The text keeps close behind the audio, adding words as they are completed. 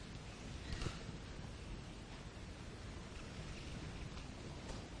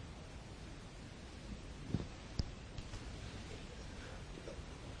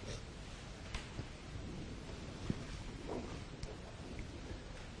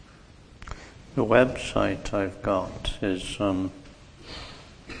The website I've got is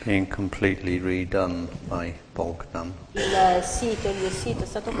being completely redone by Bogdan. Il mio sito è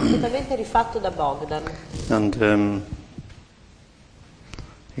stato completamente rifatto da Bogdan. And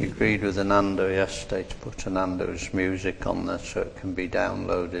he agreed with Anando yesterday to put Anando's music on there so it can be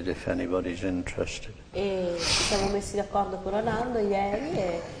downloaded if anybody's interested. E ci siamo messi d'accordo con Anando ieri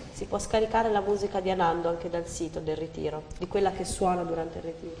e si può scaricare la musica di Anando anche dal sito del ritiro, di quella che suona durante il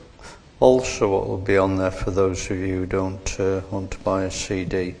ritiro. Also, what will be on there for those of you who don't want to buy a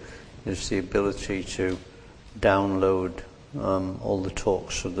CD is the ability to download all the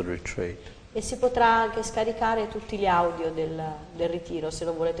talks of the retreat. E si potrà anche scaricare tutti gli audio del ritiro se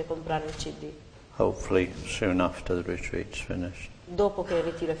non volete comprare il CD. Hopefully soon after the retreat's finished. Dopo che il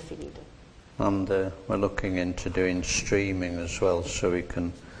ritiro è finito. And we're looking into doing streaming as well, so we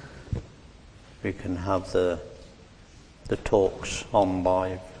can have the talks on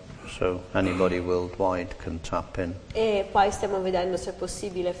live, so anybody worldwide can tap in. E poi stiamo vedendo se è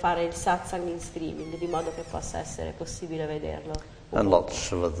possibile fare il satsang in streaming, di modo che possa essere possibile vederlo. And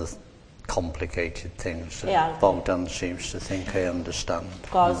lots of other complicated things that Bogdan seems to think I understand.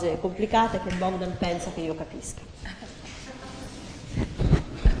 Cose complicate che Bogdan pensa che io capisca.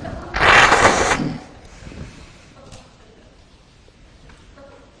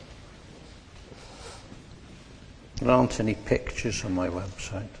 There aren't any pictures on my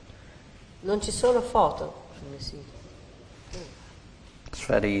website. Non ci sono foto sul mio sito. It's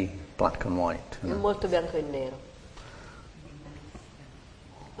very black and white. È molto bianco e nero.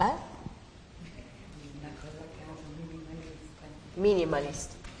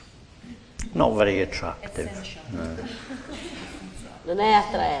 Minimalist. Not very attractive. No. Non è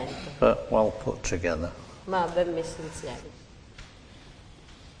attraente. But well put together. Ma ben messo insieme.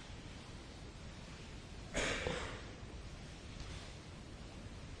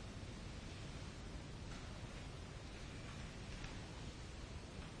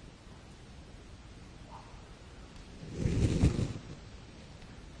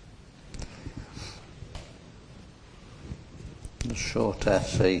 A short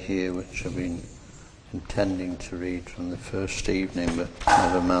essay here which I've been intending to read from the first evening but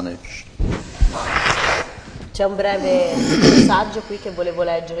never managed. C'è un breve passaggio qui che volevo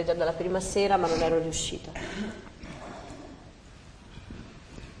leggere già dalla prima sera ma non ero riuscita.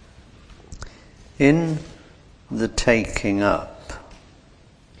 In the taking up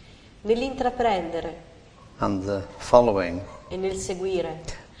Nell'intraprendere and the following e nel seguire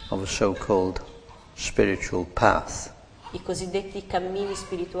of a so-called spiritual path, i cosiddetti cammini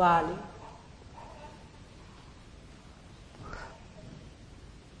spirituali,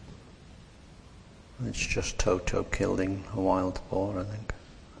 it's just Toto killing a wild boar, I think.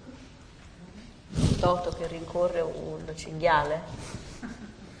 Toto che rincorre un cinghiale.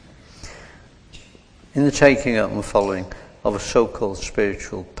 In the taking up and following of a so-called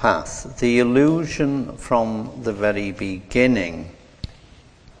spiritual path, the illusion from the very beginning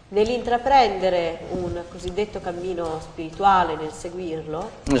Nell'intraprendere un cosiddetto cammino spirituale, nel seguirlo,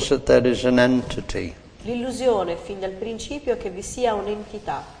 is that there is an entity, l'illusione fin dal principio è che vi sia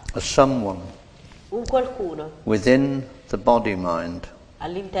un'entità, a someone un qualcuno within the body-mind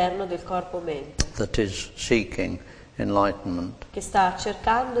all'interno del corpo-mente that is seeking enlightenment. che sta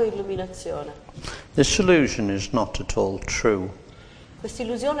cercando illuminazione. This illusion is not at all true. Questa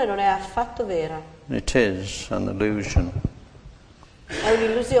illusione non è affatto vera, It is an illusion. è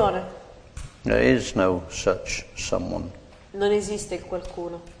un'illusione, There is no such someone. non esiste il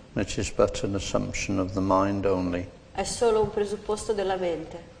qualcuno, It is but an assumption of the mind only. è solo un presupposto della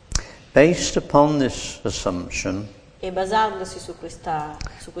mente. Based upon this assumption, E basandosi su questo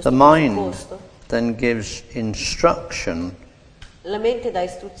the mind presupposto, then gives instruction la mente dà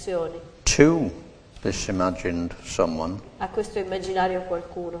istruzioni to this imagined someone a questo immaginario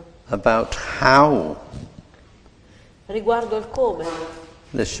qualcuno about how riguardo al come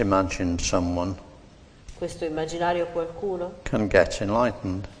this imagined someone questo immaginario qualcuno can get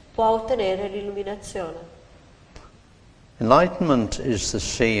enlightened. può ottenere l'illuminazione. Enlightenment is the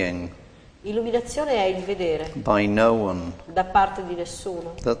seeing Illuminazione è il vedere by no one da parte di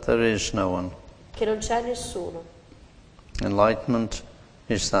nessuno that there is no one. che non c'è nessuno. Enlightenment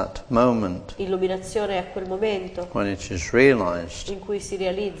is that moment Illuminazione è quel momento when it is realized in cui si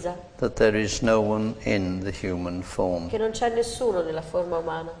realizza that there is no one in the human form che non c'è nessuno nella forma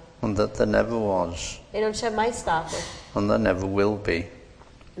umana and that there never was e non c'è mai stato, and there never will be.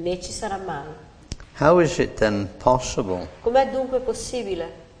 né ci sarà mai. How is it then possible, Com'è dunque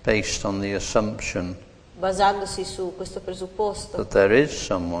possibile, based on the assumption basandosi su questo presupposto, that there is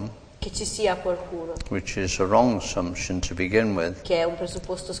someone, che ci sia qualcuno, which is a wrong assumption to begin with, che è un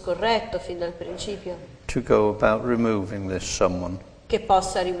presupposto scorretto fin dal principio, to go about removing this someone che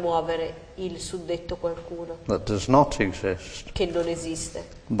possa rimuovere il suddetto qualcuno, that does not exist, che non esiste,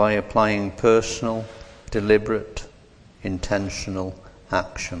 by applying personal, deliberate, intentional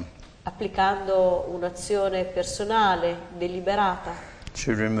action applicando un'azione personale, deliberata,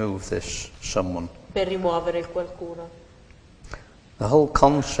 to remove this someone. per rimuovere il qualcuno. The whole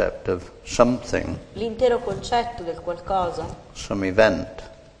concept of something, L'intero concetto del qualcosa, some event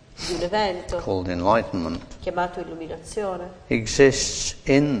di un evento called enlightenment, chiamato illuminazione, exists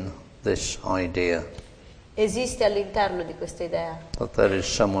in this idea esiste all'interno di questa idea, that there is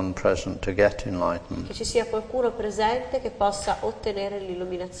someone present to get enlightenment, che ci sia qualcuno presente che possa ottenere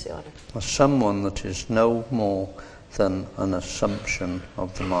l'illuminazione. a someone that is no more than an assumption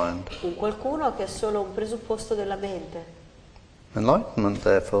of the mind. Un qualcuno che è solo un presupposto della mente. Enlightenment,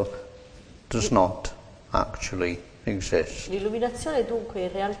 therefore, does not actually exist, L'illuminazione dunque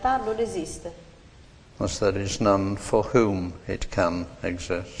in realtà non esiste, as there is none for whom it can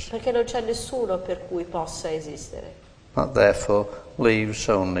exist. perché non c'è nessuno per cui possa esistere. That therefore leaves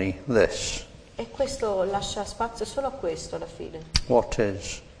only this. E questo lascia spazio solo a questo alla fine, What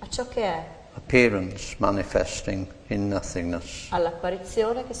is? a ciò che è, Appearance manifesting in nothingness.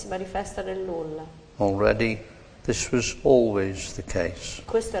 all'apparizione che si manifesta nel nulla. Already this was always the case,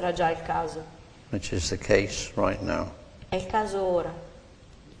 Questo era già il caso, which is the case right now. è il caso ora.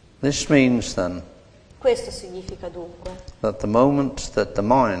 This means then Questo significa dunque that the moment that the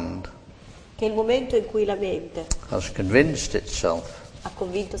mind che il momento in cui la mente has convinced itself ha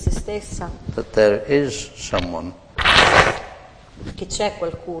convinto se stessa that there is someone, che c'è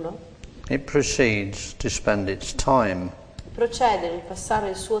qualcuno, it proceeds to spend its time procede nel passare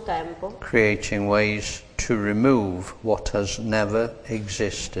il suo tempo creating ways to remove what has never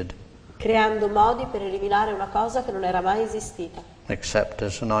existed, creando modi per eliminare una cosa che non era mai esistita, except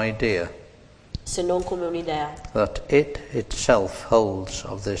as an idea se non come un'idea, that it itself holds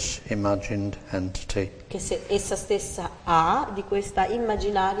of this imagined entity. che essa stessa ha di questa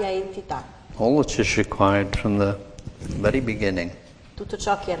immaginaria entità. All that is required from the very beginning Tutto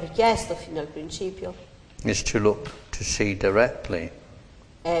ciò che è richiesto fin dal principio is to look to see directly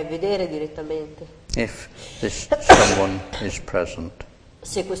è vedere direttamente if this someone is present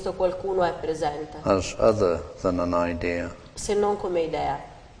se questo qualcuno è presente, as other than an idea, se non come idea,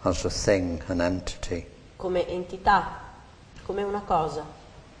 as a thing, an entity. come entità, come una cosa.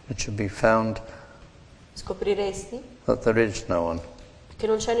 It should be found Scopriresti that there is no one, che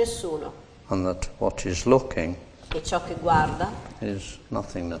non c'è nessuno and that what is looking e ciò che guarda is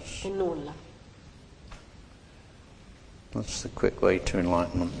nothingness. è nulla. That's the quick way to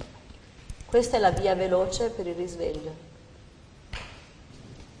enlightenment. Questa è la via veloce per il risveglio.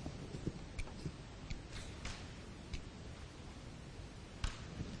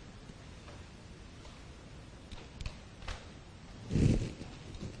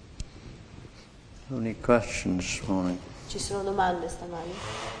 Any questions this morning? Ci sono domande stamani?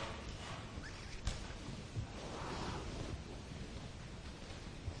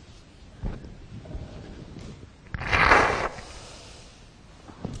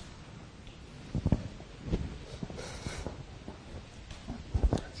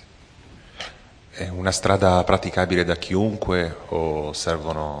 È una strada praticabile da chiunque o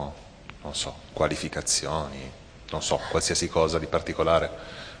servono, non so, qualificazioni, non so, qualsiasi cosa di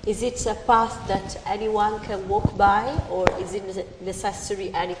particolare? Is it a path that anyone can walk by, or is it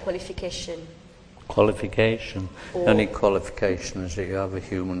necessary any qualification? Qualification. Or- Only qualification is that you have a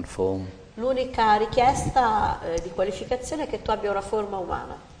human form. L'unica richiesta di qualificazione è che tu abbia una forma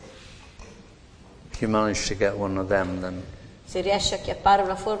umana. If you manage to get one of them, then Se riesci a chiappare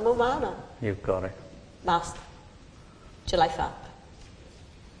una forma umana, you've got it. basta, ce l'hai fatta.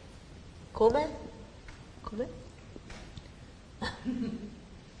 Come? Come?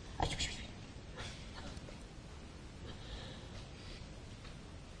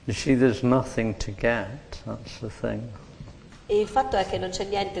 You see, there's nothing to get, that's the thing. E il fatto è che non c'è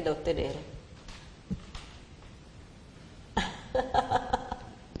niente da ottenere.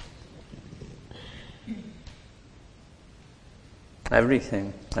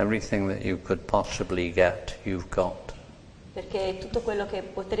 Everything that you could possibly get, you've got. Perché tutto quello che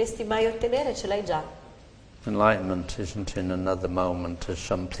potresti mai ottenere ce l'hai già. Enlightenment isn't in another moment as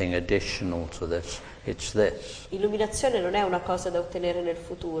something additional to this, it's this. Illuminazione non è una cosa da ottenere nel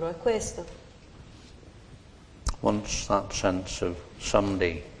futuro, è questo. Once that sense of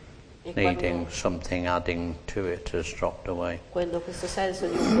somebody E needing something adding to it has dropped away, quando questo senso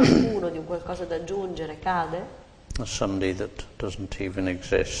di un qualcuno, di un qualcosa da aggiungere cade, as somebody that doesn't even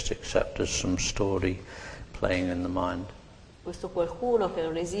exist except as some story playing in the mind. Questo qualcuno che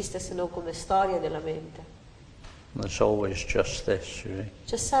non esiste se non come storia della mente. There's always just this, you see.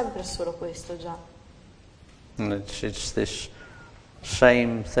 C'è sempre solo questo già. And it's this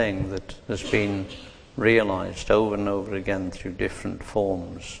same thing that has been realized over and over again through different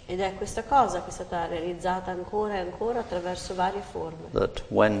forms. Ed è questa cosa che è stata realizzata ancora e ancora attraverso varie forme. That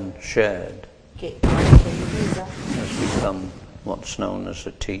when shared, Che quando condivisa has become what's known as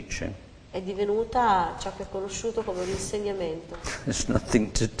a teaching. è divenuta ciò che è conosciuto come un insegnamento. There's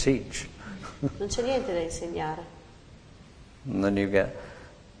nothing to teach. Non c'è niente da insegnare. And then you get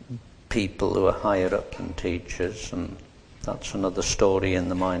people who are higher up than teachers, and that's another story in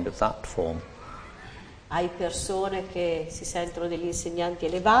the mind of that form. Hai persone che si sentono degli insegnanti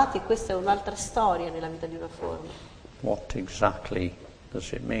elevati, e questa è un'altra storia nella vita di una forma. What exactly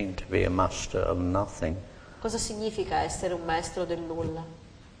does it mean to be a master of nothing? Cosa significa essere un maestro del nulla?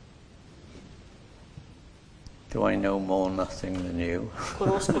 Do I know more nothing than you?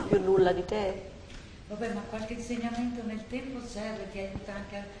 Conosco più nulla di te? Vabbè, ma qualche insegnamento nel tempo serve, ti aiuta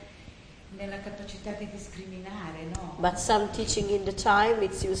anche nella capacità di discriminare, no? But some teaching in the time,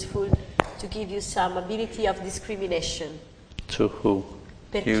 it's useful to give you some ability of discrimination. To who?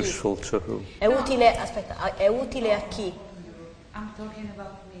 Per chi? Useful to who? È utile, aspetta, è utile a chi? I'm talking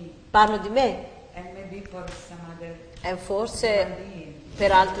about me, Parlo di me, and maybe for some other e forse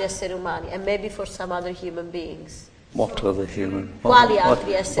per altri esseri umani, and maybe for some other human beings. What other human? Quali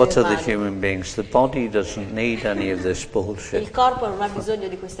altri esseri what other umani? human beings? The body doesn't need any of this Il bullshit. corpo non ha bisogno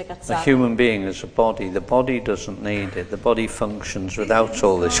di queste A cazzate. human being is a body. The body doesn't need it. The body functions without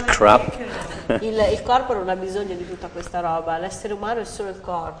all this crap. Il corpo non ha bisogno di tutta questa roba, l'essere umano è solo il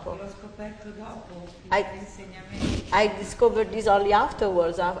corpo. l'ho scoperto dopo I- gli insegnamenti. I discovered this only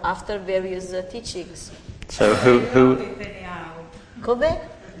afterwards, after various teachings. So who Te ne out. Come?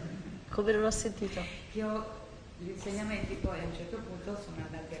 Come non ho sentito? Io gli insegnamenti poi a un certo punto sono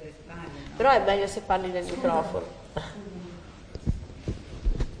andati alle spalle, no? Però è meglio se parli nel microfono.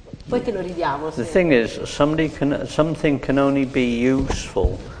 Poi te lo ridiamo. the sì. thing is, something can only be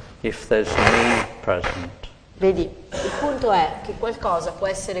useful if there's a me present. Vedi, il punto è che qualcosa può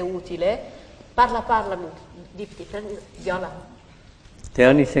essere utile. Parla, prendi, Viola. The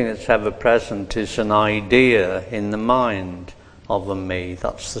only thing that's ever present is an idea in the mind of a me.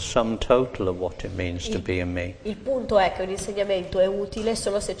 That's the sum total of what it means to be a me. Il punto è che un insegnamento è utile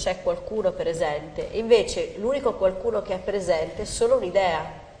solo se c'è qualcuno presente. Invece l'unico qualcuno che è presente è solo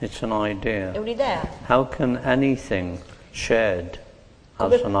un'idea. It's an idea. È un'idea. How can anything shared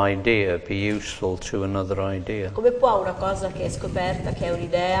as an idea be useful to another idea? Come può una cosa che è scoperta, che è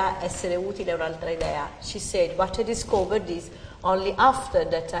un'idea, essere utile a un'altra idea? She said, but I discovered this only after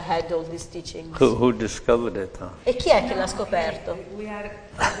that I had all these teachings. Who discovered it? E chi è che l'ha scoperto? We are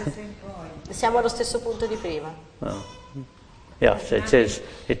at the same point. Siamo allo stesso punto di prima. Well, yes,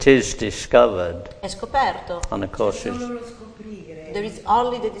 it is discovered, È scoperto. and of course Solo it's, lo scoprire. There is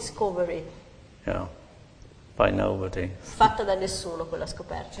only the discovery, by nobody. fatta da nessuno quella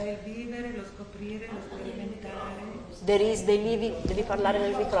scoperta. C'è il vivere, lo scoprire, lo sperimentare. There is the living, devi parlare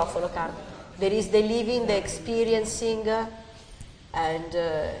nel microfono, Carlo. There is the living, the experiencing, and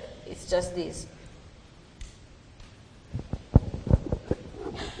it's just this.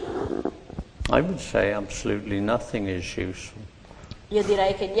 I would say absolutely nothing is useful, Io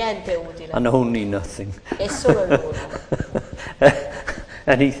direi che niente è utile, and only nothing. è solo il nulla.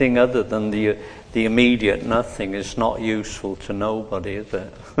 Anything other than the immediate nothing is not useful to nobody, is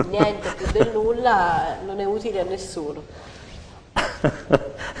it? Niente più del nulla non è utile a nessuno.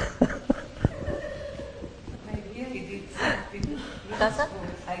 Cosa?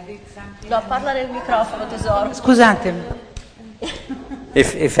 No, parla nel microfono, tesoro. Scusatemi.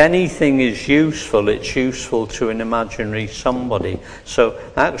 If anything is useful, it's useful to an imaginary somebody. So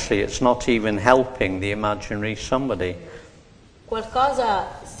actually it's not even helping the imaginary somebody.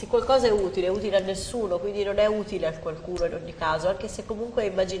 Se qualcosa è utile a nessuno, quindi non è utile a qualcuno in ogni caso, anche se comunque è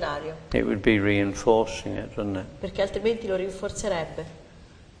immaginario, It would be reinforcing it, wouldn't it? perché altrimenti lo rinforzerebbe.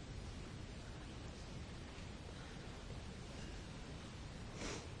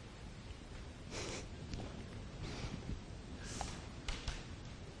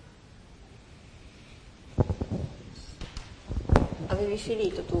 Avevi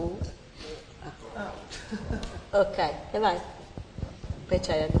finito tu? Ah. Ok, e vai. Poi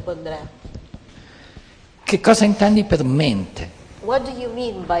c'è dopo Andrea. Che cosa intendi per mente? What do you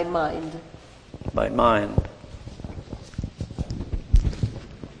mean by mind? By mind.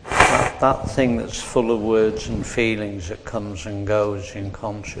 That thing that's full of words and feelings that comes and goes in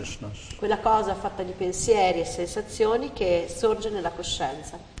consciousness. Quella cosa fatta di pensieri e sensazioni che sorge nella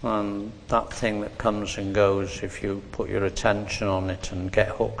coscienza. And that thing that comes and goes, if you put your attention on it and get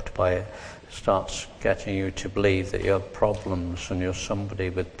hooked by it, starts getting you to believe that you have problems and you're somebody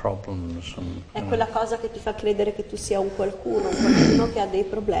with problems. È quella cosa che ti fa credere che tu sia un qualcuno che ha dei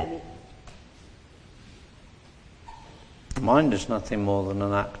problemi. Mind is nothing more than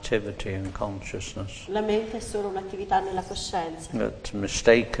an activity in consciousness La mente è solo un'attività nella coscienza. that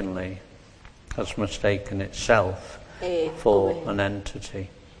mistakenly has mistaken itself E, for come- an entity.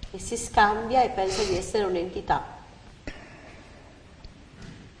 e si scambia e pensa di essere un'entità.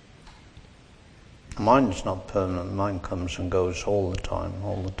 Mind is not permanent. Mind comes and goes all the time.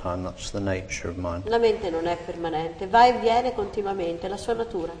 That's the nature of mind. La mente non è permanente, va e viene continuamente, è la sua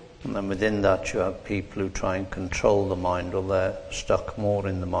natura. And then within that you have people who try and control the mind, or they're stuck more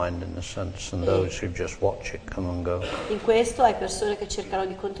in the mind in a sense than those who just watch it come and go. In questo hai persone che cercano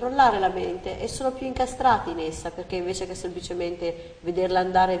di controllare la mente e sono più incastrati in essa, perché invece che semplicemente vederla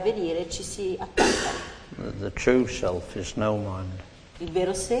andare e venire ci si attaccano. The true self is no mind. Il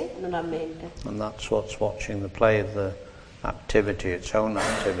vero sé non ha mente. And that's what's watching the play of the activity, its own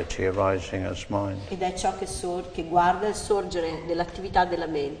activity arising as mind. Ed è ciò che guarda il sorgere dell'attività della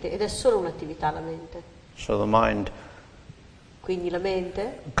mente, ed è solo un'attività la mente. So the mind Quindi la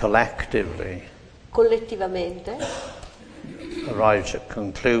mente, collectively collettivamente, arrives at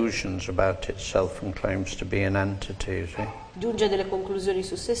conclusions about itself and claims to be an entity, you see. giunge a delle conclusioni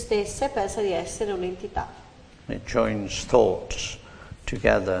su se stessa e pensa di essere un'entità. It joins thoughts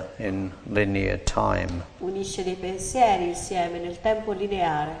together in linear time, Unisce dei pensieri insieme nel tempo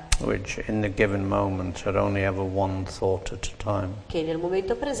lineare, which in the given moment are only ever one thought at a time. che nel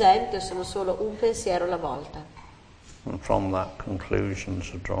momento presente sono solo un pensiero alla volta. And from that conclusions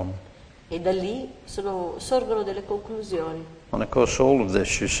are drawn. E da lì sorgono delle conclusioni. And of course all of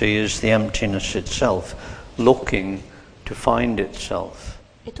this, you see, is the emptiness itself, looking to find itself,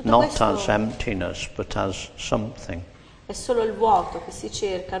 E tutto not questo as emptiness, but as something. è solo il vuoto che si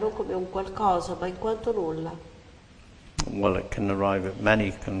cerca, non come un qualcosa, ma in quanto nulla. Well, it can arrive at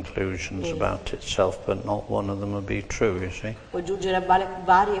many conclusions about itself, but not one of them will be true, you see. Può giungere a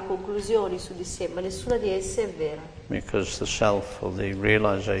varie conclusioni su di sé, ma nessuna di esse è vera. Because the self, or the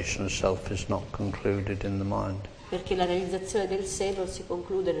realization of self, is not concluded in the mind. Perché la realizzazione del sé non si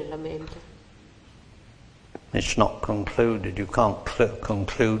conclude nella mente. It's not concluded. You can't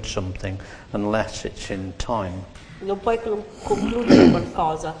conclude something unless it's in time. Non puoi concludere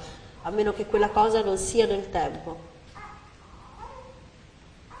qualcosa, a meno che quella cosa non sia nel tempo.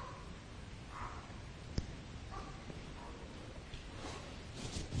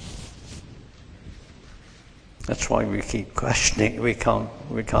 That's why we keep questioning. We can't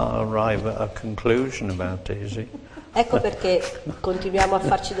arrive at a conclusion about it, you see. Ecco perché continuiamo a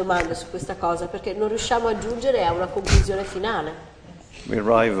farci domande su questa cosa, perché non riusciamo a giungere a una conclusione finale. We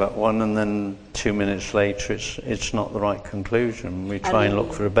arrive at one, and then 2 minutes later, it's not the right conclusion. We try and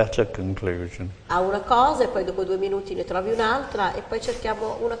look for a better conclusion. A una cosa e poi dopo 2 minuti ne trovi un'altra e poi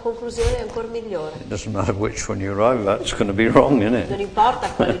cerchiamo una conclusione ancora migliore. It doesn't matter which one you arrive at; it's going to be wrong, isn't Non it? importa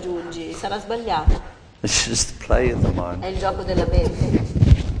a quale giungi, sarà sbagliata. This is the play of the È mind. il gioco della mente.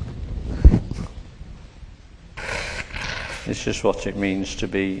 This is what it means to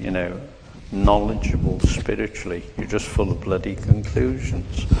be, knowledgeable spiritually. You're just full of bloody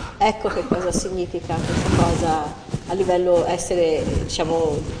conclusions. Ecco che cosa significa questa cosa a livello essere,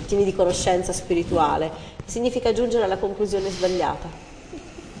 pieni di conoscenza spirituale. Significa giungere alla conclusione sbagliata.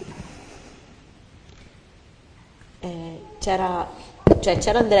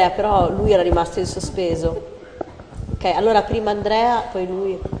 C'era Andrea, però lui era rimasto in sospeso. Ok, allora prima Andrea, poi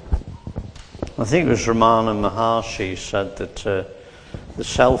lui. I think it was Ramana Maharshi said that the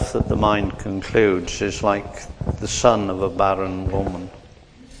self that the mind concludes is like the son of a barren woman.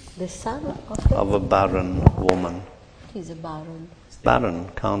 The son Of a barren woman. is a baron.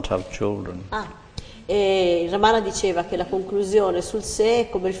 Barren, can't have children. E Ramana diceva che la conclusione sul sé è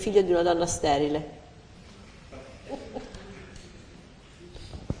come il figlio di una donna sterile.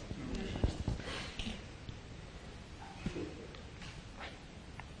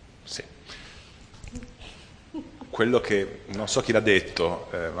 Sì. Quello che, non so chi l'ha detto,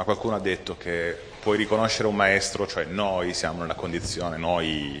 ma qualcuno ha detto che puoi riconoscere un maestro, cioè noi siamo nella condizione,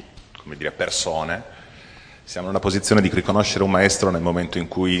 noi, come dire, persone, siamo nella posizione di riconoscere un maestro nel momento in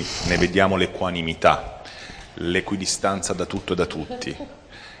cui ne vediamo l'equanimità, l'equidistanza da tutto e da tutti.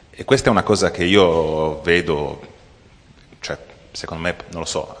 E questa è una cosa che io vedo, cioè, secondo me, non lo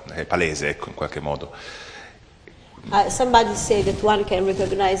so, è palese, ecco, in qualche modo. Somebody said that one can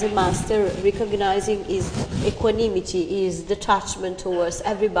recognize a master. Recognizing is equanimity, is detachment towards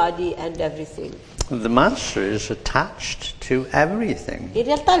everybody and everything. The master is attached to everything. In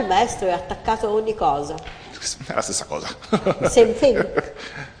realtà il maestro è attaccato a ogni cosa. È la stessa cosa. Same thing.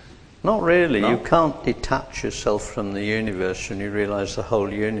 Not really. No? You can't detach yourself from the universe when you realize the whole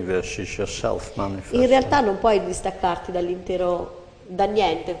universe is yourself manifested. In realtà non puoi distaccarti dall'intero, da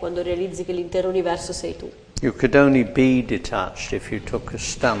niente, quando realizzi che l'intero universo sei tu. You could only be detached if you took a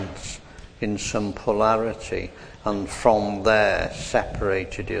stance in some polarity and from there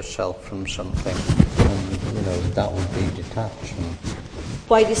separated yourself from something. And, that would be detachment.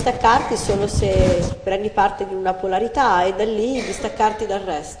 Puoi distaccarti solo se prendi parte di una polarità e da lì distaccarti dal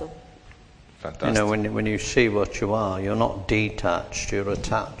resto. Fantastico. When you see what you are, you're not detached, you're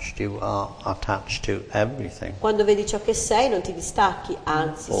attached. You are attached to everything. Quando vedi ciò che sei non ti distacchi,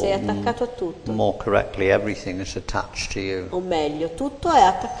 anzi sei attaccato a tutto. More correctly, everything is attached to you. O meglio, tutto è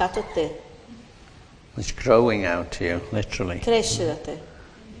attaccato a te, It's growing out to you, literally. cresce da te.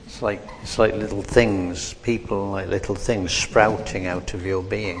 It's like little things, people like little things sprouting out of your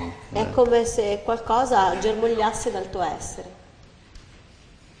being. È come se qualcosa germogliasse dal tuo essere.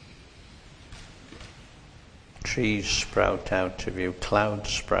 Trees sprout out of you, clouds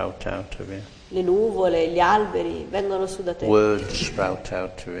sprout out of you, Le nuvole, gli alberi vengono su da te. words sprout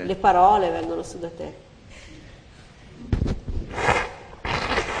out of you. Le parole vengono su da te.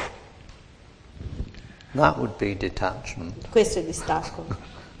 That would be detachment, Questo è distacco,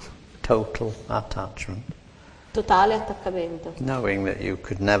 total attachment. totale attaccamento. Knowing that you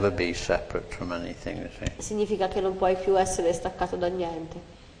could never be separate from anything, you see. Significa che non puoi più essere staccato da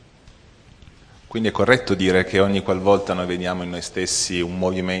niente. Quindi è corretto dire che ogni qualvolta noi vediamo in noi stessi un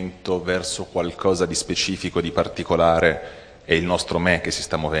movimento verso qualcosa di specifico, di particolare, è il nostro me che si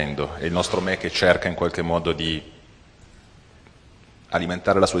sta muovendo, è il nostro me che cerca in qualche modo di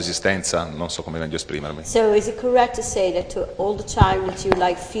alimentare la sua esistenza, non so come meglio esprimermi. So is it correct to say that all the time that you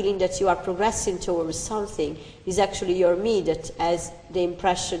like feeling that you are progressing towards something is actually your me that has the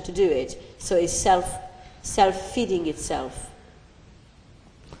impression to do it? So it's self-feeding itself.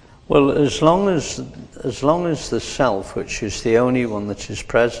 Well, as long as the self, which is the only one that is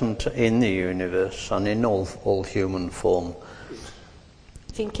present in the universe and in all human form,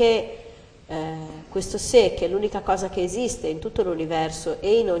 Finché questo sé, che è l'unica cosa che esiste in tutto l'universo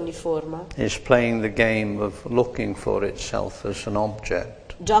e in ogni forma, is playing the game of looking for itself as an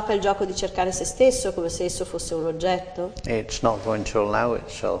object, gioca il gioco di cercare se stesso come se esso fosse un oggetto, it's not going to allow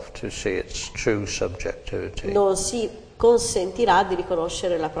itself to see its true subjectivity. non si consentirà di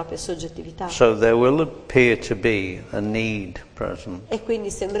riconoscere la propria soggettività. So there will appear to be a need present, E quindi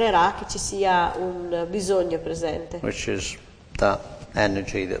sembrerà che ci sia un bisogno presente, which is that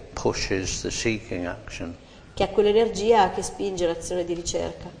energy that pushes the seeking action. che è quell'energia che spinge l'azione di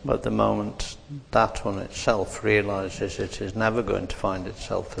ricerca. But the moment that one itself realizes it is never going to find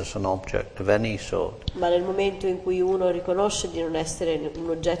itself as an object of any sort, Ma nel momento in cui uno riconosce di non essere un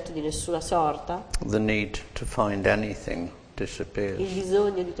oggetto di nessuna sorta, the need to find anything il disappears.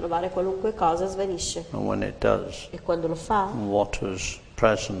 bisogno di trovare qualunque cosa svanisce. And when it does, E quando lo fa, what was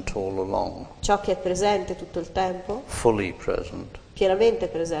present all along, ciò che è presente tutto il tempo, fully present, pienamente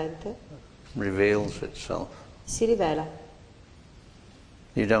presente, reveals itself. si rivela.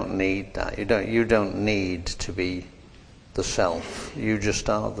 You don't need that. You don't need to be the self. You just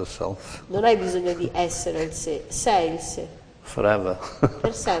are the self Non hai bisogno di essere il sé, sei il sé, forever,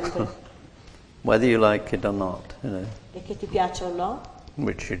 per sempre. whether you like it or not. E che ti piaccia o no,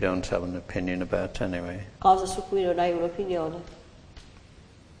 Which you don't have an opinion about anyway. cosa su cui non hai un'opinione.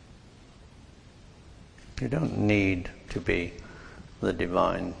 You don't need to be the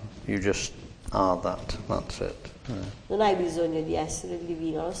divine. You just are that. That's it. Non hai bisogno di essere il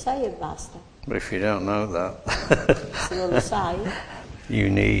divino, lo sai e basta. But if you don't know that, Se non lo sai, you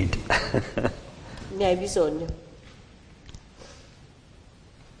need. ne hai bisogno.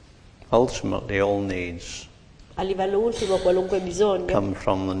 Ultimately, all needs A livello ultimo, qualunque bisogno come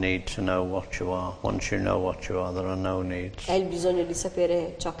from the need to know what you are. Once you know what you are, there are no needs. è il bisogno di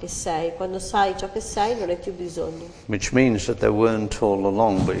sapere ciò che sei. Quando sai ciò che sei, non hai più bisogno. Which means that they weren't all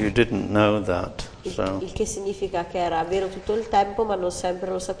along, but you didn't know that. So Il che significa che era vero tutto il tempo, ma non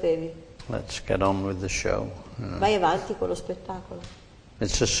sempre lo sapevi. let's get on with the show. Vai avanti con lo spettacolo.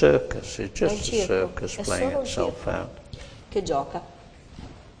 It's a circus. It's È un just a circo, circus è playing solo un itself circo out. che gioca.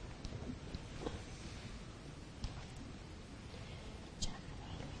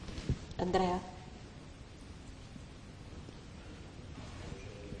 Andrea?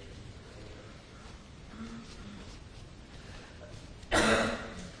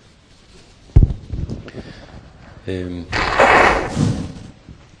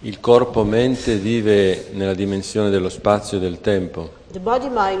 Il corpo-mente vive nella dimensione dello spazio e del tempo. The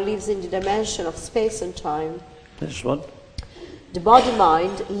body-mind lives in the dimension of space and time. This what? The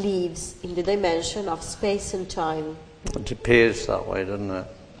body-mind lives in the dimension of space and time. It appears that way, doesn't it?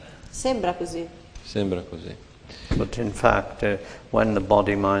 Sembra così. Sembra così. But in fact, when the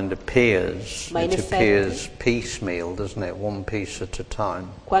body-mind appears, Ma in it effetti, appears piecemeal, doesn't it? One piece at a time.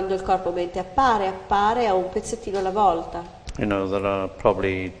 Quando il corpo-mente appare a un pezzettino alla volta. You know, there are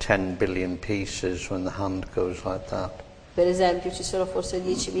probably 10 billion pieces when the hand goes like that. Per esempio, ci sono forse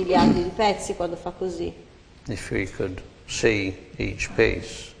 10 miliardi di pezzi quando fa così. If we could see each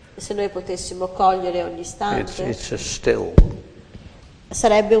piece, Se noi potessimo cogliere ogni istante, it's a still,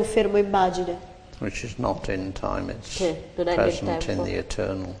 sarebbe un fermo immagine, which is not in time, it's che non è nel present in tempo, the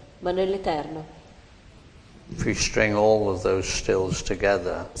eternal. ma nell'eterno. If we string all of those stills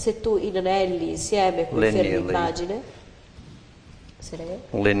together, Se tu inanelli insieme quel fermo Linearly. immagine,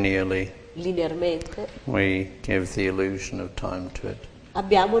 linearmente, we give the illusion of time to it.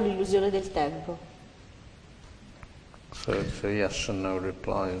 abbiamo l'illusione del tempo. So it's a yes and no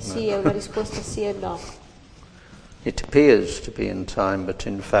reply, isn't Sì, it? è una risposta sì e no. It appears to be in time, but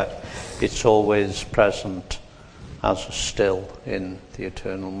in fact it's always present as a still in the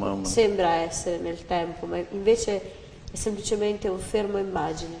eternal moment. Sembra essere nel tempo, ma invece è semplicemente un fermo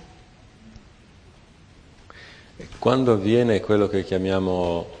immagine. Quando avviene quello che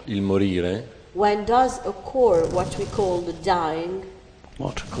chiamiamo il morire, When does occur what we call the dying?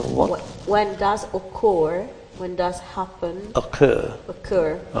 What? What? When does occur? When does happen? Occur.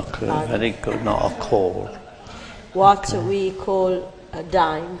 Occur. Occur. Very good. Not a call. What we call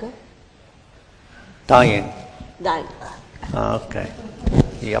dying. Dying. Dying. Ah, okay.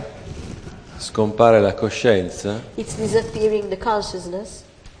 Yep. scompare la coscienza, It's disappearing the consciousness.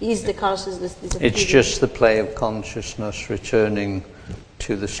 Is the consciousness disappearing? It's just the play of consciousness returning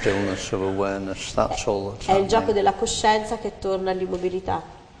to the stillness of awareness. That's all that's È il gioco happening. della coscienza che torna all'immobilità.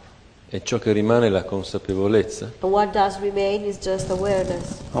 e ciò che rimane è la consapevolezza. And what does remain is just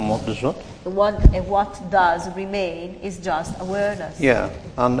awareness. And what does what? And what does remain is just awareness. Yeah,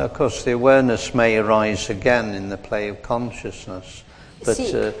 and of course the awareness may arise again in the play of consciousness, but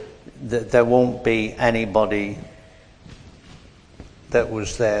Sì. there won't be anybody that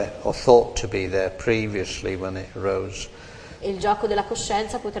was there or thought to be there previously when it arose. Il gioco della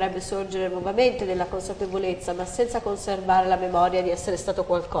coscienza potrebbe sorgere nuovamente nella consapevolezza, ma senza conservare la memoria di essere stato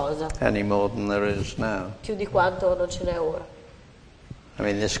qualcosa, Any more than there is now. più di quanto non ce n'è ora. I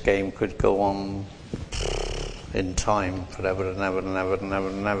mean, this game could go on in time forever and ever and ever and ever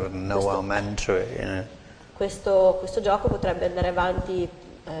and ever, and no end to it, you know. Questo gioco potrebbe andare avanti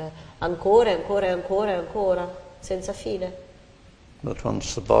ancora e ancora e ancora e ancora, senza fine. But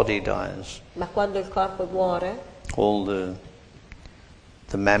once the body dies, Ma quando il corpo muore, all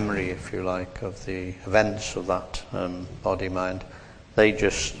the memory, if you like, of the events of that body-mind, they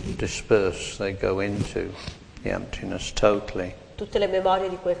just disperse, they go into the emptiness totally. tutte le memorie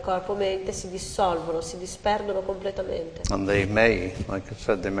di quel corpo-mente si dissolvono, si disperdono completamente. And they may, like I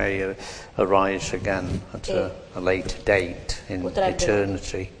said, they may arise again at a later date in Potrebbero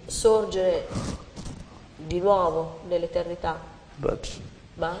eternity, sorgere di nuovo nell'eternità, but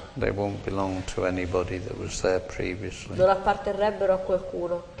ma they won't belong to anybody that was there previously. non apparterrebbero a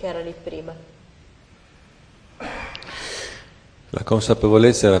qualcuno che era lì prima. La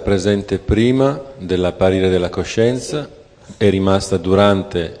consapevolezza era presente prima dell'apparire della coscienza, è rimasta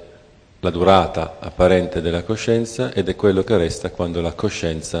durante la durata apparente della coscienza ed è quello che resta quando la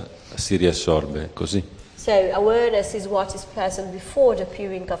coscienza si riassorbe, così. So awareness is what is present before the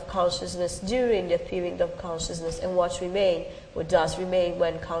appearing of consciousness, during the appearing of consciousness, and what does remain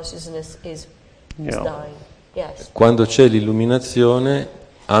when consciousness is Yeah. dying. Yes. Quando c'è l'illuminazione,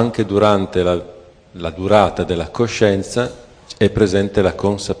 anche durante la durata della coscienza, è presente la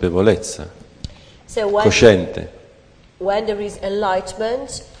consapevolezza So cosciente. when there is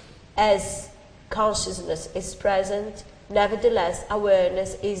enlightenment, as consciousness is present, nevertheless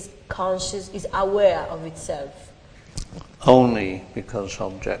awareness is conscious, is aware of itself. Only because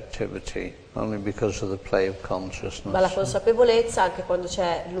objectivity, only because of the play of consciousness. Ma la consapevolezza, anche quando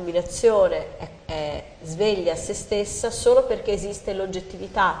c'è illuminazione, è sveglia a se stessa solo perché esiste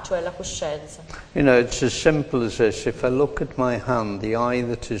l'oggettività, cioè la coscienza. You know, it's as simple as this. If I look at my hand, the eye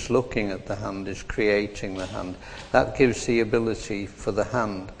that is looking at the hand is creating the hand. That gives the ability for the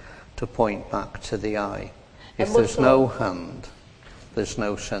hand to point back to the eye. If there's no hand, there's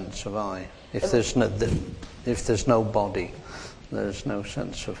no sense of eye. If there's no body, there's no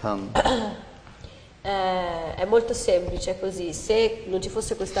sense of hand. È molto semplice così. Se non ci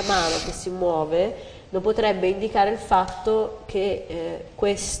fosse questa mano che si muove, non potrebbe indicare il fatto che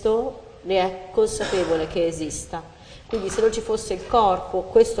questo ne è consapevole che esista. Quindi se non ci fosse il corpo,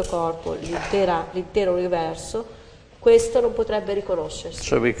 questo corpo, l'intero universo, questo non potrebbe riconoscersi.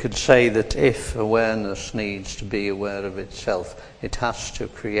 So we could say that if awareness needs to be aware of itself, it has to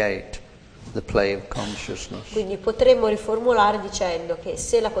create the play of consciousness. Quindi potremmo riformulare dicendo che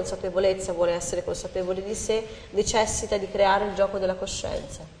se la consapevolezza vuole essere consapevole di sé, necessita di creare il gioco della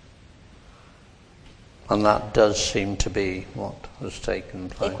coscienza. And that does seem to be what has taken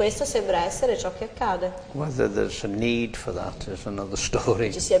E place. questo sembra essere ciò che accade. Whether there's a need for that is another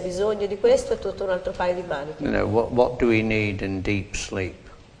story. Ci sia bisogno di questo è tutto un altro paio di maniche. You know, what do we need in deep sleep?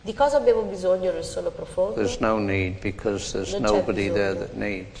 Di cosa abbiamo bisogno nel sonno profondo? There's no need because there's Non c'è nobody there bisogno. that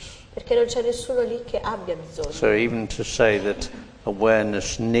needs. Perché non c'è nessuno lì che abbia bisogno. So even to say that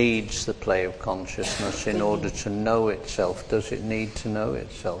awareness needs the play of consciousness in order to know itself, does it need to know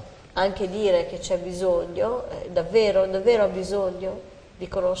itself? Anche dire che c'è bisogno, davvero ha bisogno di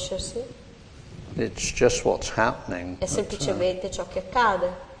conoscersi, It's just what's happening. è semplicemente ciò che accade.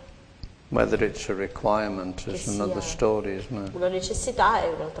 Whether it's a requirement is Che another sia story, isn't it? una necessità è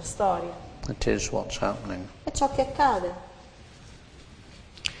un'altra storia. It is what's happening. È ciò che accade.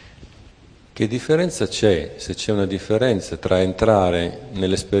 Che differenza c'è, se c'è una differenza, tra entrare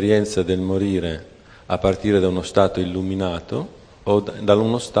nell'esperienza del morire a partire da uno stato illuminato o da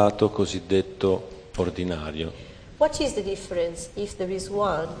uno stato cosiddetto ordinario? What is the difference, if there is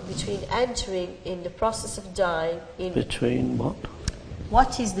one, between entering in the process of dying in... Between what?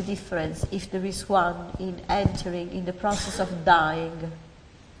 What is the difference, if there is one, in entering in the process of dying?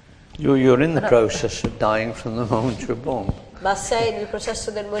 You're in the process of dying from the moment you're born. Ma sei nel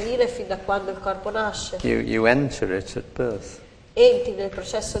processo del morire fin da quando il corpo nasce. You enter it at birth. Entri nel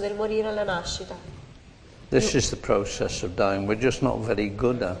processo del morire alla nascita. This is the process of dying. We're just not very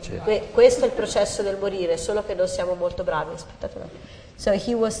good at it. Questo è il processo del morire, solo che non siamo molto bravi. Aspettate un attimo. So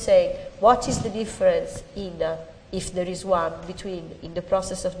he was saying, what is the difference in, if there is one, between in the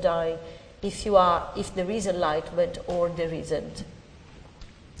process of dying, if there is enlightenment or there isn't?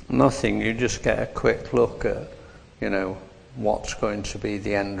 Nothing. You just get a quick look at, what's going to be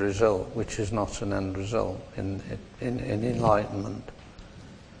the end result, which is not an end result in enlightenment.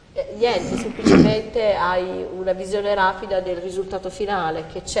 Niente, semplicemente hai una visione rapida del risultato finale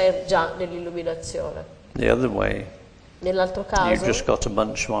che c'è già nell'illuminazione. The other way, Nell'altro you've caso just got a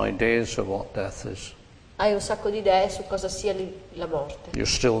bunch of ideas of what death is. hai un sacco di idee su cosa sia la morte, You're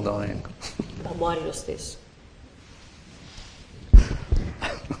still dying. ma muori lo stesso.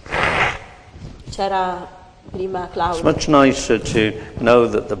 C'era prima It's Claudio. much nicer to know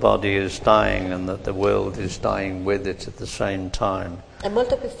that the body is dying and that the world is dying with it at the same time. È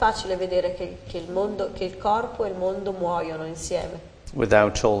molto più facile vedere che il corpo e il mondo muoiono insieme,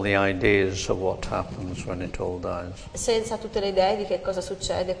 Without all the ideas of what happens when it all dies. senza tutte le idee di che cosa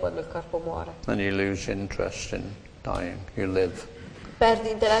succede quando il corpo muore. And you lose interest in dying. You live. Perdi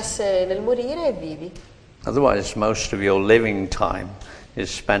interesse nel morire e vivi. Otherwise, most of your living time is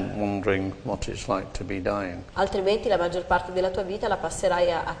spent wondering what it's like to be dying. Altrimenti la maggior parte della tua vita la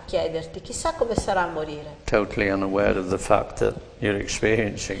passerai a chiederti chissà come sarà a morire. Totally unaware of the fact that you're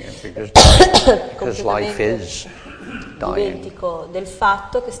experiencing it because life is dying. Dimentico del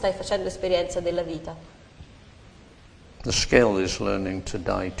fatto che stai facendo esperienza della vita. The skill is learning to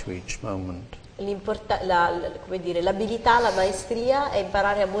die to each moment. L'abilità, la maestria è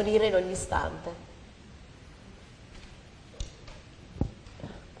imparare a morire in ogni istante.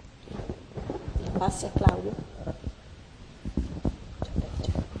 Passi a Claudio.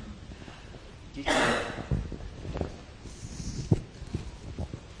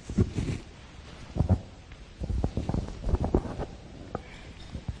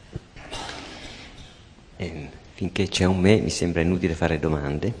 Finché c'è un me mi sembra inutile fare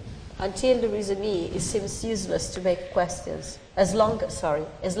domande. Until there is a me, it seems useless to make questions. As long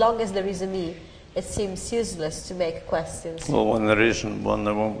as there is a me, it seems useless to make questions. Well, when there isn't one,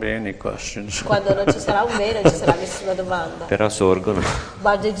 there won't be any questions. Quando non ci sarà un me, non ci sarà nessuna domanda. Però sorgono.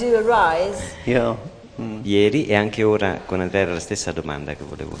 But they do arise. Yeah. Ieri e anche ora con Andrea era la stessa domanda che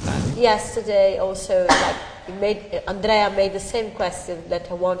volevo fare. Yesterday also, Andrea made the same question that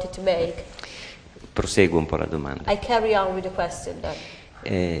I wanted to make. Proseguo un po' la domanda. I carry on with the question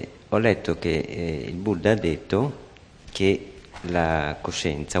then. Ho letto che il Buddha ha detto che la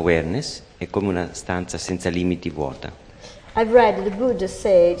coscienza, awareness, è come una stanza senza limiti vuota. I've read the Buddha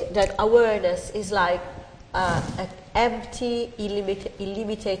said that awareness is like an empty,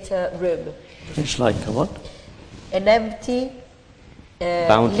 illimited room. It's like a what? An empty,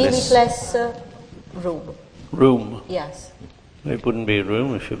 Boundless. limitless room. Room. Yes. It wouldn't be a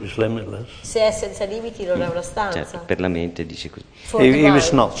room if it was limitless. Se è senza limiti non è una stanza. Certo, per la mente dice così. For He the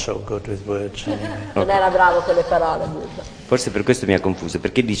was mind. not so good with words anyway. Non era bravo con le parole, Buddha. Forse per questo mi ha confuso,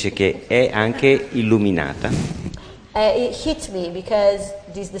 perché dice che è anche illuminata. It hit me because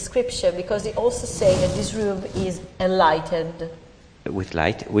this description, because it also say that this room is enlightened. With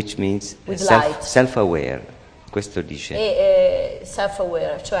light, which means With light. self-aware. Questo dice. E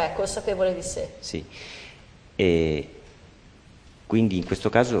self-aware, cioè consapevole di sé. Sì. E quindi in questo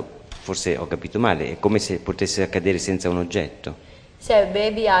caso forse ho capito male, è come se potesse accadere senza un oggetto. So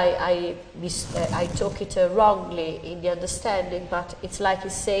maybe I took it wrongly in the understanding, but it's like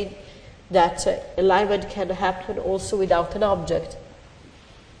he's saying that enlightenment can happen also without an object.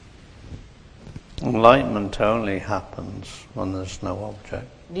 Enlightenment only happens when there's no object.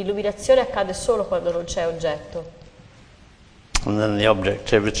 L'illuminazione accade solo quando non c'è oggetto. And then the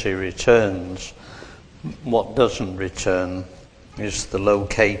objectivity returns. What doesn't return is the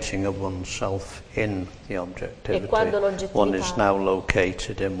locating of oneself in the objectivity. One is now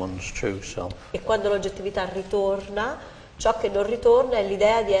located in one's true self. E quando l'oggettività ritorna, ciò che non ritorna è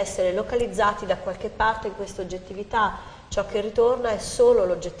l'idea di essere localizzati da qualche parte in questa oggettività. Ciò che ritorna è solo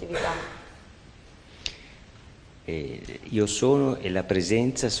l'oggettività. Io sono e la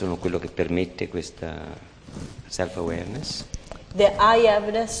presenza sono quello che permette questa self-awareness. The I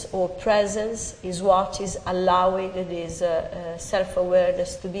amness or presence is what is allowing this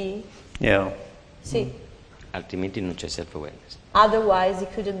self-awareness to be. Yeah. Sì. Altrimenti non c'è self-awareness. Otherwise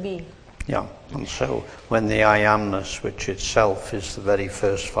it couldn't be. Yeah. And so when the I amness, which itself is the very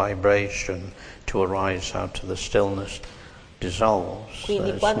first vibration to arise out of the stillness, dissolves,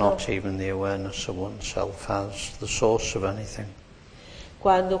 there's not even the awareness of oneself as the source of anything.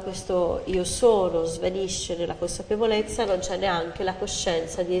 Quando questo io sono svanisce nella consapevolezza, non c'è neanche la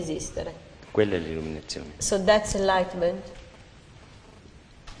coscienza di esistere. Quella è l'illuminazione. So that's enlightenment.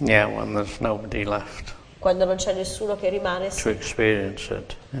 Yeah, when there's nobody left Quando non c'è nessuno che rimane, to experience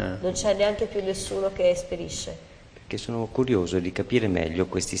it. Yeah. non c'è neanche più nessuno che esperisce. Perché sono curioso di capire meglio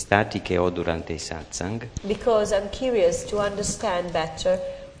questi stati che ho durante i satsang. Because I'm curious to understand better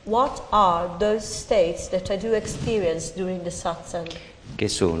what are those states that I do experience during the satsang. Che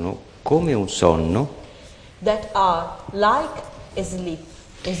sono come un sonno. That are like a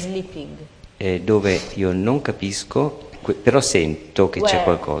sleeping. Dove io non capisco, però sento che c'è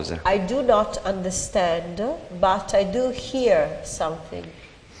qualcosa. I do not understand, but I do hear something.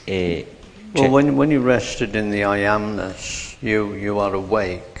 Well, when you're rested in the I amness, you are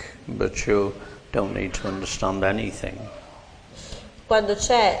awake, but you don't need to understand anything. Quando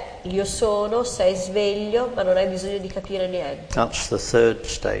c'è l'io sono, sei sveglio, ma non hai bisogno di capire niente. That's the third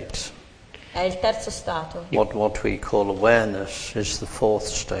state. È il terzo stato. What we call awareness is the fourth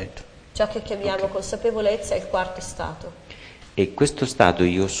state. Ciò che chiamiamo consapevolezza è il quarto stato. E questo stato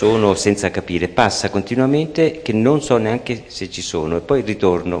io sono senza capire passa continuamente, che non so neanche se ci sono, e poi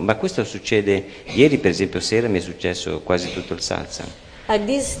ritorno. Ma questo succede ieri, per esempio, sera mi è successo quasi tutto il satsang. And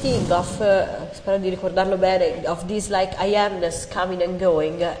this thing of, spero di ricordarlo bene, of this like I amness coming and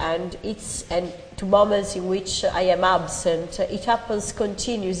going, and to moments in which I am absent, it happens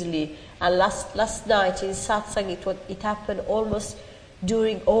continuously. And last night in satsang it happened almost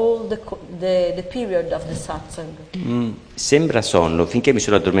during all the period of the satsang. Sembra sonno finché mi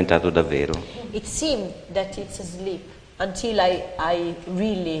sono addormentato davvero. It seemed that it's a sleep until I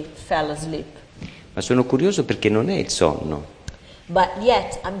really fell asleep. Ma sono curioso perché non è il sonno. But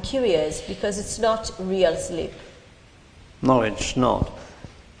yet I'm curious because it's not real sleep. No, it's not.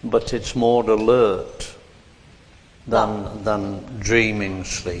 But it's more alert than dreaming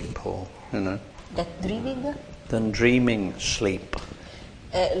sleep, or That dreaming? Than dreaming sleep.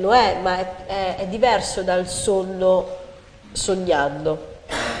 Lo è, ma è diverso dal sonno sognando.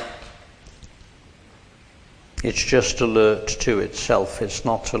 It's just alert to itself. It's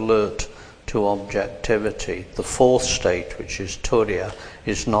not alert to objectivity. The fourth state, which is Turiya,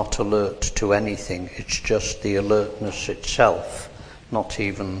 is not alert to anything. It's just the alertness itself, not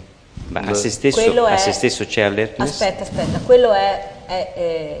even. Ma a se stesso c'è alertness? Aspetta, quello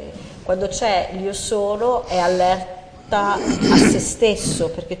è quando c'è l'io sono, è allerta a se stesso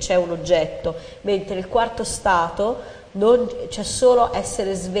perché c'è un oggetto, mentre il quarto stato c'è solo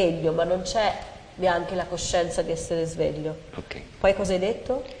essere sveglio, ma non c'è neanche la coscienza di essere sveglio. Ok. Poi cosa hai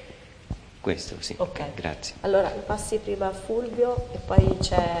detto? Questo, sì. Ok. Grazie. Allora passi prima a Fulvio e poi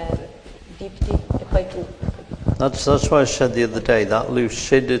c'è Dipti e poi tu. That's why I said the other day, that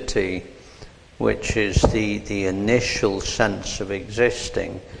lucidity, which is the initial sense of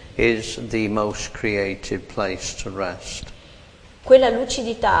existing, is the most creative place to rest. Quella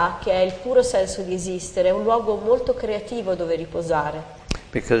lucidità, che è il puro senso di esistere, è un luogo molto creativo dove riposare.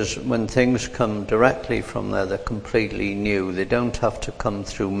 Because when things come directly from there, they're completely new. They don't have to come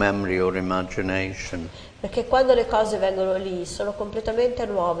through memory or imagination. Perché quando le cose vengono lì sono completamente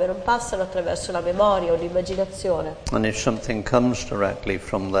nuove, non passano attraverso la memoria o l'immaginazione. And if something comes directly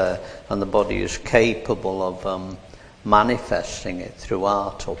from there and the body is capable of manifesting it through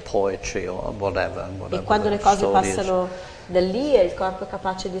art or poetry or whatever E quando le the cose story is, passano da lì e il corpo è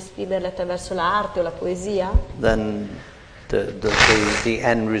capace di esprimerle attraverso l'arte o la poesia, then the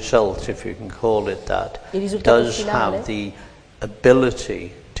end result, if you can call it that, il risultato does finale have the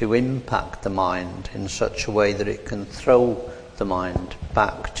ability to impact the mind in such a way that it can throw the mind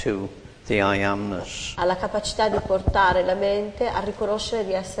back to the I amness. ha la capacità di portare la mente a riconoscere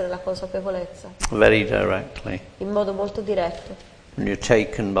di essere la consapevolezza Very directly. in modo molto diretto. When you're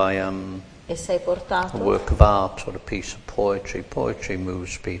taken by E sei a portato work of art or a piece of poetry, poetry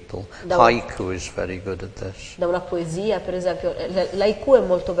moves people. Haiku is very good at this. da una poesia, per esempio, l'haiku è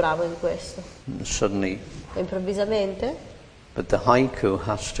molto bravo in questo. And suddenly, E improvvisamente, but the haiku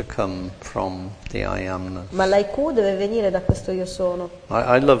has to come from the I amness. ma l'haiku deve venire da questo io sono.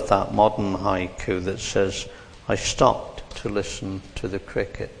 I love that modern haiku that says, I stopped to listen to the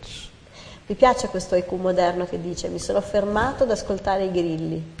crickets. Mi piace questo haiku moderno che dice: mi sono fermato ad ascoltare i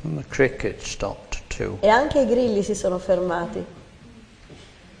grilli. And the crickets stopped too. E anche i grilli si sono fermati.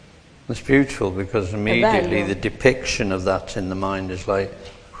 It's beautiful because immediately bello. the depiction of that in the mind is like,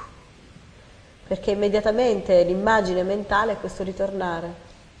 Perché immediatamente l'immagine mentale è questo ritornare.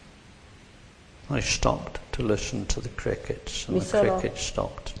 I stopped to listen to the crickets and Mi the sono- crickets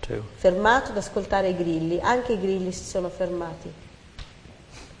stopped too. Fermato ad ascoltare i grilli, anche i grilli si sono fermati.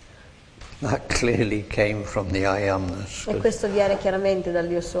 That clearly came from the I amness. E questo viene chiaramente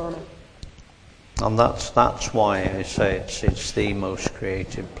dall'io sono. And that's why I say it's the most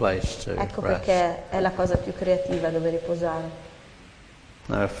creative place to Ecco rest. perché è la cosa più creativa dove riposare.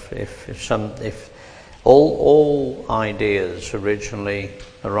 Now, if all ideas originally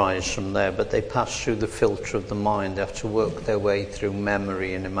arise from there, but they pass through the filter of the mind, they have to work their way through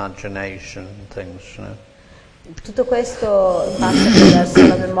memory and imagination and things, you know. Tutto questo passa attraverso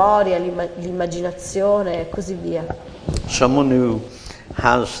la memoria, l'immaginazione e così via. Someone who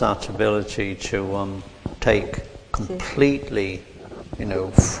has that ability to take completely,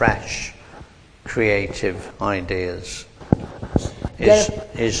 fresh, creative ideas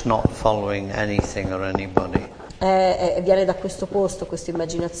is not following anything or anybody. Viene da questo posto, questa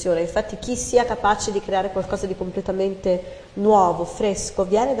immaginazione. Infatti chi sia capace di creare qualcosa di completamente nuovo, fresco,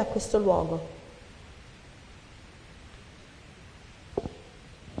 viene da questo luogo.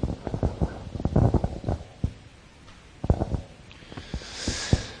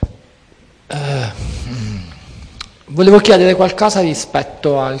 Volevo chiedere qualcosa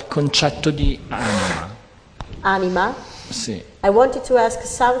rispetto al concetto di anima. Anima? Sì. I wanted to ask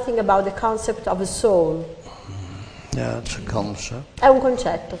something about the concept of a soul. Yeah, it's a concept. È un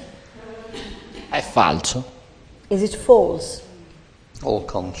concetto. È falso? Is it false? All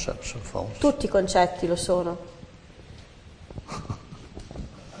concepts are false. Tutti i concetti lo sono.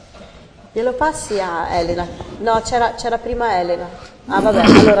 Glielo passi a Elena? No, c'era prima Elena. Ah vabbè,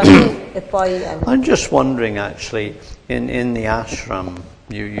 allora tu e poi Elena. I'm just wondering, actually, in the ashram,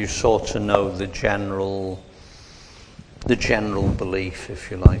 you sort of know the general belief, if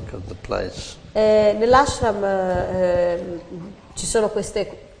you like, of the place. Nell'ashram ci sono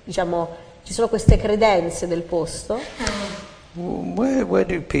queste credenze del posto. Where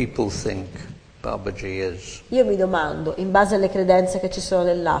do people think Babaji is? Io mi domando, in base alle credenze che ci sono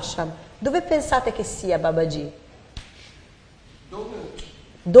nell'ashram, dove pensate che sia Babaji?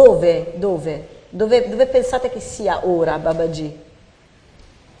 Dove pensate che sia ora Babaji?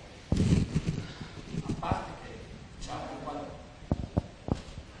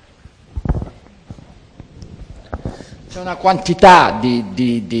 C'è una quantità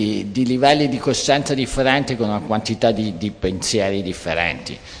di livelli di coscienza differenti con una quantità di pensieri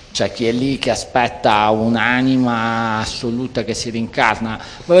differenti. C'è chi è lì che aspetta un'anima assoluta che si rincarna.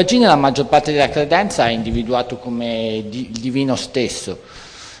 Babaji nella maggior parte della credenza è individuato come il divino stesso,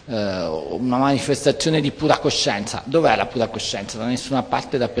 una manifestazione di pura coscienza. Dov'è la pura coscienza? Da nessuna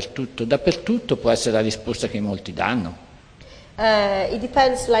parte, dappertutto. Dappertutto può essere la risposta che molti danno. It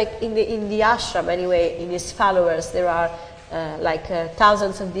depends, like in the ashram anyway, in his followers there are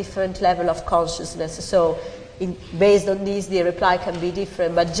thousands of different level of consciousness. So based on this the reply can be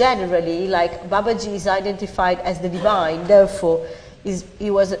different, but generally like Babaji is identified as the divine, therefore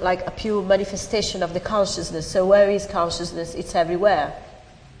he was like a pure manifestation of the consciousness. So where is consciousness? It's everywhere.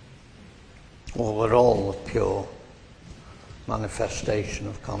 Well, we're all pure manifestation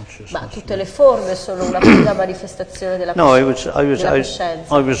of consciousness. Ma tutte le forme sono una pura manifestazione della coscienza.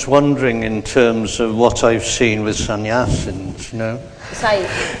 I was wondering in terms of what I've seen with sannyasins, you know. Sai,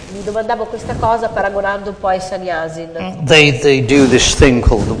 mi domandavo questa cosa paragonando un po' ai sannyasin. They do this thing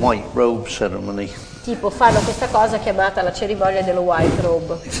called the white robe ceremony. Tipo fanno questa cosa chiamata la cerimonia dello white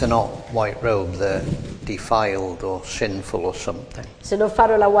robe. If they're not white robe, they're defiled or sinful or something. Se non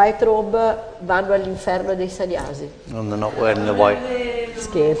fanno la white robe vanno all'inferno dei sannyasi. And they're not wearing the white.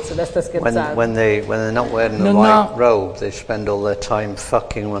 Scherzo, la sta scherzando. When they're not wearing the white robe, they spend all their time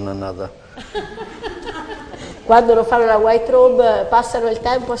fucking one another. Quando non fanno la white robe passano il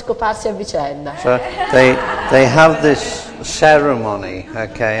tempo a scoparsi a vicenda. So they have this ceremony,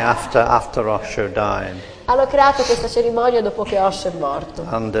 okay, after Osho died. Hanno creato questa cerimonia dopo che Osho è morto.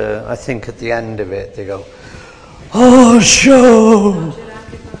 And I think at the end of it they go, Osho!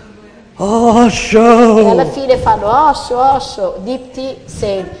 Osho! E alla fine fanno Osho, Osho. Dipti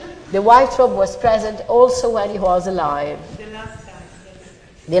said, the white robe was present also when he was alive.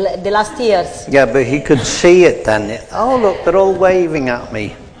 The last years. Yeah, but he could see it then. Oh, look, they're all waving at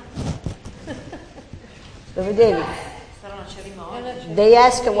me. Lo vedevi? They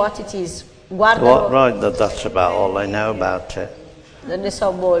ask what it is. Guardano. Right, that's about all I know about it. Non ne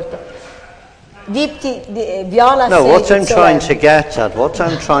so molto. Dipti, Viola No, what I'm trying to get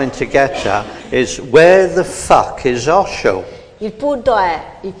at is where the fuck is Osho? Il punto è,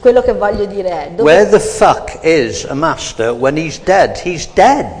 quello che voglio dire è, Where the fuck is a master when he's dead? He's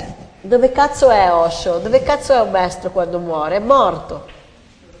dead. Dove cazzo è Osho? Dove cazzo è un maestro quando muore? È morto.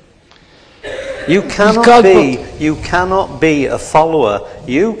 You cannot be a follower.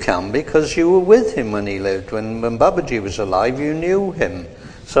 You can because you were with him when he lived. When Babaji was alive, you knew him.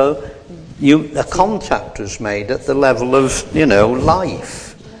 So a contact was made at the level of,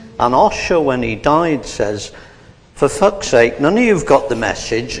 life. And Osho, when he died, says, for fuck's sake, none of you've got the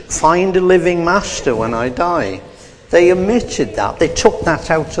message. Find a living master when I die. They omitted that. They took that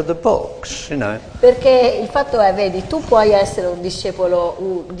out of the books, Perché il fatto è, vedi, tu puoi essere un discepolo,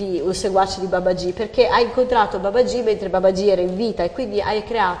 un seguace di Babaji, perché hai incontrato Babaji mentre Babaji era in vita e quindi hai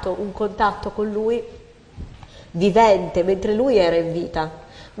creato un contatto con lui vivente mentre lui era in vita.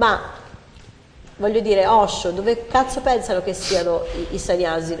 Ma, voglio dire, Osho, dove cazzo pensano che siano i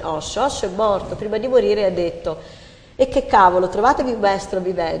sannyasin? Osho è morto, prima di morire ha detto... E che cavolo, trovatevi un maestro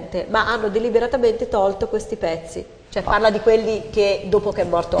vivente, ma hanno deliberatamente tolto questi pezzi. Cioè parla di quelli che dopo che è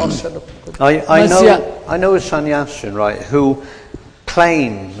morto Osho. I know a sannyasin, right, who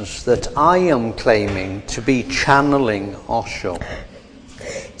claims that I am claiming to be channeling Osho.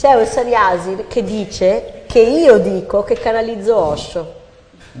 C'è un sannyasi che dice che io dico che canalizzo Osho.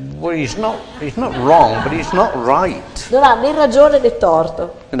 Well, he's not wrong, but he's not right. Non ha né ragione né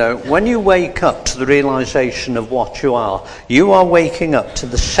torto. When you wake up to the realization of what you are waking up to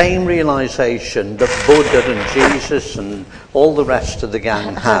the same realization that Buddha and Jesus and all the rest of the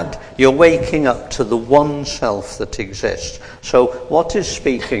gang had. You're waking up to the one self that exists. So what is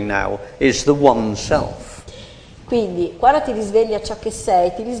speaking now is the one self. Quindi, quando ti risvegli a ciò che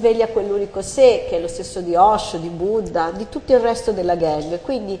sei, ti risvegli a quell'unico sé, che è lo stesso di Osho, di Buddha, di tutto il resto della gang.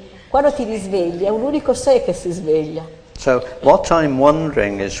 Quindi, quando ti risvegli, è un unico sé che si sveglia. So, what I'm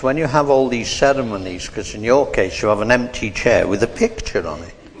wondering is when you have all these ceremonies, because in your case you have an empty chair with a picture on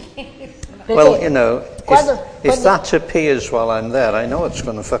it. Well, if that appears while I'm there, I know what's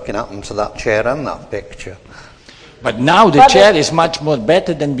going to fucking happen to that chair and that picture. But now the chair is much more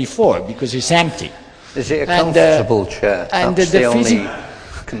better than before, because it's empty. Is it a comfortable chair? That's the only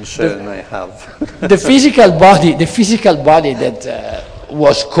concern I have. The physical body that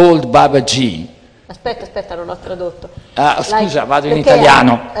was called Babaji. Aspetta, non ho tradotto. Scusa, vado in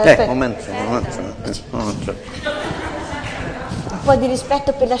italiano. Momento. Un po' di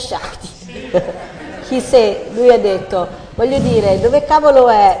rispetto per la Shakti. Lui ha detto, voglio dire, dove cavolo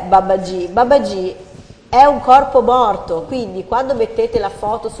è Babaji? Babaji è un corpo morto, quindi quando mettete la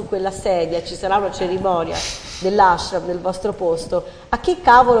foto su quella sedia, ci sarà una cerimonia dell'ashram nel vostro posto, a chi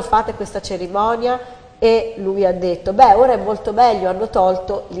cavolo fate questa cerimonia? E lui ha detto, ora è molto meglio, hanno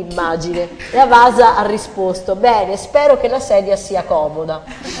tolto l'immagine. E Avasa ha risposto, bene, spero che la sedia sia comoda.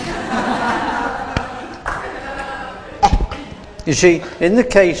 You see, in the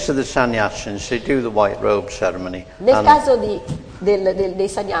case of the sannyasins, they do the white robe ceremony. Nel caso dei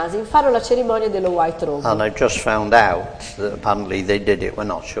sannyasi fanno la cerimonia dello white robe. And I've just found out that apparently they did it when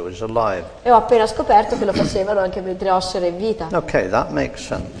Osho was alive. E ho appena scoperto che lo facevano anche mentre Osho era in vita. Okay, that makes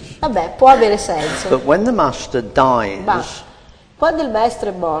sense. Vabbè, può avere senso. But when the master dies, quando il maestro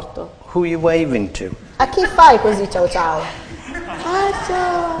è morto, who are you waving to? A chi fai così ciao ciao?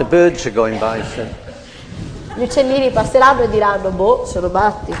 The birds are going by, so. Gli uccellini passeranno e diranno, boh, sono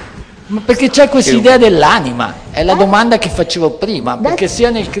matti. Ma perché c'è questa idea dell'anima? È la domanda che facevo prima, perché sia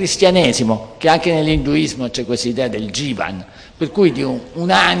nel cristianesimo che anche nell'induismo c'è questa idea del jivan, per cui di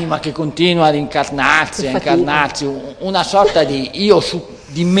un'anima che continua a rincarnarsi, a incarnarsi, una sorta di io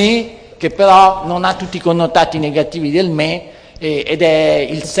di me che però non ha tutti i connotati negativi del me ed è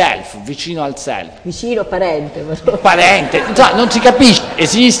il self, vicino al self. Vicino, parente. Però. Parente, cioè, non si capisce,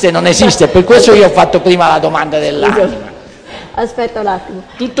 esiste, non esiste, per questo io ho fatto prima la domanda dell'anima. Aspetta un attimo.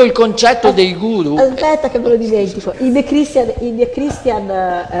 Tutto il concetto dei guru. Aspetta che me lo dimentico. In the Christian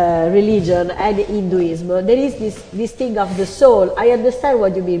religion and Hinduism, there is this thing of the soul. I understand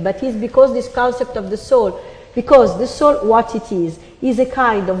what you mean, but it's because this concept of the soul, because the soul, what it is a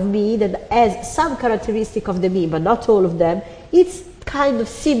kind of me that has some characteristic of the me, but not all of them. It's kind of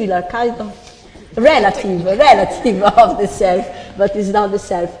similar, kind of relative of the self, but it's not the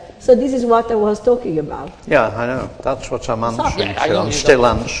self. So this is what I was talking about. Yeah, I know. That's what I'm answering to. I'm still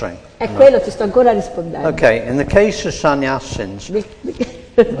answering. È quello, ti sto ancora rispondendo. Okay, in the case of sannyasins,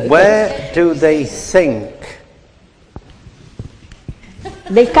 where do they think?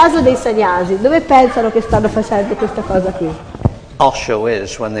 Nel caso dei sannyasi, dove pensano che stanno facendo questa cosa qui? Osho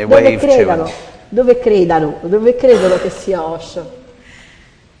is when they wave to him. Dove credono che sia Osho?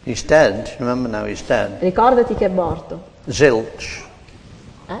 He's dead. Remember now, he's dead. Ricordati che è morto. Zilch.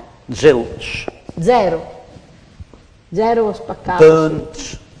 Zilch. Zero spaccato.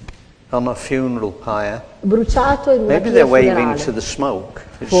 Burnt on a funeral pyre. Bruciato in una Maybe they're waving to the smoke.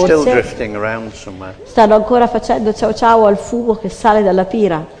 It's still drifting around somewhere. Stanno ancora facendo ciao ciao al fumo che sale dalla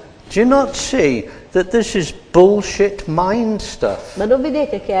pira. Do you not see that this is bullshit mind stuff? Ma non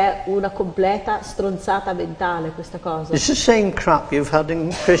vedete che è una completa stronzata mentale questa cosa? It's the same crap you've had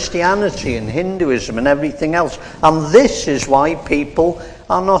in Christianity and Hinduism and everything else. And this is why people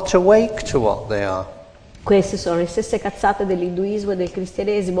are not awake to what they are. Queste sono le stesse cazzate dell'induismo e del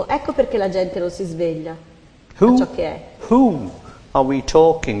cristianesimo. Ecco perché la gente non si sveglia a ciò che è. Who are we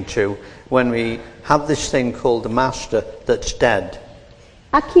talking to when we have this thing called the master that's dead?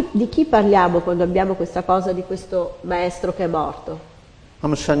 Di chi parliamo quando abbiamo questa cosa di questo maestro che è morto?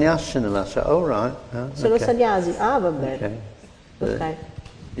 I'm a sannyasin, and I said, oh right. Sono sannyasi? Ah, va bene. Okay.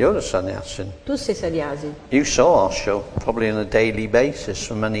 You're a sannyasin. Tu sei sannyasi. You saw Osho probably on a daily basis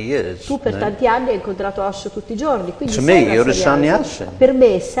for many years. Tu per tanti anni hai incontrato Osho tutti i giorni, quindi to sei me, you're a sannyasi. Per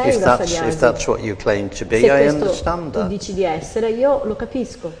me sei una sannyasi. If that's what you claim to be, Se I understand tu that. dici di essere, io lo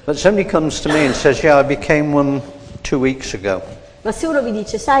capisco. But somebody comes to me and says, yeah, I became one 2 weeks ago. Ma se uno mi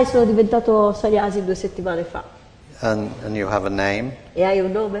dice, sai, sono diventato sannyasi 2 settimane fa. And you have a name? E hai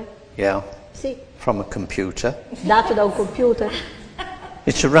un nome? Yeah. Sì. From a computer? Dato da un computer?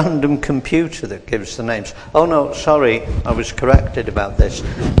 It's a random computer that gives the names. Oh no, sorry, I was corrected about this.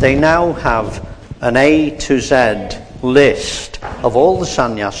 They now have an A to Z list of all the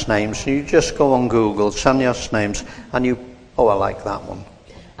sannyas names. You just go on Google, sannyas names, and you, oh, I like that one.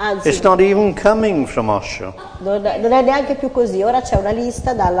 Anzi, it's not even coming from Osho. Non è neanche più così, ora c'è una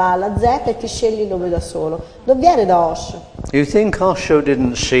lista dalla A alla Z e ti scegli il nome da solo. Non viene da Osho. You think Osho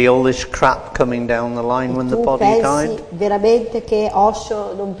didn't see all this crap coming down the line when the body died? Tu pensi veramente che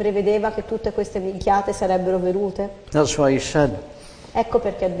Osho non prevedeva che tutte queste minchiate sarebbero venute? That's why he said. Ecco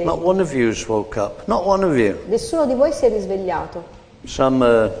perché ha detto. Not one of you woke up. Not one of you. Nessuno di voi si è risvegliato.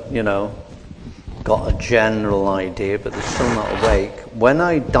 Some, got a general idea, but they're still not awake. When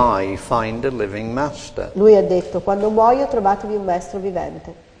I die, find a living master. Lui ha detto, quando muoio trovatevi un maestro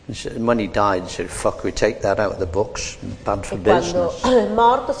vivente. When he died, he said, fuck, we take that out of the books, bad for e business. Quando è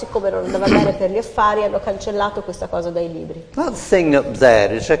morto, siccome non andava bene per gli affari, hanno cancellato questa cosa dai libri. That thing up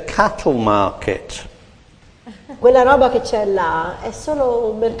there is a cattle market. Quella roba che c'è là è solo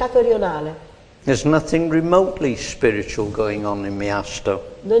un mercato rionale. There's nothing remotely spiritual going on in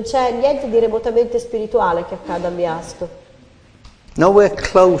Miasto. Non c'è niente di remotamente spirituale che accada a Miasto. Nowhere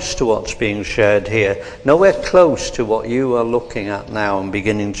close to what's being shared here. Nowhere close to what you are looking at now and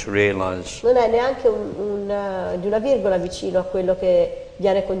beginning to realize. Non è neanche di una virgola vicino a quello che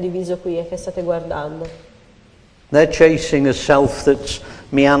viene condiviso qui e che state guardando. They're chasing a self that's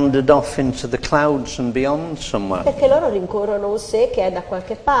meandered off into the clouds and beyond somewhere. Perché loro rincorrono un sé che è da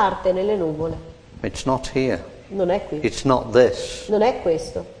qualche parte nelle nuvole. It's not here. Non è qui. It's not this. Non è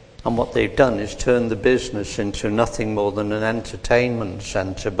questo. And what they've done is turn the business into nothing more than an entertainment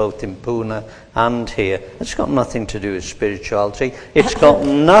centre, both in Pune and here. It's got nothing to do with spirituality. It's got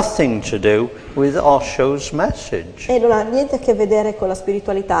nothing to do with Osho's message. E non ha niente a che vedere con la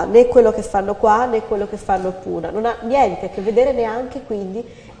spiritualità, né quello che fanno qua, né quello che fanno a Pune. Non ha niente a che vedere neanche quindi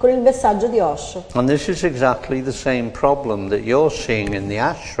con il messaggio di Osho. And this is exactly the same problem that you're seeing in the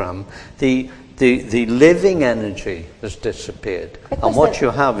ashram. the living energy has disappeared. And what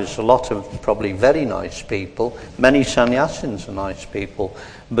you have is a lot of probably very nice people. Many sannyasins are nice people,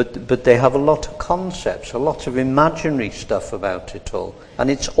 but they have a lot of concepts, a lot of imaginary stuff about it all.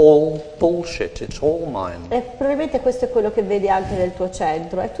 And it's all bullshit, it's all mind. E probabilmente questo è quello che vedi anche nel tuo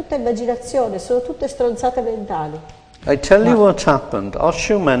centro, è tutta immaginazione, sono tutte stronzate mentali. I tell you what happened.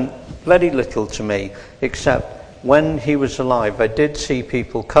 Osho meant very little to me, except when he was alive, I did see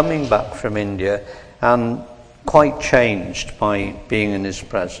people coming back from India and quite changed by being in his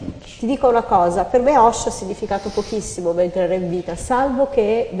presence. Ti dico una cosa, per me Osho ha significato pochissimo mentre era in vita, salvo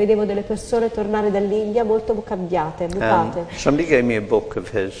che vedevo delle persone tornare dall'India molto cambiate, mutate. Somebody gave me a book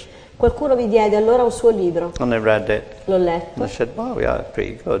of his. Qualcuno mi diede allora un suo libro. And I read it. L'ho letto. And I said, wow, yeah,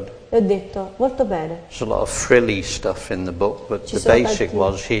 pretty good. E ho detto, molto bene. There's a lot of frilly stuff in the book, but the basic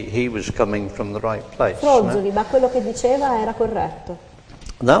was he was coming from the right place. Fronzoli, ma quello che diceva era corretto.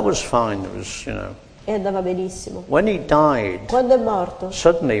 That was fine. It was, E andava benissimo. When he died, quando è morto,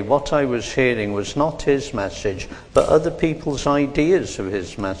 suddenly what I was hearing was not his message, but other people's ideas of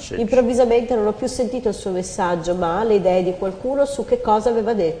his message. Improvvisamente non ho più sentito il suo messaggio, ma le idee di qualcuno su che cosa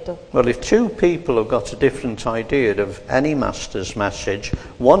aveva detto. Well, if two people have got a different idea of any master's message,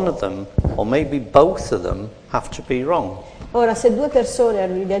 one of them, or maybe both of them, have to be wrong. Ora, se due persone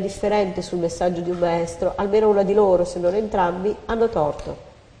hanno un'idea differente sul messaggio di un maestro, almeno una di loro, se non entrambi, hanno torto.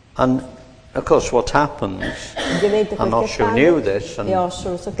 And of course, what happens, and Osho knew this, and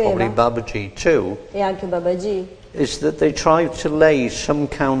probably Babaji too, e anche Babaji, is that they try to lay some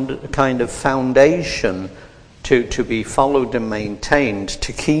kind of foundation to be followed and maintained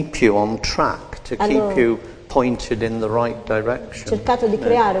to keep you on track, to keep you pointed in the right direction. Cercato di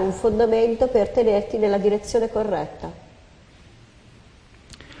creare un fondamento per tenerti nella direzione corretta.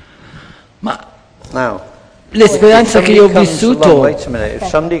 Ma now, l'esperienza che io ho vissuto... Wait a minute, if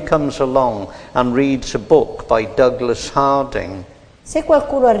somebody comes along and reads a book by Douglas Harding, se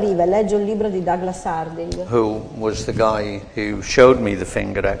qualcuno arriva e legge un libro di Douglas Harding, who was the guy who showed me the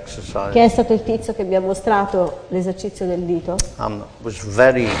finger exercise, che è stato il tizio che mi ha mostrato l'esercizio del dito, and was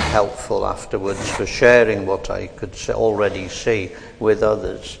very helpful afterwards for sharing what I could already see with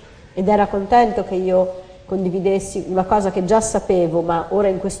others, ed era contento che io condividessi una cosa che già sapevo, ma ora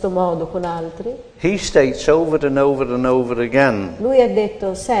in questo modo con altri. He states over and over and over again, lui ha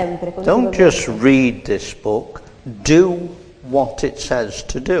detto sempre, don't just read this book, do what it says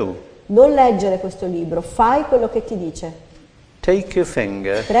to do. Non leggere questo libro, fai quello che ti dice. Take your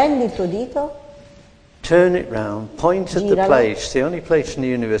finger, prendi il tuo dito, turn it round, point at the giralo, place, the only place in the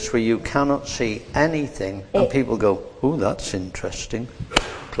universe where you cannot see anything, and people go, oh, that's interesting.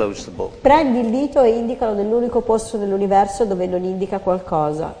 Close the book. Prendi il dito e indicalo nell'unico posto nell'universo dove non indica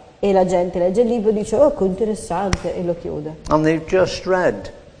qualcosa. E la gente legge il libro e dice, oh, che interessante, e lo chiude. And they've just read.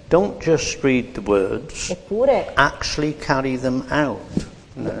 Don't just read the words. Eppure actually carry them out.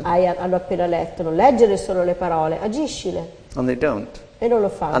 No? Hanno appena letto, non leggere solo le parole, agiscile. And they don't. E non lo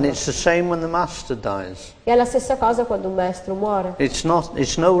fanno. And it's the same when the master dies. E è la stessa cosa quando un maestro muore. It's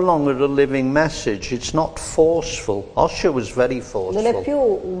no longer a living message. It's not forceful. Osho was very forceful. Non è più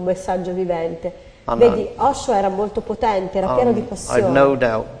un messaggio vivente. Vedi, Osho era molto potente, era pieno di passione. I've no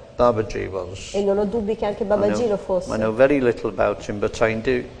doubt Babaji was. E non ho dubbi che anche Babaji lo fosse. I know very little about him, but I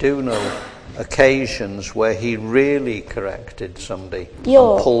do know occasions where he really corrected somebody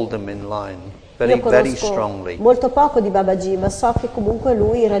and pulled them in line. Very strongly. Molto poco di Babaji, ma so che comunque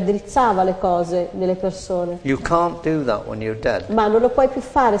lui raddrizzava le cose nelle persone. You can't do that when you're dead. Ma non lo puoi più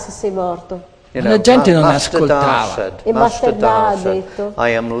fare se sei morto. La gente non ascoltava. E Master Da ha detto,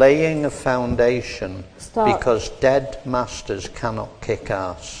 I am laying a foundation because dead masters cannot kick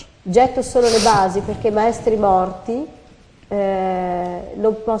ass. Getto solo le basi perché i maestri morti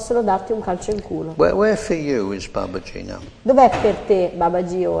non possono darti un calcio in culo. Where for you is Babaji now? Dov'è per te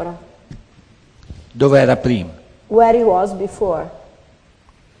Babaji ora? Dove era prima? Where he was before.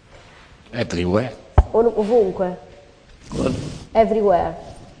 Everywhere. Ovunque. Good. Everywhere.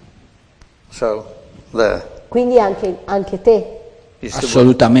 So, there. Quindi anche te.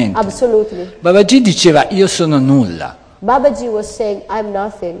 Assolutamente. Absolutely. Babaji diceva io sono nulla. Babaji was saying I'm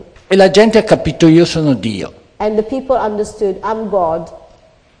nothing. E la gente ha capito io sono Dio. And the people understood I'm God.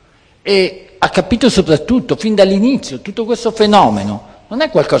 E ha capito soprattutto fin dall'inizio tutto questo fenomeno non è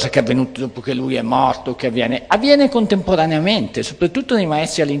qualcosa che è avvenuto dopo che lui è morto, che avviene contemporaneamente, soprattutto nei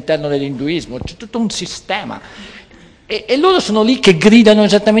maestri all'interno dell'induismo, c'è tutto un sistema. E loro sono lì che gridano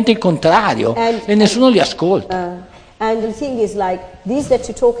esattamente il contrario e nessuno li ascolta. And the thing is, like, this that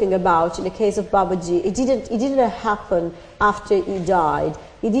you're talking about in the case of Babaji, it didn't happen after he died.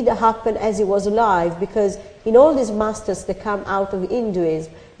 It didn't happen as he was alive, because in all these masters that come out of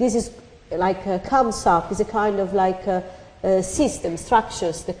Hinduism, this is comes up, is a kind of system,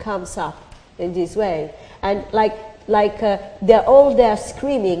 structures that comes up in this way. And they're all there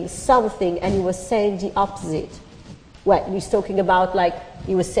screaming something, and he was saying the opposite. Well, he's talking about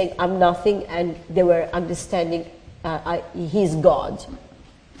he was saying, I'm nothing, and they were understanding he's God.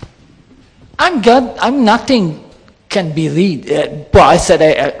 I'm God, I'm nothing can be read, può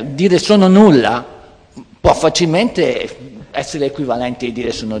essere, dire sono nulla, può facilmente essere equivalente a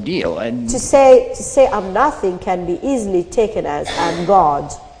dire sono Dio. To say I'm nothing can be easily taken as I'm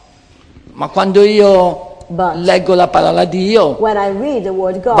God. Ma quando io leggo la parola Dio, when I read the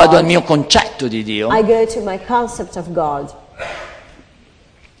word God, vado al mio concetto di Dio. I go to my concept of God.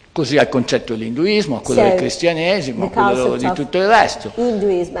 Così al concetto dell'induismo, a quello del cristianesimo, a quello di tutto il resto.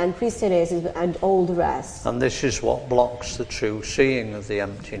 Hinduism and Christianism and all the rest. And this is what blocks the true seeing of the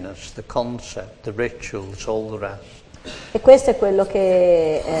emptiness, the concept, the rituals, all the rest. E questo è quello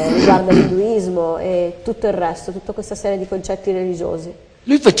che riguarda l'induismo e tutto il resto, tutta questa serie di concetti religiosi.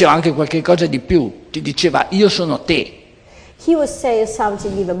 Lui faceva anche qualche cosa di più, ti diceva io sono te. He was saying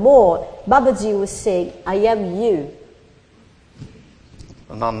something even more. Babaji was saying, I am you.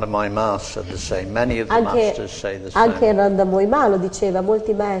 And Nanda Mahima said the same. Many of the masters say the same. Anche Nanda Mahima lo diceva,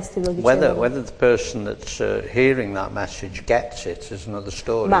 molti maestri lo dicevano. Whether the person that's hearing that message gets it is another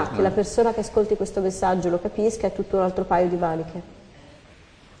story. Ma che la persona che ascolti questo messaggio lo capisca è tutto un altro paio di maniche.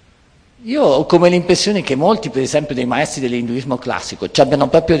 Io ho come l'impressione che molti, per esempio, dei maestri dell'induismo classico ci abbiano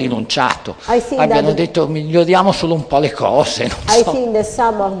proprio rinunciato, abbiano detto miglioriamo solo un po' le cose. I think that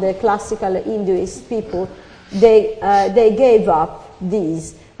some of the classical Hinduist people, they gave up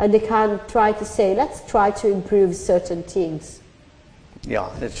these and they can try to say, let's try to improve certain things. Yeah,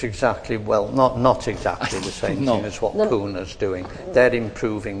 it's exactly, well, not exactly the same thing as what Puna's doing. They're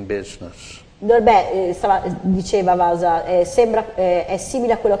improving business. Diceva Avasa, è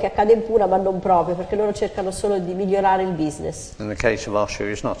simile a quello che accade in Puna, ma non proprio, perché loro cercano solo di migliorare il business. In the case of Osho,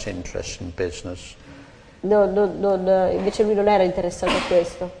 he's not interested in business. Invece lui non era interessato a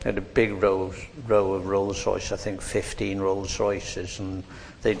questo. He had a big row of Rolls Royce, I think 15 Rolls Royces, and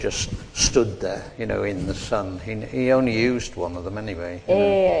they just stood there, in the sun. He only used one of them anyway.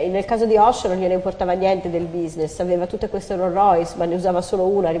 E nel caso di Osho non gliene importava niente del business, aveva tutte queste Rolls Royce, ma ne usava solo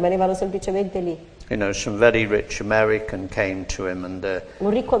una, rimanevano semplicemente lì. Some very rich American came to him and un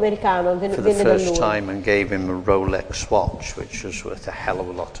ricco americano venne for the da first lui. time and gave him a Rolex watch, which was worth a hell of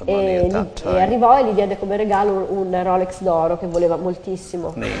a lot of money at that time. E arrivò e gli diede come regalo un Rolex d'oro che voleva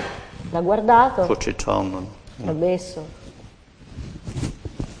moltissimo. L'ha guardato, put it on, l'ha messo,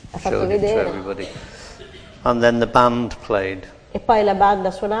 ha fatto showed it to vedere. everybody. And then the band played. E poi la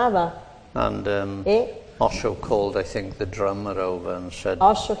banda suonava And e Osho called, I think, the drummer over and said,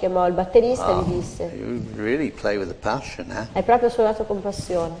 Osho chiamò il batterista e gli disse, you really play with a passion, eh? hai proprio suonato con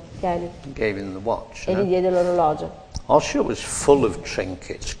passione, tieni. Gave him the watch. E gli diede l'orologio. Osho was full of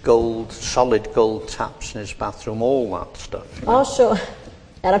trinkets, gold, solid gold taps in his bathroom, all that stuff. Osho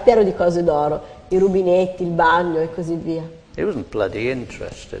era pieno di cose d'oro, i rubinetti, il bagno e così via. He wasn't bloody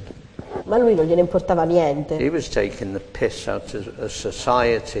interested. Ma a lui non gliene importava niente. He was taking the piss out of a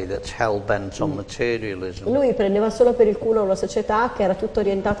society that's hell-bent on materialism. Lui prendeva solo per il culo una società che era tutta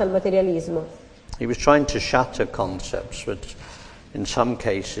orientata al materialismo. He was trying to shatter concepts, but in some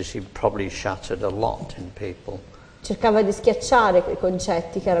cases he probably shattered a lot in people. Cercava di schiacciare quei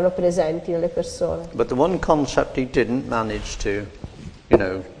concetti che erano presenti nelle persone. But the one concept he didn't manage to,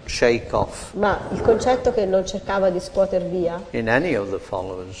 shake off Ma il concetto che non cercava di scuoter via in any of the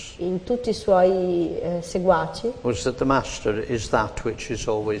followers in tutti i suoi seguaci was that the master is that which is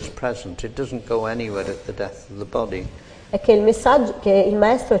always present. It doesn't go anywhere at the death of the body. è che il messaggio, che il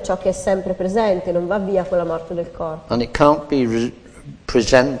maestro è ciò che è sempre presente, non va via con la morte del corpo. And it can't be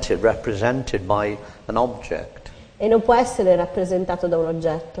represented by an object. E non può essere rappresentato da un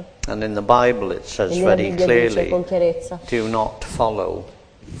oggetto. And in the Bible it says E nella very Bibbia dice clearly, con chiarezza, do not follow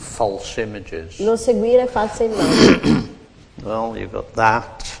false images. non seguire false immagini. Well, you've got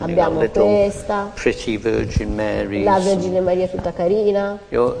that, and you've got Abbiamo little questa, pretty Virgin Marys. la Vergine Maria tutta carina.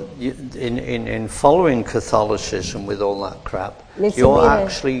 In following Catholicism with all that crap, Nel you're seguire-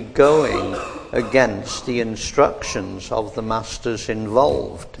 actually going against the instructions of the masters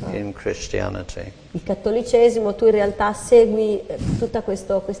involved in Christianity. Il cattolicesimo, tu in realtà segui tutta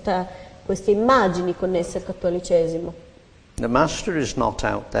queste immagini connesse al cattolicesimo. The master is not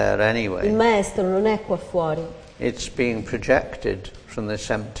out there Il anyway. maestro non è qua fuori, It's being projected from this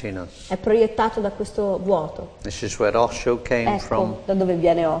emptiness. è proiettato da questo vuoto. This is where Osho came from, Ecco da dove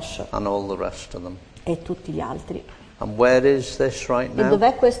viene Osho and all the rest of them. e tutti gli altri. And where is this right E now?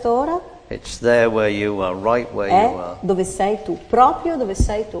 dov'è questo ora? It's there where you are, right where you È are. dove sei tu, proprio dove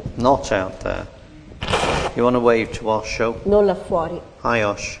sei tu, Not out there. You want to wave to Osho? non là fuori. Hi,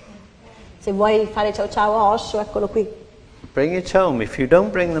 Osh. Se vuoi fare ciao ciao a Osho, eccolo qui. Bring it home. If you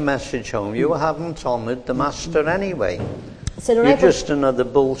don't bring the message home, you haven't honored the master anyway. Se non, You're hai por- just another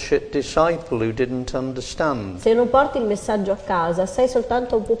bullshit disciple who didn't understand. se non porti il messaggio a casa, sei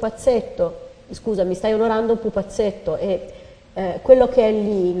soltanto un pupazzetto. Scusami, stai onorando un pupazzetto e quello che è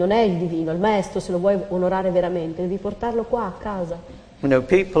lì non è il divino, il maestro, se lo vuoi onorare veramente, devi portarlo qua a casa. You know,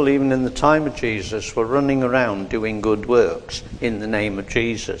 people even in the time of Jesus were running around doing good works in the name of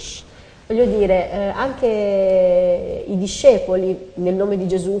Jesus. Voglio dire, anche i discepoli nel nome di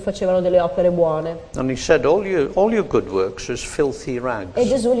Gesù facevano delle opere buone. And he said, all your good works is filthy E rags.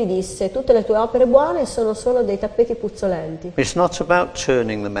 Gesù gli disse, tutte le tue opere buone sono solo dei tappeti puzzolenti. It's not about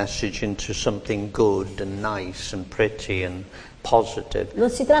turning the message into something good and nice and pretty and positive. Non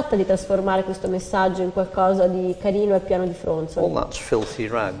si tratta di trasformare questo messaggio in qualcosa di carino e pieno di All fronzoli. that's filthy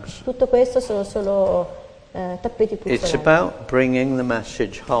rags. Tutto questo sono solo tappeti It's puzzolenti. about bringing the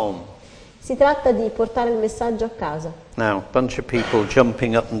message home. Si tratta di portare il messaggio a casa. Now, a bunch of people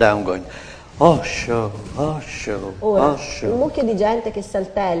jumping up and down going, Osho, Osho, Ora, un Osho. mucchio di gente che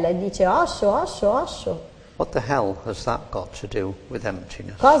saltella e dice Osho, Osho, Osho. What the hell has that got to do with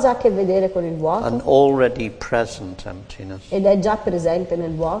emptiness? Cosa ha a che vedere con il An vuoto? already present emptiness. Ed è già presente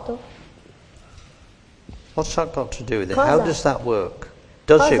nel vuoto? What's that got to do with it? Cosa- How does that work?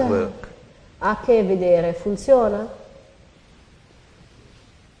 Does it Cosa work? ha a che vedere? Funziona?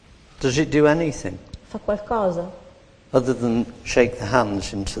 Does it do anything Fa qualcosa? other than shake the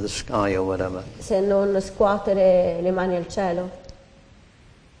hands into the sky or whatever? Se non scuotere le mani al cielo?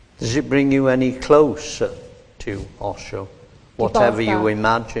 Does it bring you any closer to Osho? Whatever porta- you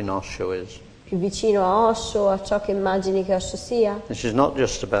imagine Osho is. Più vicino a Osho, a ciò che immagini che Osho sia? This is not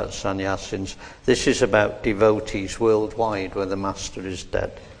just about sannyasins. This is about devotees worldwide where the master is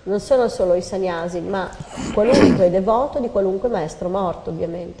dead. Non sono solo i sannyasi, ma qualunque devoto di qualunque maestro morto,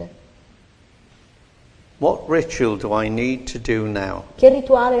 ovviamente. What ritual do I need to do now Che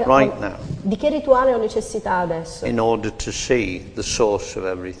rituale Right now. Di che rituale ho necessità adesso? in order to see the source of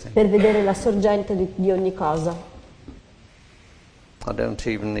everything? Per vedere la sorgente di ogni cosa. I don't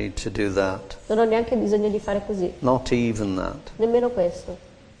even need to do that. Non ho neanche bisogno di fare così, Not even that. nemmeno questo.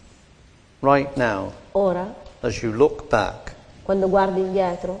 Right now, Ora, as you look back, quando guardi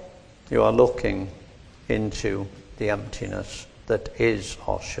indietro, you are looking into the emptiness that is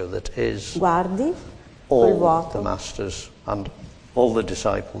Osho, that is guardi quel all the vuoto masters and all the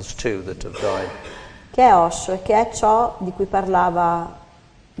disciples too that have died. che è Osho e che è ciò di cui parlava,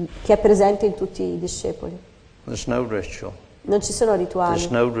 che è presente in tutti i discepoli. There's no ritual. Non ci sono rituali,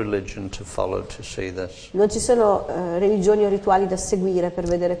 There's no religion to follow to see this. non ci sono religioni o rituali da seguire per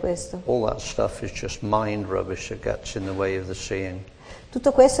vedere questo. All that stuff is just mind rubbish that gets in the way of the seeing.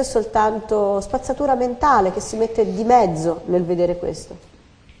 Tutto questo è soltanto spazzatura mentale che si mette di mezzo nel vedere questo.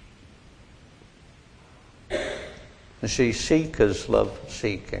 You see, seekers love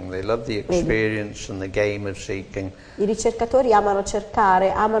seeking. They love the experience and the game of seeking. I ricercatori amano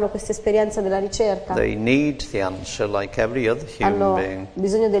cercare, amano questa esperienza della ricerca. They need the answer like every other human Hanno being.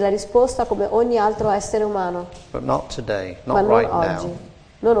 bisogno della risposta come ogni altro essere umano, But not today, ma not non right oggi, now.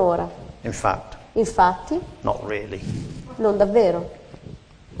 non ora. In fact, Infatti, not really. non davvero.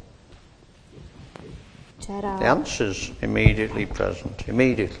 The C'era answer's immediately present,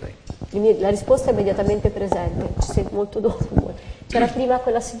 immediately. la risposta è immediatamente presente, ci sei molto dopo. C'era prima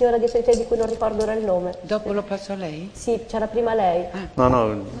quella signora dietro di te di cui non ricordo ora il nome. Dopo lo passo a lei? Sì, c'era prima lei. No,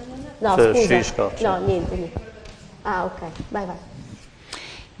 no, No, first scusa. she's got to. No, niente. Ah, ok, vai.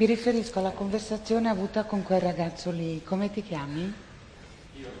 Mi riferisco alla conversazione avuta con quel ragazzo lì. Come ti chiami?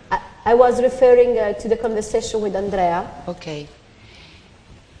 I was referring to the conversation with Andrea. Ok.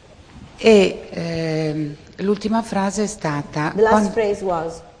 E l'ultima frase è stata: The last phrase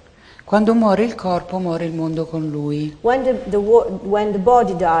was, quando muore il corpo, muore il mondo con lui. when the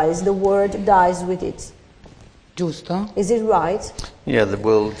body dies, the world dies with it. Giusto? Is it right? Yeah, the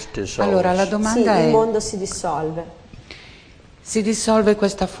world dissolves. Allora la Sì, domanda il è: mondo si dissolve. si dissolve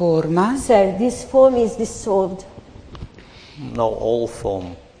questa forma? Sir, this form is dissolved. No, all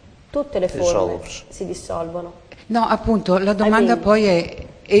form. Tutte le forme Dissolves. si dissolvono. No, appunto, la domanda I mean- poi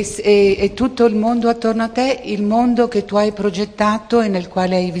è tutto il mondo attorno a te, il mondo che tu hai progettato e nel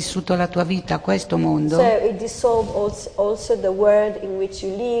quale hai vissuto la tua vita, questo mondo? So it dissolves also the world in which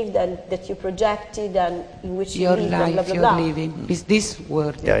you lived and that you projected and in which you Your lived and blah life, blah your blah. living, is this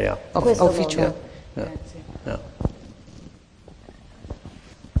world Yeah, yeah. of Questo official? mondo. Yeah.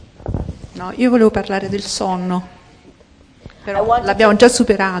 No, io volevo parlare del sonno. Però l'abbiamo già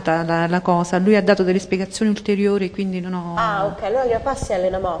superata la cosa, lui ha dato delle spiegazioni ulteriori, quindi non ho... Ah, ok, allora gliela passi a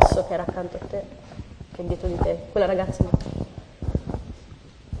Elena Mosso, che era accanto a te, che è dietro di te, quella ragazza lì.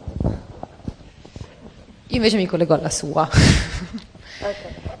 Io invece mi collego alla sua.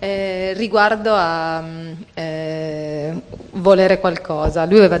 Okay. Riguardo a volere qualcosa,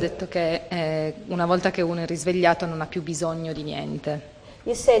 lui aveva detto che una volta che uno è risvegliato non ha più bisogno di niente.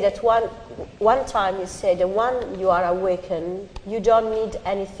 You say that one time you say that when you are awakened, you don't need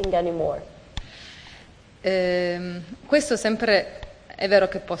anything anymore. Questo sempre è vero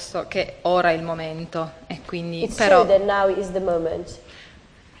che ora è il momento e quindi It's però true that now is the moment,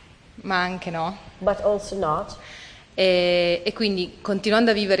 ma anche no. but also not. E quindi continuando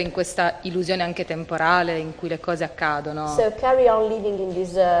a vivere in questa illusione anche temporale in cui le cose accadono. So carry on living in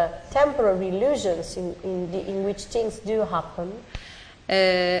these temporary illusions in which things do happen.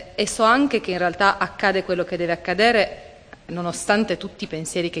 E so anche che in realtà accade quello che deve accadere nonostante tutti i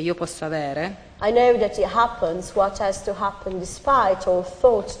pensieri che io posso avere. I know that it happens what has to happen despite all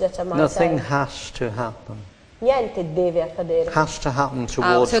thoughts that I might Nothing have. has to happen. Niente deve accadere. Has to happen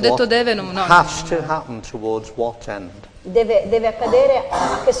towards se ho detto what? deve, no. Has to happen towards what end? Deve accadere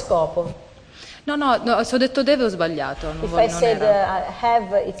a che scopo? No, se ho detto deve ho sbagliato. If I said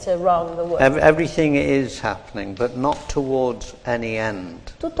have, it's a wrong word. Everything is happening, but not towards any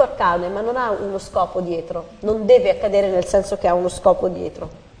end. Tutto accade, ma non ha uno scopo dietro. Non deve accadere nel senso che ha uno scopo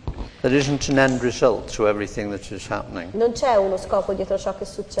dietro. There isn't an end result to everything that is happening. Non c'è uno scopo dietro ciò che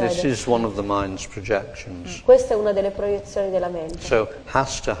This succede. is one of the mind's projections. Questa è una delle proiezioni della mente. So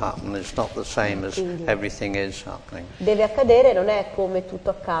has to happen is not the same as everything is happening. Deve accadere, non è come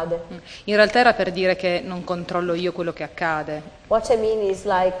tutto accade. In realtà era per dire che non controllo io quello che accade. What I mean is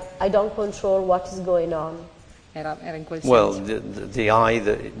like I don't control what is going on. Era in quel Well, senso. the I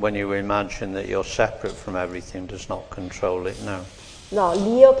that when you imagine that you're separate from everything does not control it. No. No,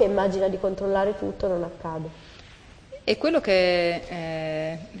 l'io che immagina di controllare tutto non accade. E quello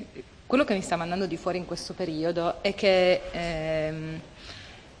che mi sta mandando di fuori in questo periodo è che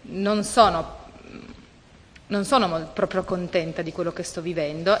non sono proprio contenta di quello che sto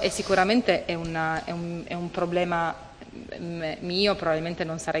vivendo e sicuramente è un problema mio, probabilmente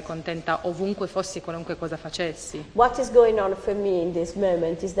non sarei contenta ovunque fossi e qualunque cosa facessi. What is going on for me in this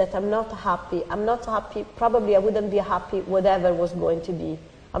moment is that I'm not happy. I'm not happy. Probably I wouldn't be happy whatever was going to be.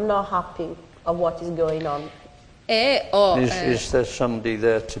 I'm not happy of what is going on. Is there somebody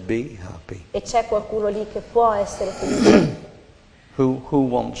there to be happy? E c'è qualcuno lì che può essere felice? Who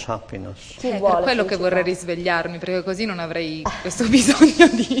wants happiness? Chi È vuole per quello che felicità? vorrei risvegliarmi, perché così non avrei questo bisogno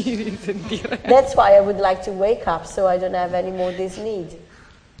di sentire. That's why I would like to wake up so I don't have any more this need.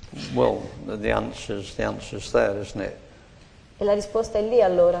 Well, the answer's there, isn't it? E la risposta è lì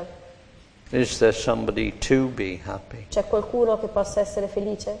allora. Is there somebody to be happy? C'è qualcuno che possa essere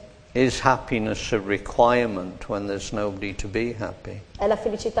felice? Is happiness a requirement when there's nobody to be happy? È la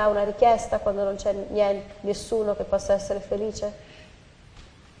felicità una richiesta quando non c'è nessuno che possa essere felice?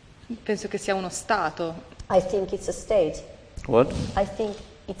 Penso che sia uno stato, I think it's a state. What? I think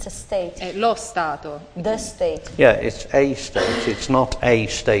it's a state. è lo stato. The state. Yeah, it's a state. It's not a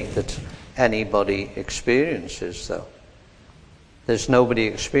state that anybody experiences, though. There's nobody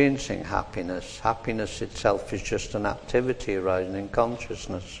experiencing happiness. Happiness itself is just an activity arising in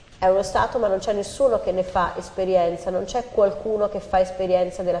consciousness. È uno stato, ma non c'è nessuno che ne fa esperienza, non c'è qualcuno che fa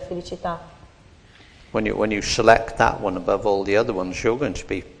esperienza della felicità. When you select that one above all the other ones, you're going to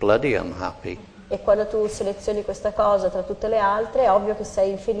be bloody unhappy. E quando tu selezioni questa cosa tra tutte le altre, è ovvio che sei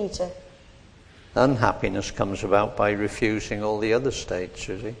infelice. Unhappiness comes about by refusing all the other states,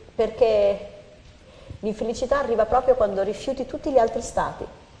 you see. Perché l'infelicità arriva proprio quando rifiuti tutti gli altri stati.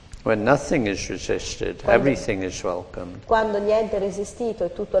 When nothing is resisted, everything is welcomed. Quando niente è resistito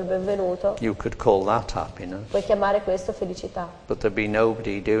e tutto è il benvenuto, You could call that happiness. puoi chiamare questo felicità. But there'd be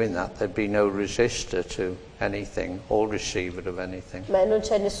nobody doing that. There'd be no resistor to anything or receiver of anything. Ma non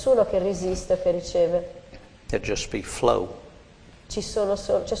c'è nessuno che resiste o che riceve. There'd just be flow. C'è solo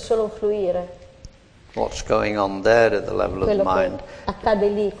un fluire. What's going on there at the level of the Quello mind che accade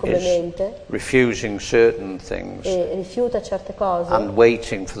lì come is mente refusing certain things e rifiuta certe cose and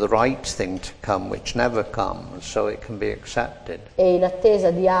waiting for the right thing to come, which never comes, so it can be accepted. e in attesa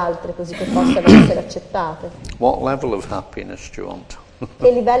di altre così che possano essere accettate. What level of happiness do you want?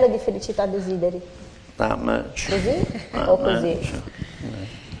 Che livello di felicità desideri? That much. Così That o così? much.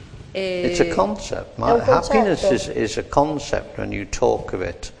 It's a concept. È un Happiness concetto. is a concept when you talk of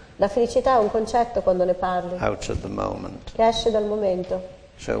it La felicità è un concetto quando ne parli, out at the moment. che esce dal momento.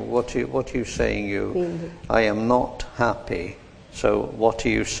 So what you saying? Quindi. I am not happy So what are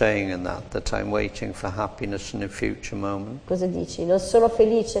you saying in that I'm waiting for happiness in a future moment? Cosa dici? Non sono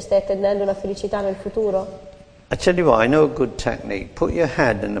felice, stai attendendo una felicità nel futuro? I tell you what, I know a good technique. Put your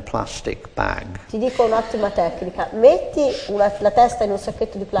head in a plastic bag. Ti dico un'ottima tecnica. Metti la testa in un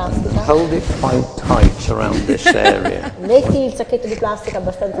sacchetto di plastica. Hold it quite tight around this area. Metti il sacchetto di plastica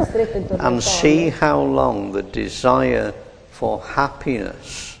abbastanza stretto intorno al And collo. see how long the desire for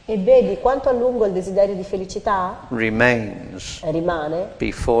happiness E vedi quanto a lungo il desiderio di felicità rimane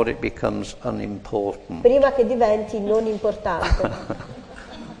before it becomes unimportant. prima che diventi non importante.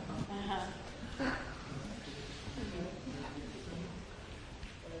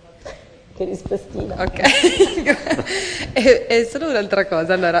 Che rispostina. Ok. e solo un'altra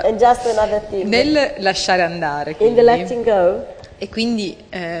cosa, allora, And just another thing. nel lasciare andare, In quindi, the letting go. e quindi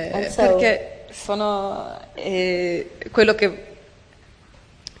so- perché sono quello che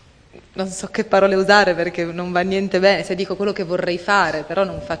non so che parole usare perché non va niente bene, se dico quello che vorrei fare però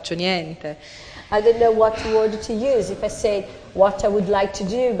non faccio niente. I don't know what word to use. If I say what I would like to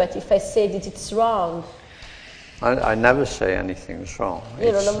do, but if I said it, it's wrong. I never say anything's wrong.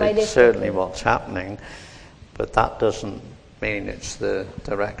 Io non ho mai It's detto certainly che- what's happening, but that doesn't mean it's the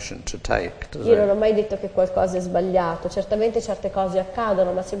direction to take, does Io non ho it? mai detto che qualcosa è sbagliato. Certamente certe cose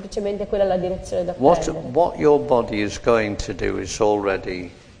accadono, ma semplicemente quella è la direzione da What prendere. your body is going to do is already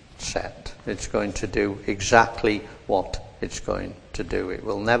set. It's going to do exactly what it's going to do. It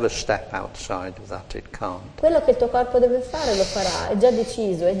will never step outside of that. It can't. Quello che il tuo corpo deve fare lo farà, è già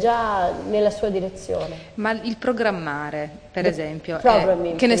deciso, è già nella sua direzione. Ma il programmare, per esempio,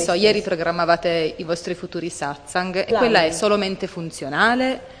 programming, che ne for so, instance. ieri programmavate i vostri futuri satsang e Planning. quella è solamente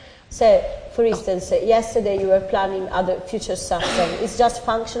funzionale? So, for instance, yesterday you were planning other future satsang. It's just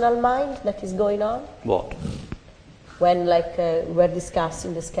functional mind that is going on What? when we're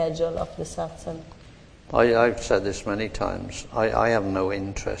discussing the schedule of the satsang. I've said this many times. I have no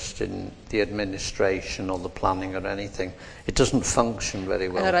interest in the administration or the planning or anything. It doesn't function very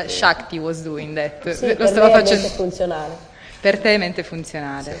well. Allora, here. Shakti was doing that. Sì, Lo per stava me è facendo. mente funzionale. Per te è mente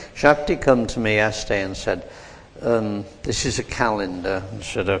funzionale. Shakti came to me yesterday and said, this is a calendar. I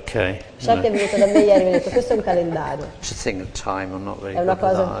said, okay. Shakti è venuto da me ieri e mi ha detto questo è un calendario, It's a thing of time. I'm not very è una good at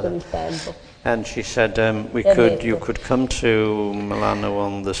cosa that con either. il tempo. And she said, you could come to Milano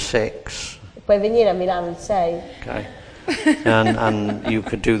on the 6th, Puoi venire a Milano il 6 okay, and you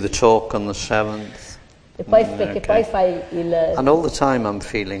could do the talk on the 7th. e poi perché poi fai il And all the time I'm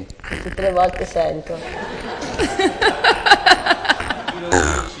feeling, tutte le volte sento.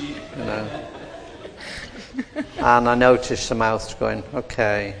 you know. And I noticed the mouth going,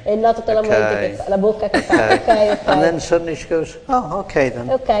 okay. E noto tutta la mente Okay. la bocca che fa ok, And then ok. suddenly she goes, oh, okay then.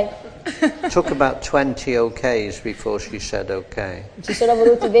 Ok, Took about 20 okays before she said okay. ci sono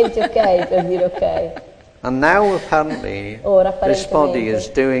voluti 20 ok per dire ok. And now apparently Ora, this body apparentemente, is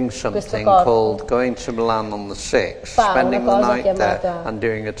doing questo something corpo called going to Milan on the 6th, fa spending the una cosa night there chiamata- and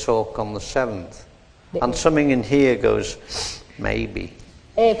doing a talk on the 7th. Beh. And something in here goes, maybe.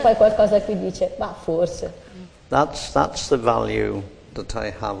 E poi qualcosa qui dice, ma forse. That's the value that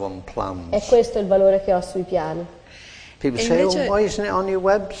I have on E plans. questo è il valore che ho sui piani. People E say, invece- oh, why isn't it on your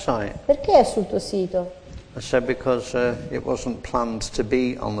website? Perché è sul tuo sito? I said, because it wasn't planned to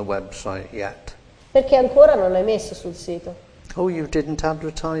be on the website yet. Perché ancora non l'hai messo sul sito. Oh, you didn't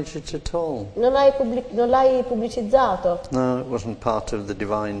advertise it at all? Non l'hai pubblicizzato. No, it wasn't part of the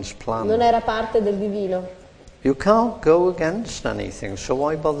divine's plan. Non era parte del divino. You can't go against anything, so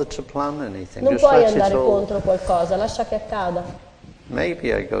why bother to plan anything? Non Just puoi let it andare all. contro qualcosa, lascia che accada. Maybe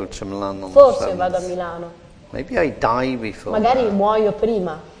I go to Milan on Forse the vado a 7th. Milano. Maybe I die before Magari that. muoio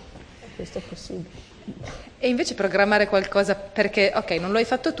prima. Questo è possibile. E invece programmare qualcosa perché, ok, non lo hai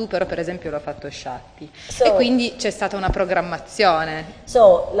fatto tu, però per esempio l'ha fatto Shakti. So- E quindi c'è stata una programmazione.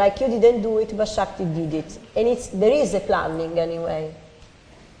 So, like you didn't do it, but Shakti did it. And there is a planning anyway.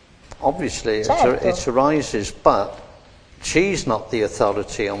 Obviously, Certo. it arises, but she's not the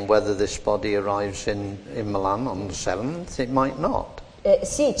authority on whether this body arrives in Milan on the 7th. It might not.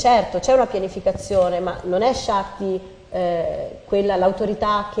 Sì, certo, c'è una pianificazione, ma non è Shakti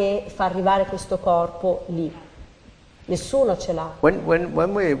l'autorità che fa arrivare questo corpo lì. Nessuno ce l'ha. When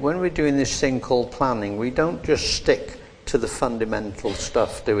we're doing this thing called planning, we don't just stick to the fundamental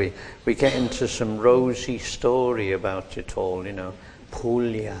stuff, do we? We get into some rosy story about it all, you know.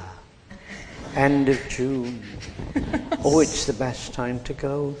 Puglia, end of June. Oh, it's the best time to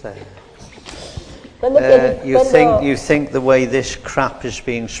go there. Quando You think the way this crap is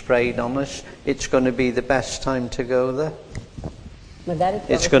being sprayed on us, it's going to be the best time to go there? magari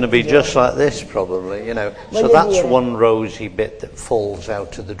It's going to be just like this, probably, you know. So Voglio that's dire- one rosy bit that falls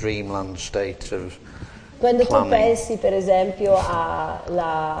out of the dreamland state of Quando tu planning. pensi per esempio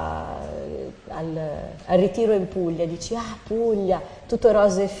al ritiro in Puglia, dici Puglia, tutto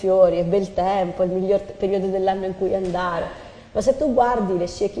rose e fiori, è bel tempo, è il miglior periodo dell'anno in cui andare, ma se tu guardi le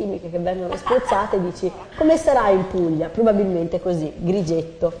scie chimiche che vengono spruzzate dici come sarà in Puglia? Probabilmente così,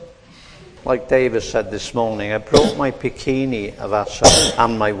 grigetto. Like David said this morning, I brought my bikini Avasa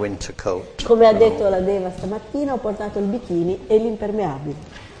and my winter coat. Come ha detto la Deva stamattina, ho portato il bikini e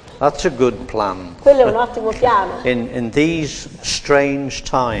l'impermeabile. That's a good plan. Quello è un ottimo piano. In these strange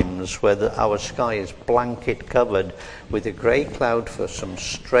times where our sky is blanket covered with a grey cloud for some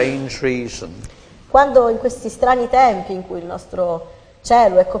strange reason, Quando in questi strani tempi in cui il nostro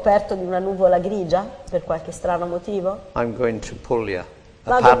cielo è coperto di una nuvola grigia, per qualche strano motivo, I'm going to Puglia.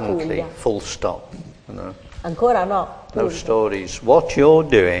 Vado a Apparently, Puglia. full stop. Ancora no. No punto. stories. What you're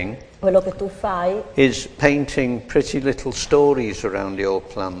doing Quello che tu fai is painting pretty little stories around your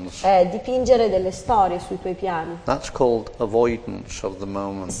plans. è dipingere delle storie sui tuoi piani. That's called avoidance of the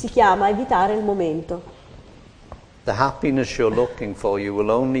moment. Si chiama evitare il momento. The happiness you're looking for you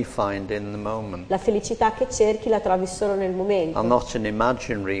will only find in the moment. La felicità che cerchi la trovi solo nel momento. And not an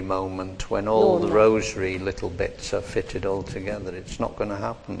imaginary moment when all the No. rosary little bits are fitted all together. It's not going to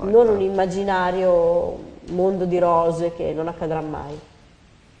happen like Non un that. immaginario mondo di rose che non accadrà mai.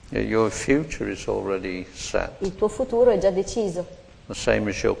 Your future is already set, Il tuo futuro è già deciso, the same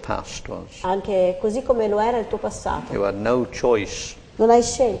as your past was. anche così come lo era il tuo passato. You had no choice Non hai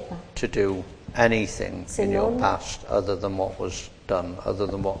scelta. to do anything Se in your non- past other than what was done, other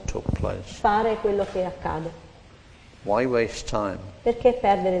than what took place. Fare quello che accade. Why waste time? Perché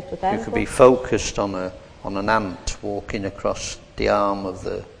perdere il tuo You tempo? could be focused on an ant walking across the arm of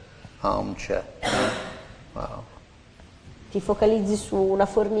the armchair. Wow. Ti focalizzi su una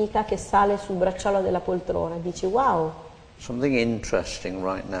formica che sale sul bracciolo della poltrona. Dici wow, Something interesting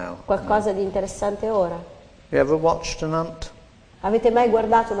right now. qualcosa di interessante ora. You ever watched an ant? Avete mai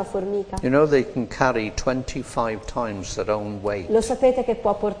guardato una formica? You know they can carry 25 times their own weight. Lo sapete che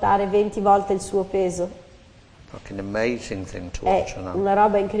può portare 20 volte il suo peso? Like an amazing thing to È watch an ant. una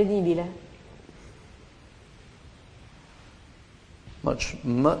roba incredibile.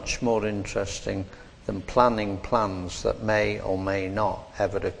 Much more interesting than planning plans that may or may not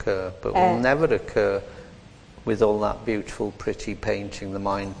ever occur, but will never occur with all that beautiful, pretty painting the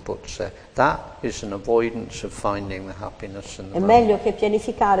mind puts there. That is an avoidance of finding the happiness in the È moment. meglio che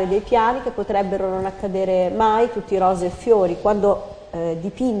pianificare dei piani che potrebbero non accadere mai, tutti rose e fiori. Quando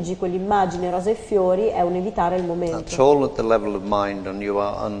dipingi quell'immagine rose e fiori è un evitare il That's momento. all at the level of mind, and you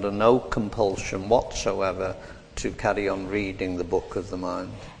are under no compulsion whatsoever to carry on reading the book of the mind.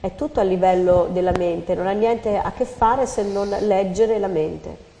 È tutto a livello della mente, non ha niente a che fare se non leggere la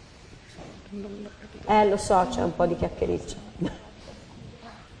mente. Lo so, c'è un po' di chiacchiericcio.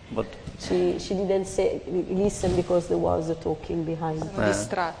 But She didn't say, listen because there was a talking behind. Sono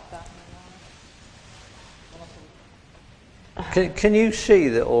distratta. can you see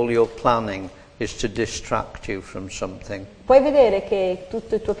that all your planning is to distract you from something? Puoi vedere che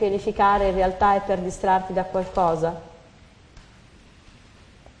tutto il tuo pianificare in realtà è per distrarti da qualcosa?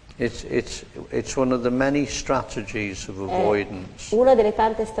 It's one of the many strategies of avoidance. È una delle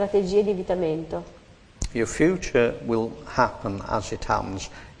tante strategie di evitamento. Your future will happen as it happens.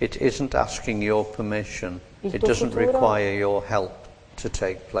 It isn't asking your permission. Il It tuo doesn't futuro require your help to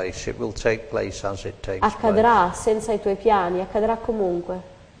take place. It will take place as it takes place. accadrà senza i tuoi piani, accadrà comunque.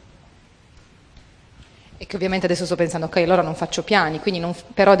 E che ovviamente adesso sto pensando, ok, allora non faccio piani, quindi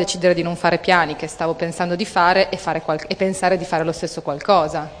però decidere di non fare piani che stavo pensando di fare e pensare di fare lo stesso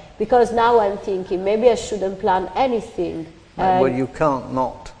qualcosa. Because now I'm thinking, maybe I shouldn't plan anything. Well, you can't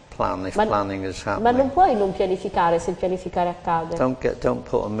not plan if Ma planning is non happening. puoi non pianificare se il pianificare accade. Don't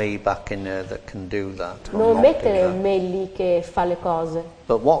put a me back in there that can do that. or Non not mettere do un that. me lì che fa le cose.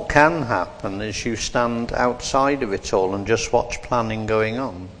 But what can happen is you stand outside of it all and just watch planning going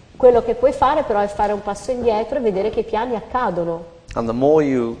on. Quello che puoi fare però è fare un passo indietro e vedere che i piani accadono. And the more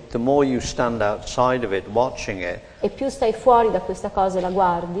you stand outside of it, watching it, E più stai fuori da questa cosa e la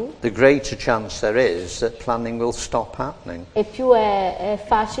guardi, the greater chance there is that planning will stop happening. e più è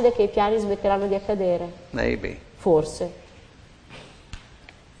facile che i piani smetteranno di accadere. Maybe. Forse.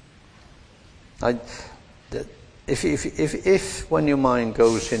 If when your mind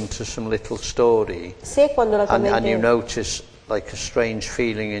goes into some little story Se quando la tua and you mente notice like a strange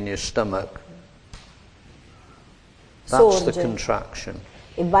feeling in your stomach, that's the sorge contraction.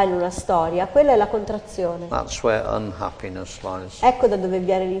 e va in una storia, quella è la contrazione. That's where unhappiness lies. Ecco da dove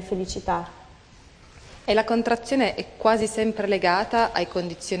viene l'infelicità. E la contrazione è quasi sempre legata ai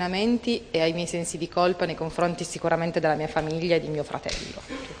condizionamenti e ai miei sensi di colpa nei confronti sicuramente della mia famiglia e di mio fratello.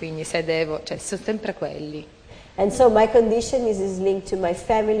 quindi se devo, cioè sono sempre quelli. And so my condition is linked to my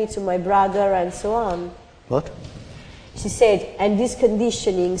family, to my brother, and so on. What? She said, and this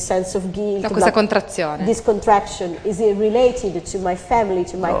conditioning, sense of guilt, No, questa contrazione. this contraction, is it related to my family,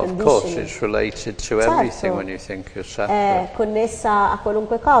 to my Oh, of course, conditioning? it's related to Certo. everything when you think you're È separate. connessa a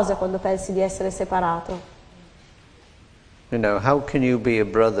qualunque cosa quando pensi di essere separato. You know, how can you be a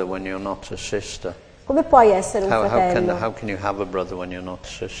brother when you're not a sister? Come puoi essere un How fratello? can you have a brother when you're not a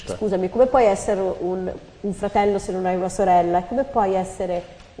sister? Scusami, come puoi essere un fratello se non hai una sorella? E come puoi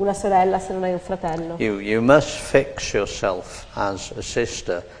essere una sorella se non hai un fratello? You must fix yourself as a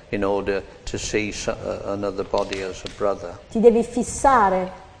sister in order to see another body as a brother. Ti devi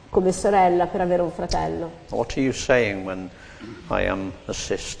fissare come sorella per avere un fratello. What are you saying when I am a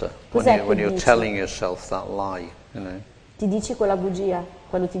sister? Cos'è che When you're dici? telling yourself that lie, you know? Ti dici quella bugia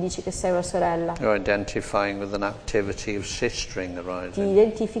quando ti dici che sei una sorella. You're identifying with an activity of sistering Ti arising,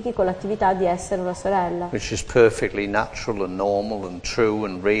 identifichi con l'attività di essere una sorella, which is perfectly natural and normal and true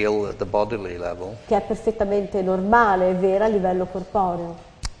and real at the bodily level. che è perfettamente normale e vera a livello corporeo.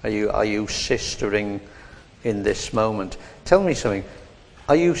 Are you sistering in this moment? Tell me something.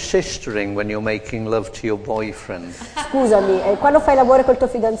 Are you sistering when you're making love to your boyfriend? Scusami, quando fai l'amore col tuo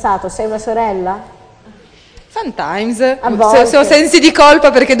fidanzato sei una sorella? Sometimes, A volte. se ho sensi di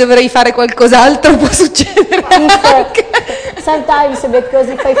colpa perché dovrei fare qualcos'altro può succedere anche. Sometimes because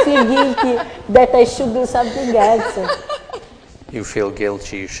if I feel guilty that I should do something else. You feel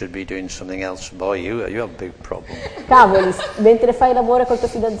guilty, you should be doing something else. Boy, you have a big problem. Cavoli, mentre fai l'amore col tuo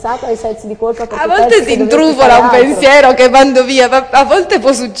fidanzato hai sensi di colpa perché A volte pensi si che dovresti intrufola fare un altro. pensiero che mando via, ma a volte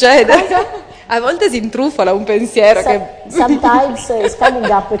può succedere. A volte si intrufola un pensiero che... Sometimes it's coming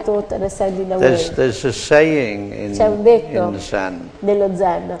up a thought and sending away. There's a saying C'è un detto in Zen, nello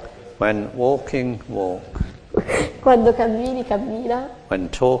Zen. when walking, walk, Quando cammini, cammina. when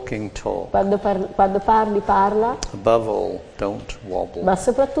talking, talk. Quando parli, parla. Above all, don't wobble. Ma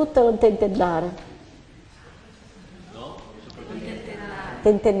soprattutto non tentennare.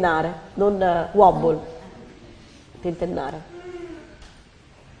 Tentennare, non wobble. Tentennare.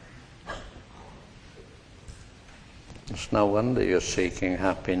 It's no wonder you're seeking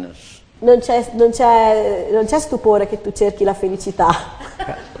happiness. Non c'è stupore che tu cerchi la felicità.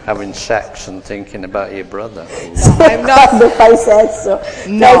 Having sex and thinking about your brother. Quando fai sesso.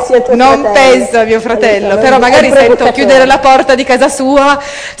 No, pensi al tuo non fratello. penso a mio fratello, però magari sento chiudere la porta di casa sua,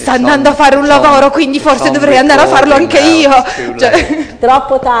 sta andando a fare un lavoro, quindi forse dovrei andare a farlo anche io. Cioè,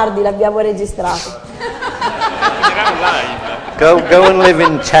 Troppo tardi, l'abbiamo registrato. Go and live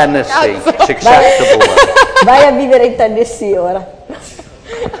in Tennessee. It's acceptable. Vai a vivere in Tennessee ora.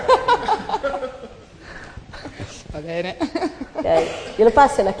 va bene. Ok, glielo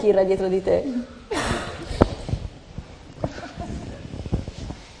passi la chirra dietro di te.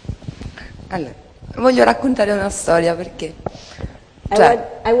 Allora, voglio raccontare una storia perché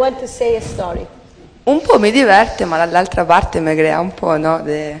I want to say a story. un po' mi diverte, ma dall'altra parte mi crea un po', no,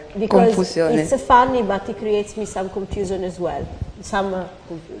 di Because confusione. it's funny, but it creates me some confusion as well. Some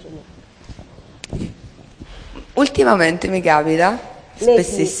confusion. Ultimamente mi capita, Lately,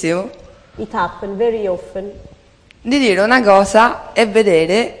 spessissimo, It happens very often. di dire una cosa e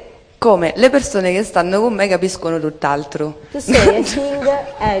vedere come le persone che stanno con me capiscono tutt'altro. To say a thing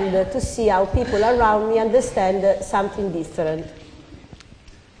and to see how people around me understand something different.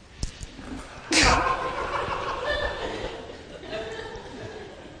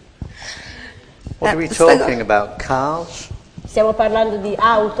 What are we sta talking about? Cars? Stiamo parlando di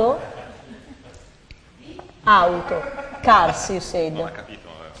auto? Auto. Cars, you said.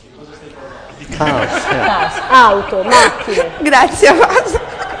 Cars, yeah. Cars. Auto, macchine. Grazie, Amasa.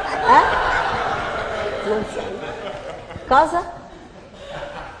 Non so. Cosa?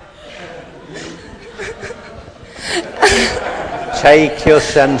 Take your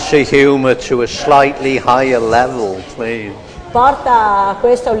sense of humour to a slightly higher level, please. Porta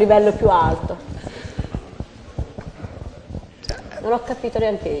questo a un livello più alto. Non ho capito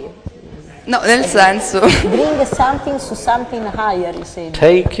neanche io. No, nel senso, Bring something to something higher, you said.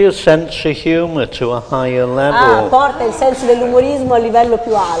 Take your sense of humour to a higher level. Porta il senso dell'umorismo a livello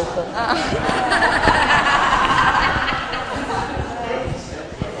più alto.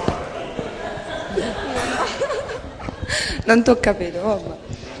 non t'ho capito, vabbè.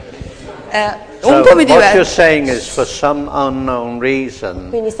 So Un po' mi what you're diverte. saying is for some unknown reason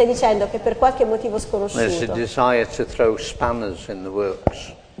Quindi stai dicendo che per qualche motivo there's a sconosciuto desire to throw spanners in the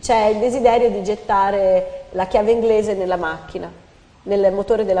works. c'è il desiderio di gettare la chiave inglese nella macchina, nel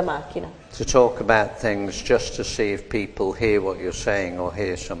motore della macchina, To talk about things just to see if people hear what you're saying or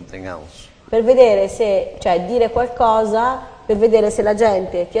hear something else. per vedere se, cioè dire qualcosa per vedere se la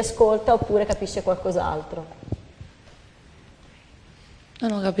gente ti ascolta oppure capisce qualcos'altro.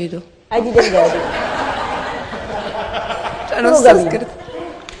 Non ho capito. I didn't get it. Cioè, non sto scherzando.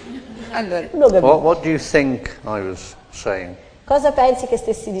 Allora, What do you think I was saying? cosa pensi che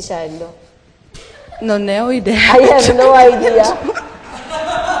stessi dicendo? non ne ho idea. I have no idea.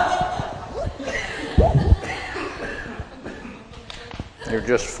 You've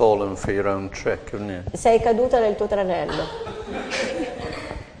just fallen for your own trick, haven't you? Sei caduta nel tuo tranello.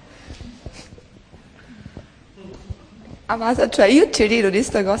 Avasa, cioè io ci rido di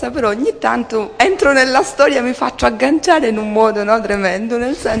sta cosa, però ogni tanto entro nella storia e mi faccio agganciare in un modo, no, tremendo,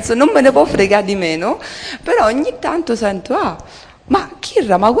 nel senso non me ne può fregare di meno, però ogni tanto sento, ma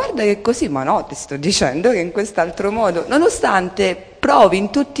Kirra, ma guarda che così, ma no, ti sto dicendo che in quest'altro modo, nonostante provi in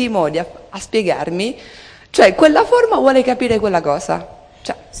tutti i modi a spiegarmi, cioè quella forma vuole capire quella cosa.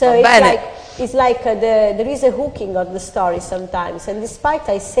 Cioè, So va it's bene. like there is a hooking of the story sometimes, and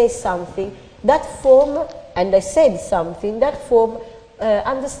despite I say something, that form, and I said something, that form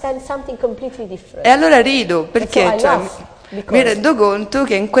understands something completely different. E allora rido perché And so I cioè, laugh, mi because rendo conto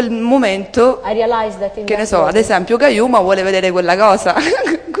che in quel momento, I realize that in che ne that so, ad moment, esempio Gayuma vuole vedere quella cosa,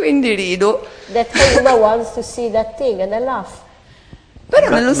 quindi rido. that Selva wants to see that thing, and I laugh. Però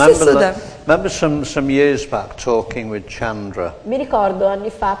nello stesso tempo... Remember some years back talking with Chandra, Mi ricordo anni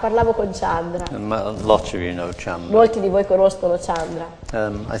fa, parlavo con Chandra, and a lot of you know Chandra. molti di voi conoscono Chandra,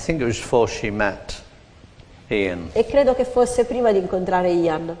 I think it was before she met Ian, e credo che fosse prima di incontrare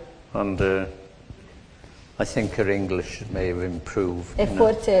Ian, and I think her English may have improved. e you know.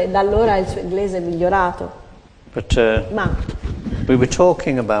 forse da allora il suo inglese è migliorato, But ma we were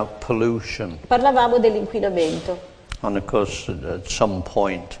talking about pollution, parlavamo dell'inquinamento. and of course at some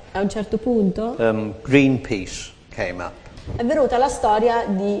point A un certo punto Greenpeace came up. è venuta la storia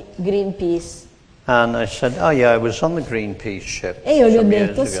di Greenpeace And I said, oh yeah, I was on the Greenpeace ship e io gli ho some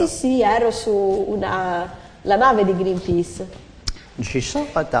detto years ago. sì, ero su la nave di Greenpeace, And she sat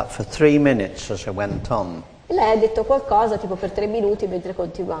like that for 3 minutes as I went on. e lei ha detto qualcosa tipo per 3 minuti mentre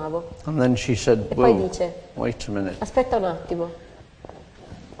continuavo, And then she said, e poi whoa, dice wait a minute, aspetta un attimo,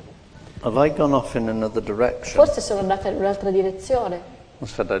 have I gone off in another direction? forse sono andata in un'altra direzione. I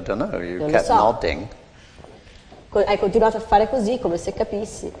said, I don't know, you Non lo kept so. nodding. Hai continuato a fare così come se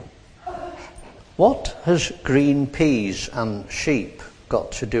capissi. What has green peas and sheep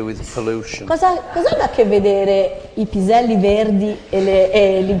got to do with pollution? Cosa hanno a che vedere i piselli verdi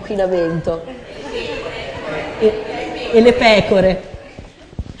e l'inquinamento? E le pecore?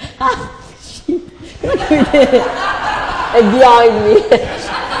 Sì. Cosa ha a che vedere? È behind me.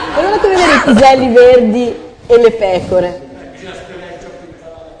 Cosa hanno a che vedere i piselli verdi e le pecore?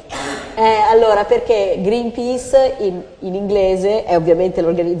 Allora, perché Greenpeace in inglese è ovviamente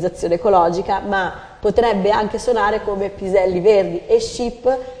l'organizzazione ecologica, ma potrebbe anche suonare come piselli verdi, e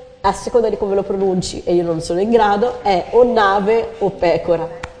sheep, a seconda di come lo pronunci, e io non sono in grado, è o nave o pecora.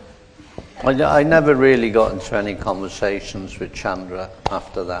 I never really got into any conversations with Chandra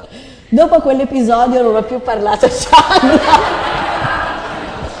after that. Dopo quell'episodio non ho più parlato a Chandra.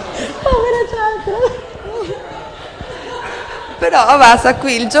 Povera Chandra. Però Avasa,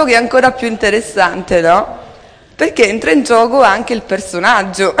 qui il gioco è ancora più interessante, no? Perché entra in gioco anche il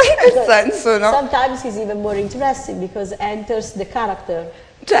personaggio, nel senso, no? Sometimes he's even more interesting because enters the character.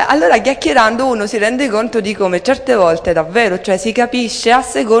 Cioè, allora chiacchierando uno si rende conto di come certe volte davvero, cioè si capisce a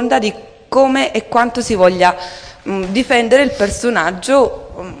seconda di come e quanto si voglia difendere il personaggio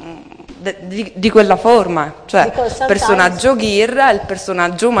di quella forma, cioè il personaggio Kirra, il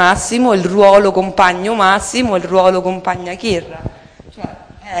personaggio Massimo, il ruolo compagno Massimo, il ruolo compagna Kirra. Cioè,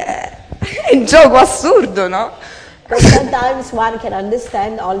 è un gioco assurdo, no? But sometimes one can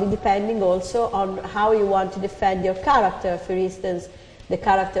understand only depending also on how you want to defend your character. For instance, the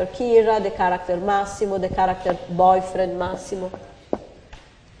character Kirra, the character Massimo, the character boyfriend Massimo.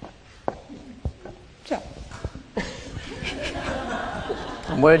 Cioè.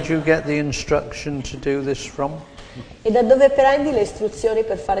 And where do you get the instruction to do this from? E da dove prendi le istruzioni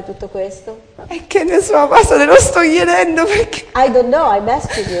per fare tutto questo? E che ne so, basta, te lo sto chiedendo perché... I don't know, I'm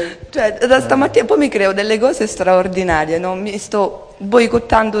asking you. Cioè, da stamattina poi mi creo delle cose straordinarie, non mi sto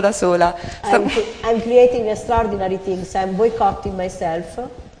boicottando da sola. I'm creating extraordinary things, I'm boycotting myself.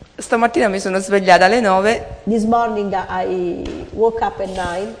 Stamattina mi sono svegliata alle 9, This morning I woke up at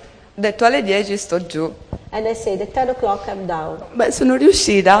 9 ho detto alle 10 sto giù. and I said at 10 o'clock I'm down. Beh, sono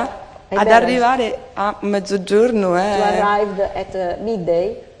riuscita ad bene. arrivare a mezzogiorno, So I arrived at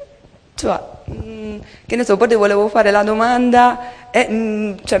midday. Cioè, che ne so, poi ti volevo fare la domanda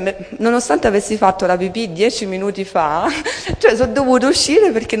e cioè, nonostante avessi fatto la pipì 10 minuti fa, cioè sono dovuta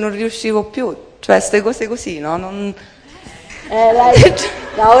uscire perché non riuscivo più. Cioè, queste cose così, no?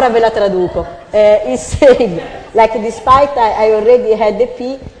 Ora ve la traduco. He's saying, like, despite I already had the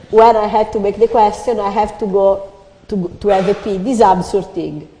P, when I had to make the question, I have to go to have a P. This absurd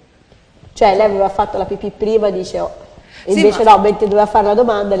thing. Cioè, lei aveva fatto la pipì prima, dice, e invece no, mentre doveva fare la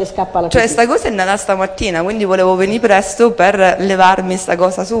domanda le scappa la pipì. Cioè, sta cosa è nata stamattina, quindi volevo venire presto per levarmi sta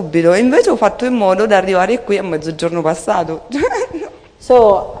cosa subito, e invece ho fatto in modo da arrivare qui a mezzogiorno passato.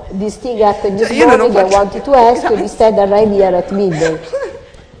 So, this thing happened this morning, I wanted to ask you, instead arrive here at midday.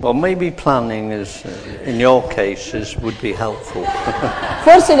 Well, maybe planning is, in your cases, would be helpful.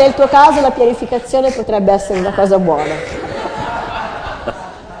 Forse nel tuo caso la pianificazione potrebbe essere una cosa buona.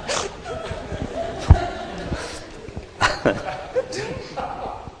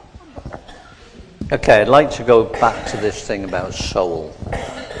 Okay, I'd like to go back to this thing about soul.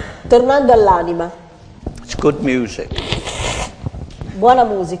 Tornando all'anima. It's good music. Buona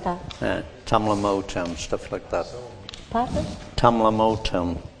musica. Yeah, Tamla Motown, stuff like that. Pardon? Tamla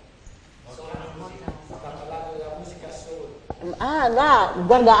Motown. Ah, no,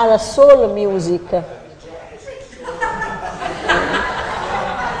 guarda, alla soul music.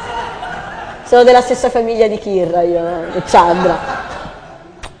 Sono della stessa famiglia di Kirra, io e Chandra.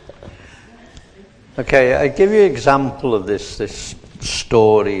 Okay, I give you an example of this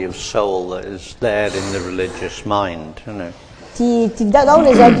story of soul that is there in the religious mind, you know. Ti do un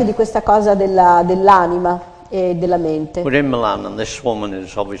esempio di questa cosa dell'anima e della mente. We're in Milan and this woman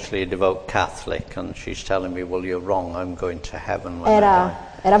is obviously a devout Catholic and she's telling me, well, you're wrong, I'm going to heaven when I die.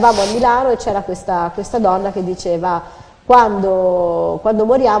 Eravamo a Milano e c'era questa donna che diceva quando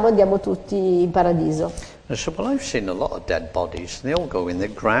moriamo andiamo tutti in paradiso. I said, well, I've seen a lot of dead bodies and they all go in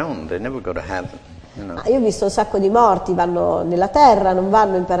the ground, they never go to heaven. You know. Io ho visto un sacco di morti, vanno nella terra, non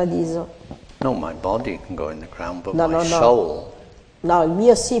vanno in paradiso. No, my body can go in the ground, but No, my no, no. soul. No, il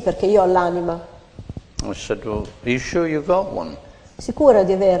mio sì, perché io ho l'anima. I said, well, are you sure you got one? Sicura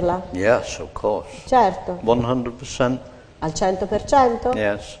di averla? Yes, of course. Certo. 100%? Al 100%?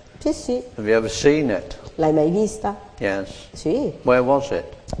 Yes. Sì, sì. Have you ever seen it? L'hai mai vista? Yes. Sì. Where was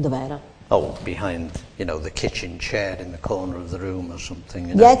it? Dov'era? Oh, behind, the kitchen chair in the corner of the room or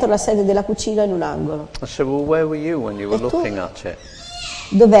something. Dietro la sede della cucina in un angolo. I said, well, where were you when you were looking at it?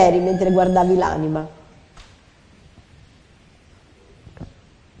 Dov'eri mentre guardavi l'anima?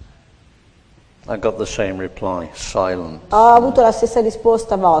 I got the same reply, silence. Ho avuto la stessa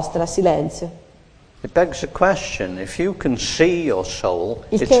risposta vostra, silenzio. It begs the question, if you can see your soul,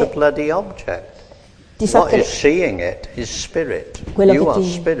 Il it's a che bloody object. ti fa What is seeing it is spirit. quello You che are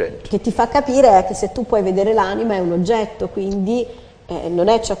ti, spirit. che ti fa capire è che se tu puoi vedere l'anima è un oggetto, quindi non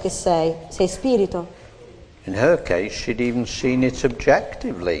è ciò che sei spirito. In her case, she'd even seen it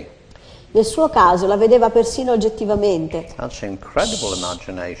objectively. Nel suo caso la vedeva persino oggettivamente. That's incredible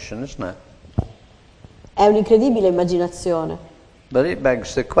imagination, isn't it? È un'incredibile immaginazione. But it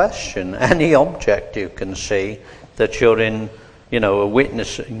begs the question, any object you can see that you're in, a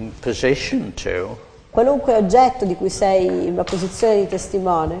witnessing position to, Qualunque oggetto di cui sei in una posizione di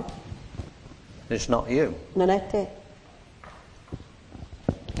testimone is not you. non è te.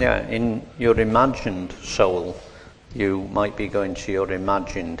 Yeah, in your imagined soul, you might be going to your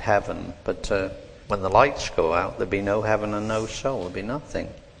imagined heaven, but when the lights go out, there'll be no heaven and no soul, there'll be nothing.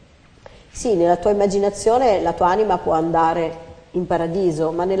 Sì, nella tua immaginazione la tua anima può andare in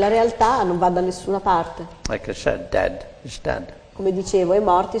paradiso, ma nella realtà non va da nessuna parte. Like I said, dead is dead. Come dicevo, i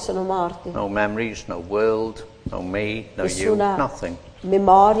morti sono morti. No memories, no world, no me, no Nessuna you, nothing.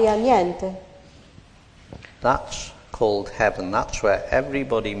 memoria, niente. That's called heaven. That's where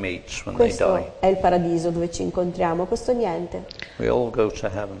everybody meets when they die. Questo è il paradiso dove ci incontriamo, questo niente. We all go to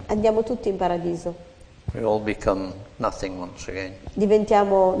heaven. Andiamo tutti in paradiso. We all become nothing once again.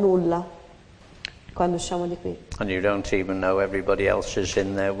 Diventiamo nulla quando usciamo di qui. And you don't even know everybody else is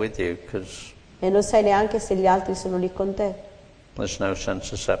in there with you because E non sai neanche se gli altri sono lì con te. there's no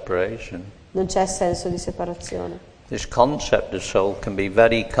sense of separation. Non c'è senso di separazione. This concept of soul can be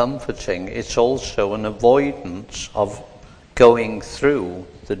very comforting. It's also an avoidance of going through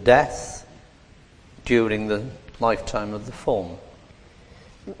the death during the lifetime of the form.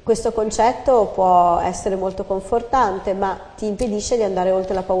 Questo concetto può essere molto confortante, ma ti impedisce di andare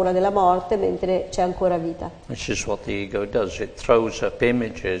oltre la paura della morte mentre c'è ancora vita. Which is what the ego does. It throws up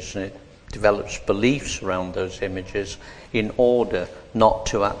images and it develops beliefs around those images in order not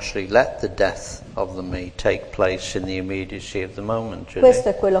to actually let the death of the me take place in the immediacy of the moment. Questo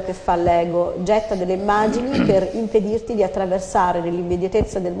è quello che fa l'ego, getta delle immagini per impedirti di attraversare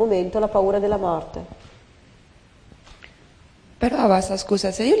nell'immediatezza del momento la paura della morte. Però Avasa,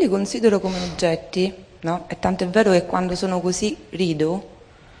 scusa, se io li considero come oggetti, no? E tanto è vero che quando sono così rido,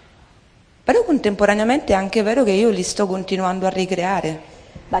 Però contemporaneamente è anche vero che io li sto continuando a ricreare.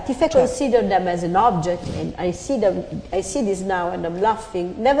 But if I consider them as an object and I see this now and I'm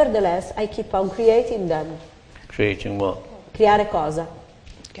laughing, nevertheless I keep on creating them. Creating what? Creare cosa?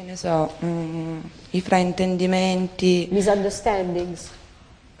 Che ne so, i fraintendimenti. Misunderstandings.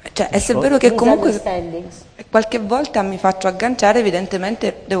 Cioè, è se vero che comunque Misunderstandings. qualche volta mi faccio agganciare,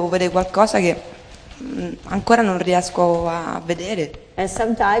 evidentemente devo vedere qualcosa che ancora non riesco a vedere. And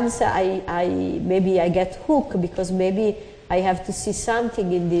sometimes maybe I get hooked because maybe I have to see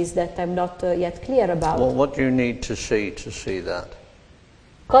something in this that I'm not yet clear about. Well, what do you need to see that?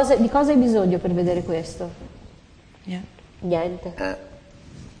 Di cosa hai bisogno per vedere questo? Niente.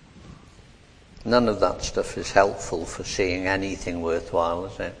 None of that stuff is helpful for seeing anything worthwhile,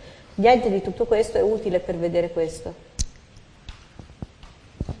 is it? Niente di tutto questo è utile per vedere questo.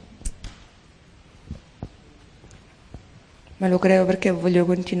 Ma lo creo perché voglio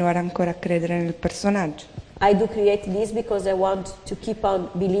continuare ancora a credere nel personaggio. I do create this because I want to keep on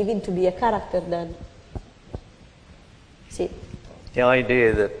believing to be a character then. Sì. The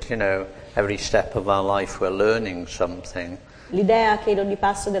idea that, every step of our life we're learning something L'idea che in ogni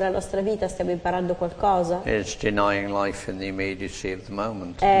passo della nostra vita stiamo imparando qualcosa is denying life in the immediacy of the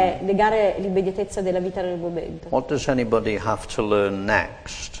moment. è negare l'immediatezza della vita nel momento. What does anybody have to learn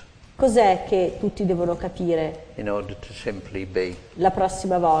next Cos'è che tutti devono capire in order to simply be? la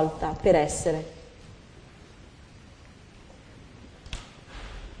prossima volta per essere?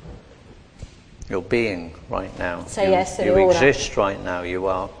 You're being right now. Sei essere you ora. exist right now. You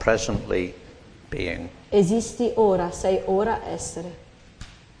are presently being. Esisti ora, sei ora essere.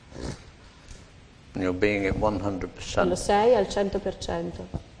 And you're being it E lo 100%. sei al 100%.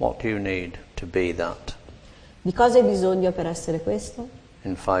 What do you need to be that Di cosa hai bisogno per essere questo?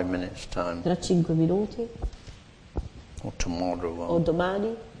 in 5 minutes' time Tra 5 minuti or tomorrow? o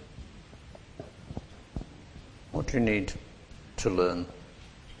domani? What do you need to learn?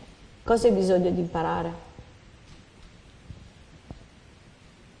 Cosa hai bisogno di imparare?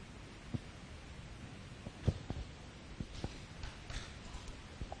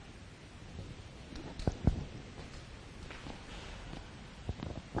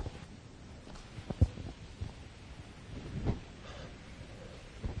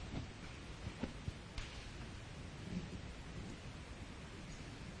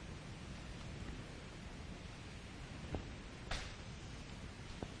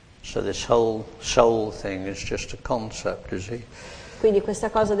 So this whole soul thing is just a concept, is it? Quindi questa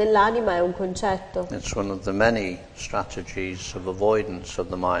cosa dell'anima è un concetto. It's one of the many strategies of avoidance of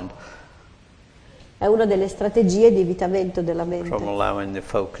the mind È una delle strategie di evitamento della from mente allowing the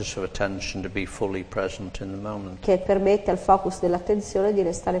focus of attention to be fully present in the moment. che permette al focus dell'attenzione di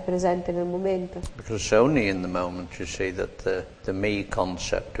restare presente nel momento. Because it's only in the moment you see that the me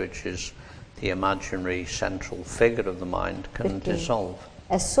concept, which is the imaginary central figure of the mind, can Perché dissolve.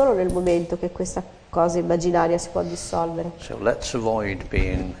 è solo nel momento che questa cosa immaginaria si può dissolvere. So let's avoid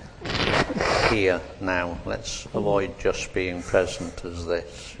being here now. Let's avoid just being present as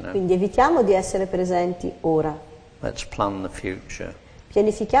this. Quindi evitiamo di essere presenti ora. Let's plan the future.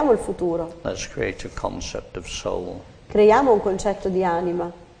 Pianifichiamo il futuro. Let's create a concept of soul. Creiamo un concetto di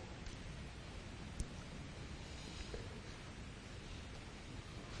anima.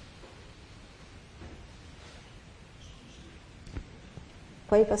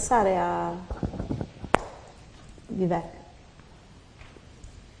 Puoi passare a Vivek.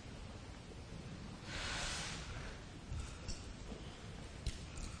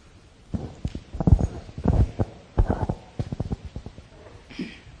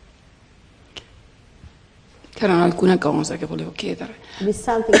 C'erano alcune cose che volevo chiedere. There's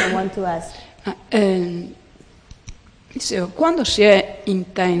something I want to ask. Dicevo, quando si è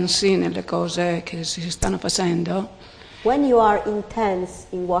intensi nelle cose che si stanno facendo, When you are intense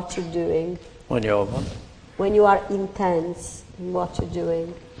in what you're doing, When you're what? when you are intense in what you're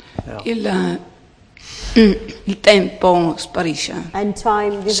doing, il tempo sparisce. and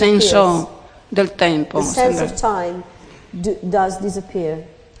time Il disappears, senso del tempo. the sense sembra- of time does disappear.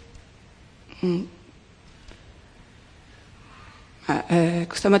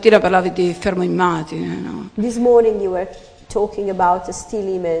 Questa mattina parlavi di fermo immagine, no? This morning you were talking about a still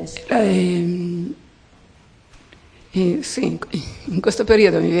image. Sì, in questo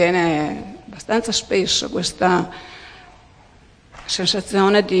periodo mi viene abbastanza spesso questa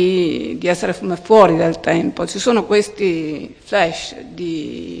sensazione di essere fuori dal tempo. Ci sono questi flash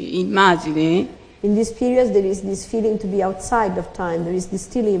di immagini. In this period there is this feeling to be outside of time, there is this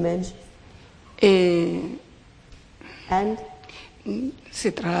still image. And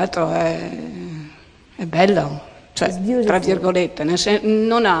Sì, tra l'altro è bello, cioè tra virgolette,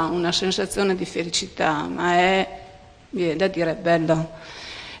 non ha una sensazione di felicità, ma viene da dire bello.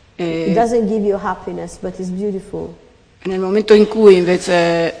 It doesn't give you happiness, but it's beautiful. Nel momento in cui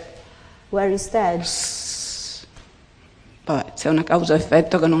invece where instead c'è una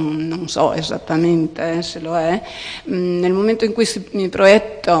causa-effetto che non so esattamente se lo è, nel momento in cui mi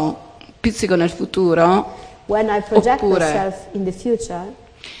proietto pizzico nel futuro, when I project oppure myself in the future,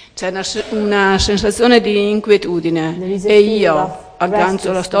 c'è una sensazione di inquietudine e io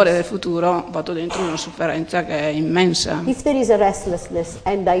aggancio la storia del futuro, vado dentro una sofferenza che è immensa. If there is a restlessness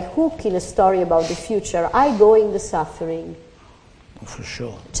and I hook in a story about the future, I go in the suffering. For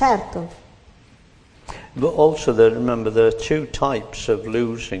sure. Certo. But also, remember, there are two types of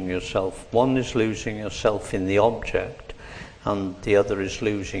losing yourself. One is losing yourself in the object, and the other is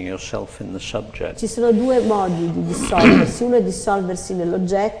losing yourself in the subject. Ci sono due modi di dissolversi, uno è dissolversi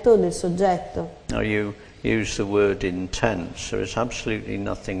nell'oggetto o nel soggetto. Now you use the word intense. There is absolutely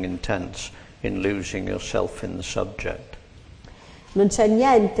nothing intense in losing yourself in the subject. Non c'è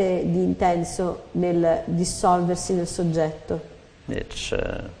niente di intenso nel dissolversi nel soggetto. It's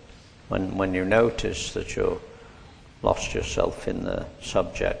when you notice that you've lost yourself in the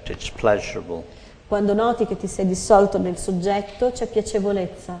subject, it's pleasurable. Quando noti che ti sei dissolto nel soggetto, c'è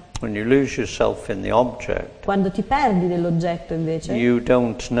piacevolezza. When you lose yourself in the object, quando ti perdi nell'oggetto invece, you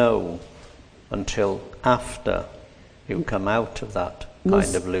don't know until after you come out of that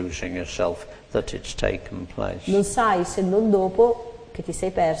kind of losing yourself that it's taken place. Non sai se non dopo che ti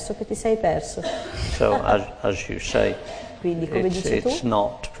sei perso, So as you say, quindi come dici tu, it's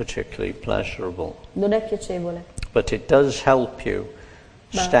not particularly pleasurable. Non è piacevole. But it does help you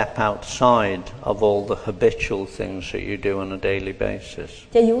step outside of all the habitual things that you do on a daily basis.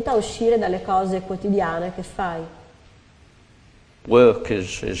 Ti aiuta a uscire dalle cose quotidiane che fai. Work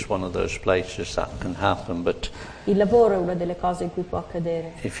is one of those places that can happen, but il lavoro è una delle cose in cui può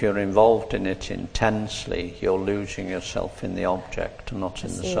accadere. If you're involved in it intensely, you're losing yourself in the object, not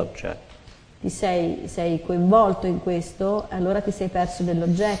in the subject. Sei coinvolto in questo, allora ti sei perso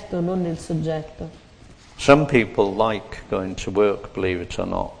nell'oggetto, non nel soggetto. Some people like going to work, believe it or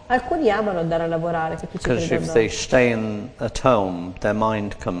not. Alcuni amano andare a lavorare, because if they stay at home, their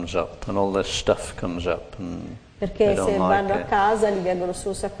mind comes up and all this stuff comes up, and perché se vanno a casa gli vengono su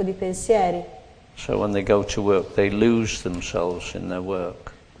un sacco di pensieri. So when they go to work, they lose themselves in their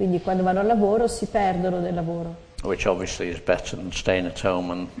work. Quindi quando vanno al lavoro si perdono nel lavoro. Which obviously is better than staying at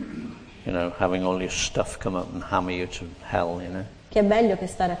home and, having all your stuff come up and hammer you to hell, Che è meglio che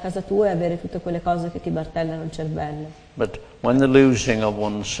stare a casa tua e avere tutte quelle cose che ti martellano il cervello. But when the losing of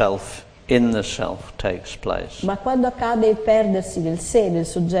oneself in the self takes place, ma quando accade il perdersi nel sé, nel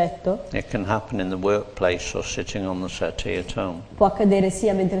soggetto, it can happen in the workplace or sitting on the settee at home. Può accadere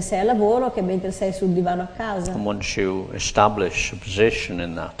sia mentre sei al lavoro che mentre sei sul divano a casa. And once you establish a position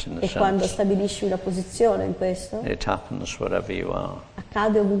in that, in the sense, quando stabilisci una posizione in questo, it happens wherever you are.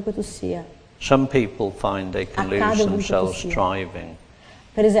 Accade ovunque tu sia. Some people find they can lose themselves driving.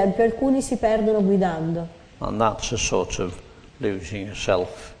 Per esempio, alcuni si perdono guidando. And that's a sort of losing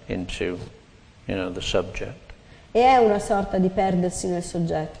yourself into, the subject. E è una sorta di perdersi nel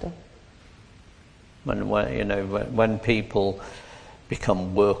soggetto. When people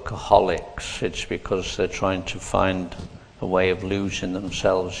become workaholics, it's because they're trying to find a way of losing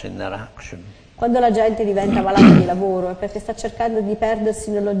themselves in their action. Quando la gente diventa malata di lavoro è perché sta cercando di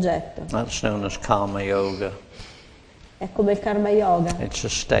perdersi nell'oggetto. That's known as karma yoga. È come il karma yoga. It's a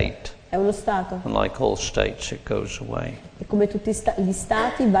state. È uno stato. And like all states, it goes away. E come tutti gli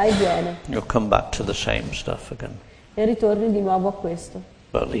stati va e viene. You'll come back to the same stuff again. E ritorni di nuovo a questo.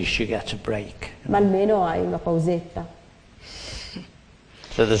 But at least you get a break. Ma almeno hai una pausetta.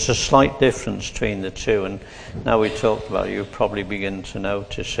 So there's a slight difference between the two, and now we talked about it, you probably begin to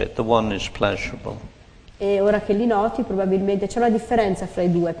notice it. The one is pleasurable. E ora che li noti, probabilmente c'è una differenza fra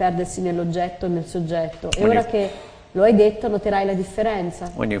i due, perdersi nell'oggetto e nel soggetto. E ora che lo hai detto, noterai la differenza.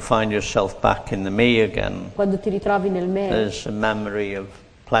 When you find yourself back in the me again, quando ti ritrovi nel me, there's a memory of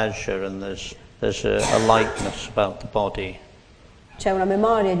pleasure and there's a lightness about the body. C'è una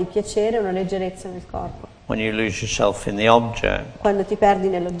memoria di piacere e una leggerezza nel corpo. When you lose yourself in the object, quando ti perdi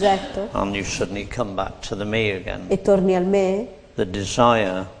nell'oggetto, and you suddenly come back to the me again, e torni al me, the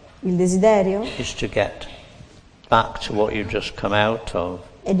desire, il desiderio, is to get back to what you've just come out of,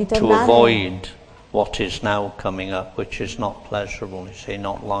 è di to avoid what is now coming up, which is not pleasurable, you say,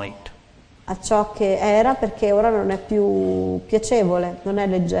 not light. A ciò che era, perché ora non è più piacevole, non è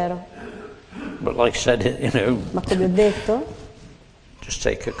leggero. But like I said, ma come ho detto, just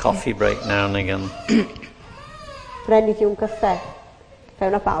take a coffee break now and again. Prenditi un caffè, fai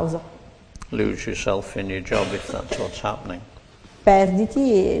una pausa. lose yourself in your job if that's what's happening.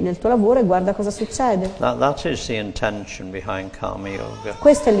 Perditi nel tuo lavoro e guarda cosa succede. That is the intention behind Karma Yoga.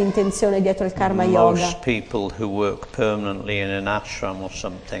 Questa è l'intenzione dietro il Karma Yoga. Most people who work permanently in an ashram or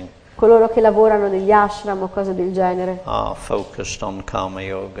something Coloro che lavorano negli ashram o cose del genere are focused on Karma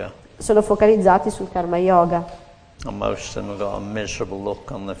Yoga. sono focalizzati sul Karma Yoga. And most of them have got a miserable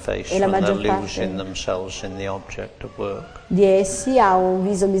look on their face E la when they're maggior losing parte themselves in the object of work. di essi ha un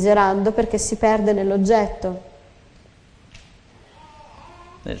viso miserando perché si perde nell'oggetto.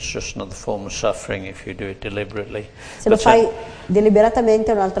 It's just another form of suffering if you do it deliberately. Se lo fai deliberatamente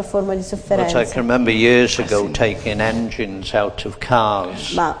è un'altra forma di But I sofferenza. can remember years ago taking engines out of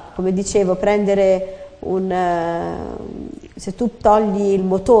cars. Ma come dicevo, prendere se tu togli il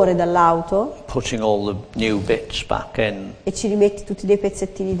motore dall'auto Putting all the new bits back in, e ci rimetti tutti dei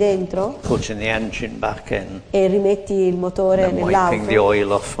pezzettini dentro putting the engine back in, e rimetti il motore and wiping the nell'auto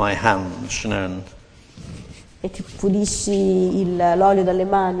oil off my hands, e ti pulisci l'olio dalle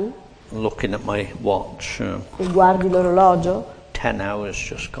mani looking at my watch, e guardi l'orologio, 10 hours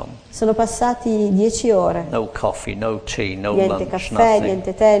just gone. sono passati 10 ore. No coffee, no tea, no Niente lunch, caffè, nothing.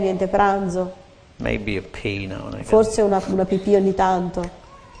 niente tè, niente pranzo, Maybe a pee now and again. forse una pipì ogni tanto.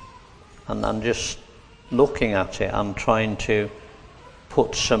 And I'm just looking at it, I'm trying to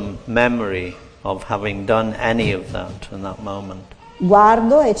put some memory of having done any of that in that moment.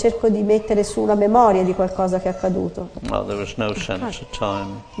 Guardo e cerco di mettere su una memoria di qualcosa che è accaduto, Well, there was no sense of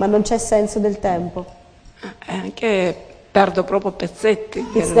time. ma non c'è senso del tempo. Anche perdo proprio pezzetti.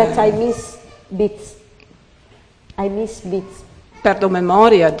 It's that I miss bits. I miss bits. Perdo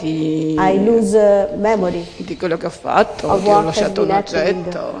memoria di, I lose memory. di quello che ho fatto, Of che ho what lasciato has un been happening.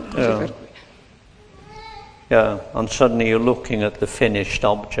 oggetto. Così Yeah. per cui. Yeah, and suddenly you're looking at the finished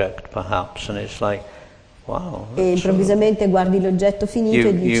object perhaps, and it's like, wow. E improvvisamente guardi l'oggetto finito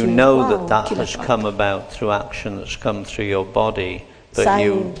e dici, You know wow, that chi l'ha has fatto? come about through action that's come through your body, but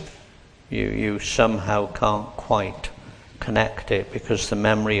Sai- you somehow can't quite connect it because the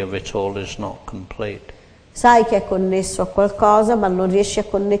memory of it all is not complete. Sai che è connesso a qualcosa, ma non riesci a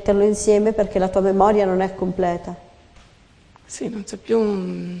connetterlo insieme perché la tua memoria non è completa. Sì, non c'è più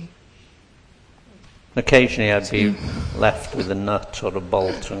un... Occasionally I'd be left with a nut or a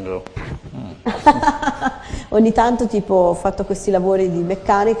bolt and go, Ogni tanto tipo ho fatto questi lavori di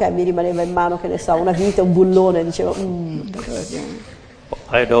meccanica e mi rimaneva in mano, che ne so, una vite, un bullone, e dicevo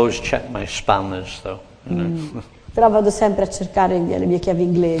I'd always check my spanners though. Però vado sempre a cercare le mie chiavi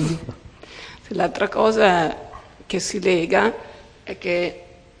inglesi. L'altra cosa che si lega è che...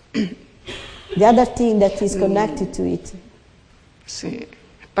 The other thing that is connected to it. Sì,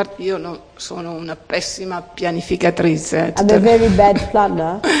 a parte io sono una pessima pianificatrice. I'm a very bad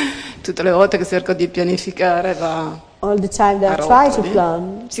planner. Tutte le volte che cerco di pianificare va All the time that I a try to rotoli.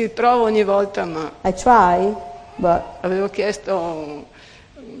 plan, Ci provo ogni volta, ma I try, but avevo chiesto un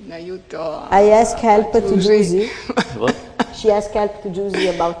aiuto a I ask help to Giusy. Giusy. What? She asked help to Giusy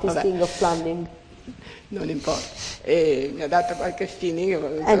about this Vabbè. thing of planning. Non importa. E mi ha dato qualche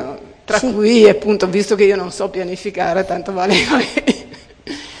feeling, And tra she- cui appunto, visto che io non so pianificare, tanto vale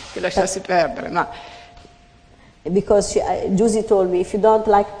che lasciassi perdere. Ma Because Giusy told me, if you don't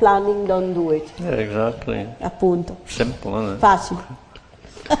like planning, don't do it. Yeah, exactly. Appunto. Simple, isn't it? Facile.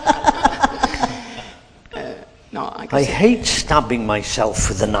 no, anche I se hate stabbing myself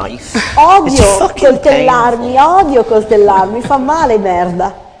with a knife. It's Odio fucking coltellarmi, odio coltellarmi, fa male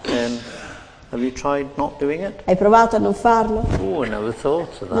merda. Have you tried not doing it? Hai provato a non farlo? Oh, I never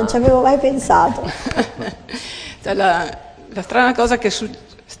thought of Non ci that. avevo mai pensato. cioè, la strana cosa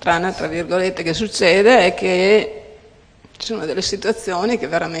strana tra virgolette che succede è che ci sono delle situazioni che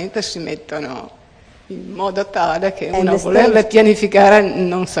veramente si mettono in modo tale che And uno a the volerle strange- pianificare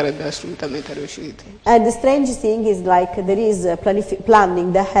non sarebbe assolutamente riuscito. And the strange thing is like there is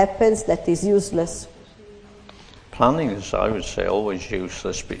planning that happens that is useless. Planning is, I would say, always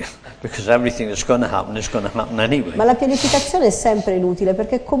useless because everything that's going to happen is going to happen anyway. Ma la pianificazione è sempre inutile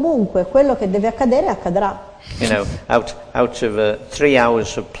perché comunque quello che deve accadere accadrà. You know, out of 3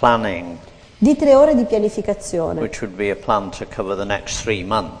 hours of planning, Di 3 ore di pianificazione, which would be a plan to cover the next 3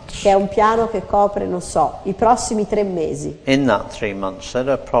 months. che è un piano che copre, non so, i prossimi 3 mesi. In that 3 months,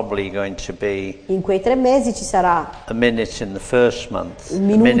 there are probably going to be In quei 3 mesi ci sarà a minute in the first month, Un a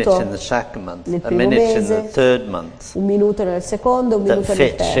minute minuto in the second month, nel a primo minute in the mese, third month un minuto nel secondo, un that minuto nel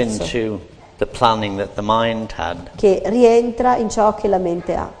fits terzo, into the planning that the mind had. che rientra in ciò che la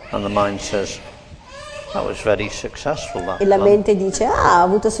mente ha. And the mind says, that was very successful, that E la plan. mente dice, ah, ha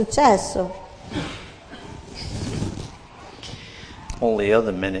avuto successo. All the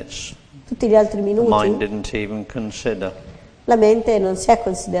other minutes, Tutti gli altri the mind minuti didn't even consider. la mente non si è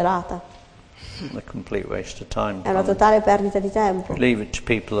considerata. a complete waste of time. È una totale perdita di tempo. Leave it to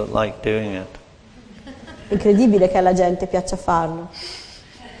people that like doing it. Incredibile che alla gente piaccia farlo.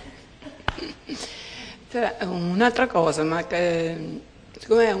 Un'altra cosa, ma che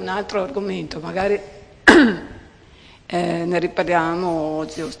siccome è un altro argomento, magari ne riparliamo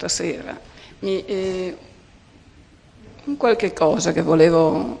oggi o stasera. Qualche cosa che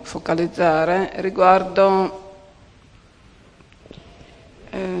volevo focalizzare riguardo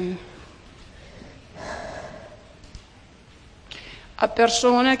a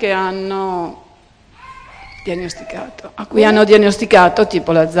persone che hanno diagnosticato, a cui hanno diagnosticato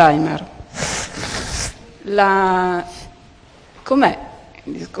tipo l'Alzheimer. Com'è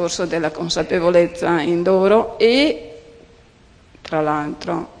il discorso della consapevolezza in loro? E tra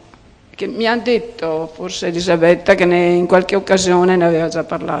l'altro che mi ha detto forse Elisabetta che in qualche occasione ne aveva già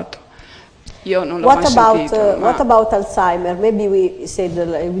parlato. Io non l'ho mai sentito. What about Alzheimer? Maybe we said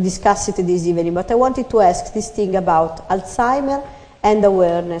we discussed it this evening, but I wanted to ask this thing about Alzheimer and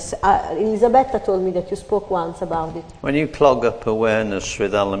awareness. Elisabetta told me that you spoke once about it. When you clog up awareness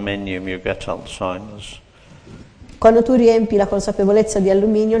with aluminium, you get Alzheimer's. Quando tu riempi la consapevolezza di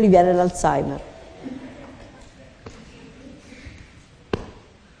alluminio, gli viene l'Alzheimer.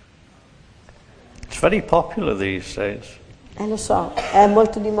 It's very popular these days. Lo so, è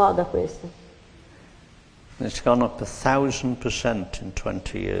molto di moda questo. It's gone up 1,000% in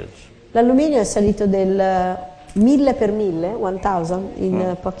 20 years. L'alluminio è salito del 1000 per 1000, 1000,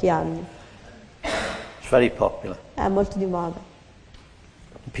 in pochi anni. It's very popular. È molto di moda.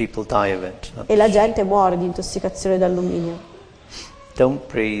 People die of it. E la gente muore di intossicazione d'alluminio. Don't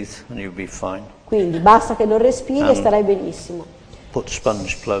breathe and you'll be fine. Quindi basta che non respiri e starai benissimo. Put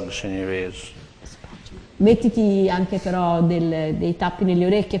sponge plugs in your ears. Mettiti anche però dei tappi nelle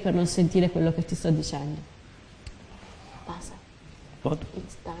orecchie per non sentire quello che ti sto dicendo. Basta. What?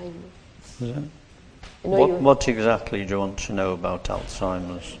 It's time. Is it? What exactly do you want to know about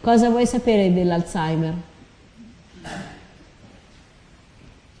Alzheimer's? Cosa vuoi sapere dell'Alzheimer?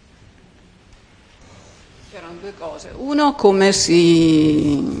 C'erano due cose. Uno, come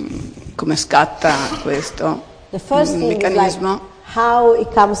scatta questo meccanismo. How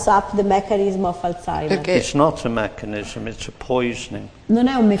it comes up the mechanism of Alzheimer. Perché It's not a mechanism, it's a poisoning. Non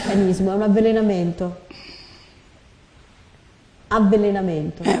è un meccanismo, è un avvelenamento.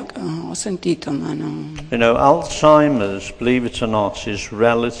 Avvelenamento. Ho sentito, ma non... You know, Alzheimer's, believe it or not, is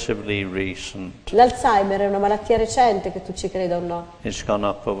relatively recent. L'Alzheimer è una malattia recente, che tu ci creda o no. It's gone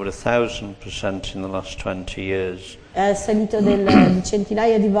up over 1,000% in the last 20 years. È salito di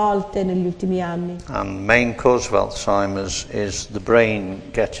centinaia di volte negli ultimi anni. And the main cause of Alzheimer's is the brain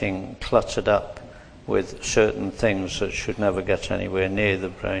getting cluttered up with certain things that should never get anywhere near the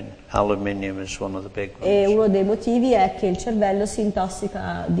brain. Aluminium is one of the big ones. E uno dei motivi è che il cervello si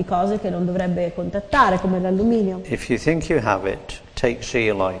intossica di cose che non dovrebbe contattare, come l'alluminio. If you think you have it, take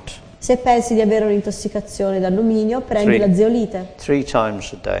zeolite. Se pensi di avere un'intossicazione d'alluminio, prendi la zeolite 3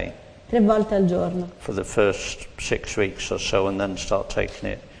 times a day 3 volte al giorno. for the first 6 weeks or so, and then start taking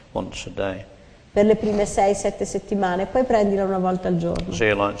it once a day. Per le prime 6-7 settimane, poi prendila una volta al giorno.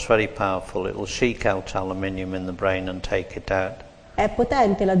 Zeolite's very powerful. It will seek out aluminium in the brain and take it out. È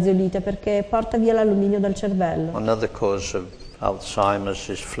potente la zeolite perché porta via l'alluminio dal cervello. Another cause of Alzheimer's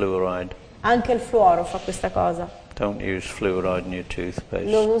is fluoride. Anche il fluoro fa questa cosa. Don't use fluoride in your toothpaste.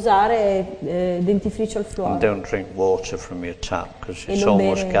 Non usare dentifricio al fluoro. And don't drink water from your tap because E it's non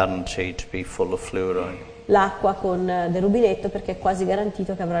almost bere guaranteed to be full of fluoride. L'acqua con del rubinetto perché è quasi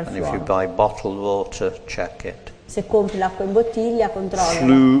garantito che avrà il And if you fluoro. buy bottled water, check it. Se compri l'acqua in bottiglia,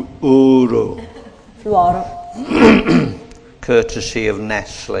 controlla. Fluoro. Fluoro. Courtesy of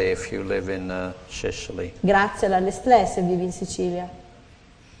Nestle if you live in Sicily. Grazie alla Nestlé se vivi in Sicilia.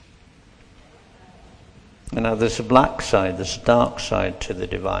 You know, there's a black side, there's a dark side to the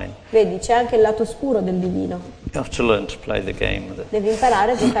divine. Vedi, c'è anche il lato oscuro del divino. You have to learn to play the game with it. Devi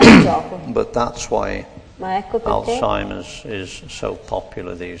imparare a giocare il gioco. But that's why Ma ecco perché Alzheimer's is so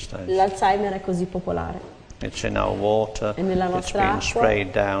popular these days. l'Alzheimer è così popolare. It's in our water, È nella it's nostra being acqua.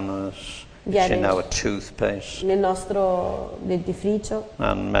 sprayed down us, it's Viene in our toothpaste, nel nostro dentifricio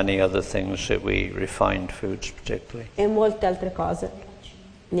and many other things that we refined foods particularly. e molte altre cose.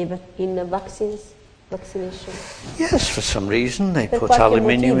 In vaccination. Yes, for some reason they Per put qualche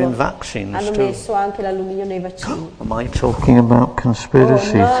aluminium motivo in vaccines hanno too. messo anche l'alluminio nei vaccini. Am I talking about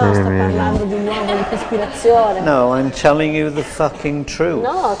conspiracy Oh no, sto theory again? parlando di nuovo di cospirazione. No, I'm telling you the fucking truth.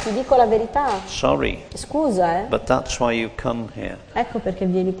 No, ti dico la verità. Sorry, Scusa, but that's why you come here. Ecco perché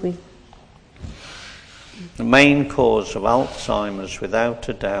vieni qui. The main cause of Alzheimer's, without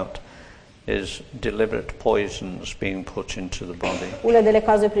a doubt, is deliberate poisons being put into the body. Una delle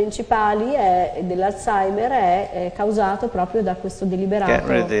cause principali dell'Alzheimer è causato proprio da questo deliberato. Get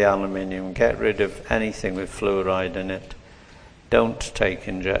rid of the aluminium, get rid of anything with fluoride in it. Don't take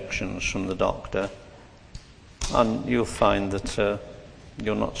injections from the doctor, and you'll find that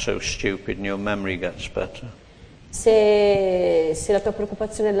you're not so stupid and your memory gets better. Se la tua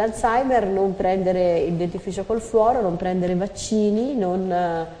preoccupazione è l'Alzheimer, non prendere il dentifricio col fluoro, non prendere vaccini,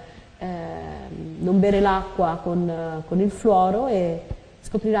 non bere l'acqua con il fluoro, e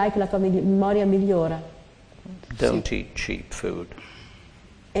scoprirai che la tua memoria migliora. Don't eat cheap food.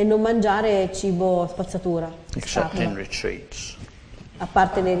 E non mangiare cibo spazzatura. Except in retreats. A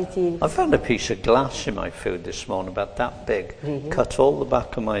parte nei ritiri. I found a piece of glass in my food this morning, about that big. Cut all the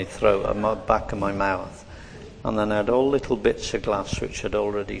back of my throat and my back of my mouth, and then I had all little bits of glass which I'd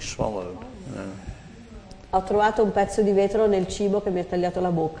already swallowed. You know. Ho trovato un pezzo di vetro nel cibo che mi ha tagliato la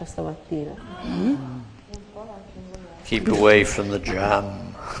bocca stamattina. Keep away from the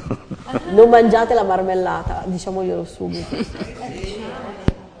jam. Non mangiate la marmellata, diciamoglielo subito.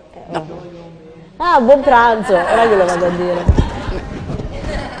 Ah, buon pranzo, ora glielo vado a dire.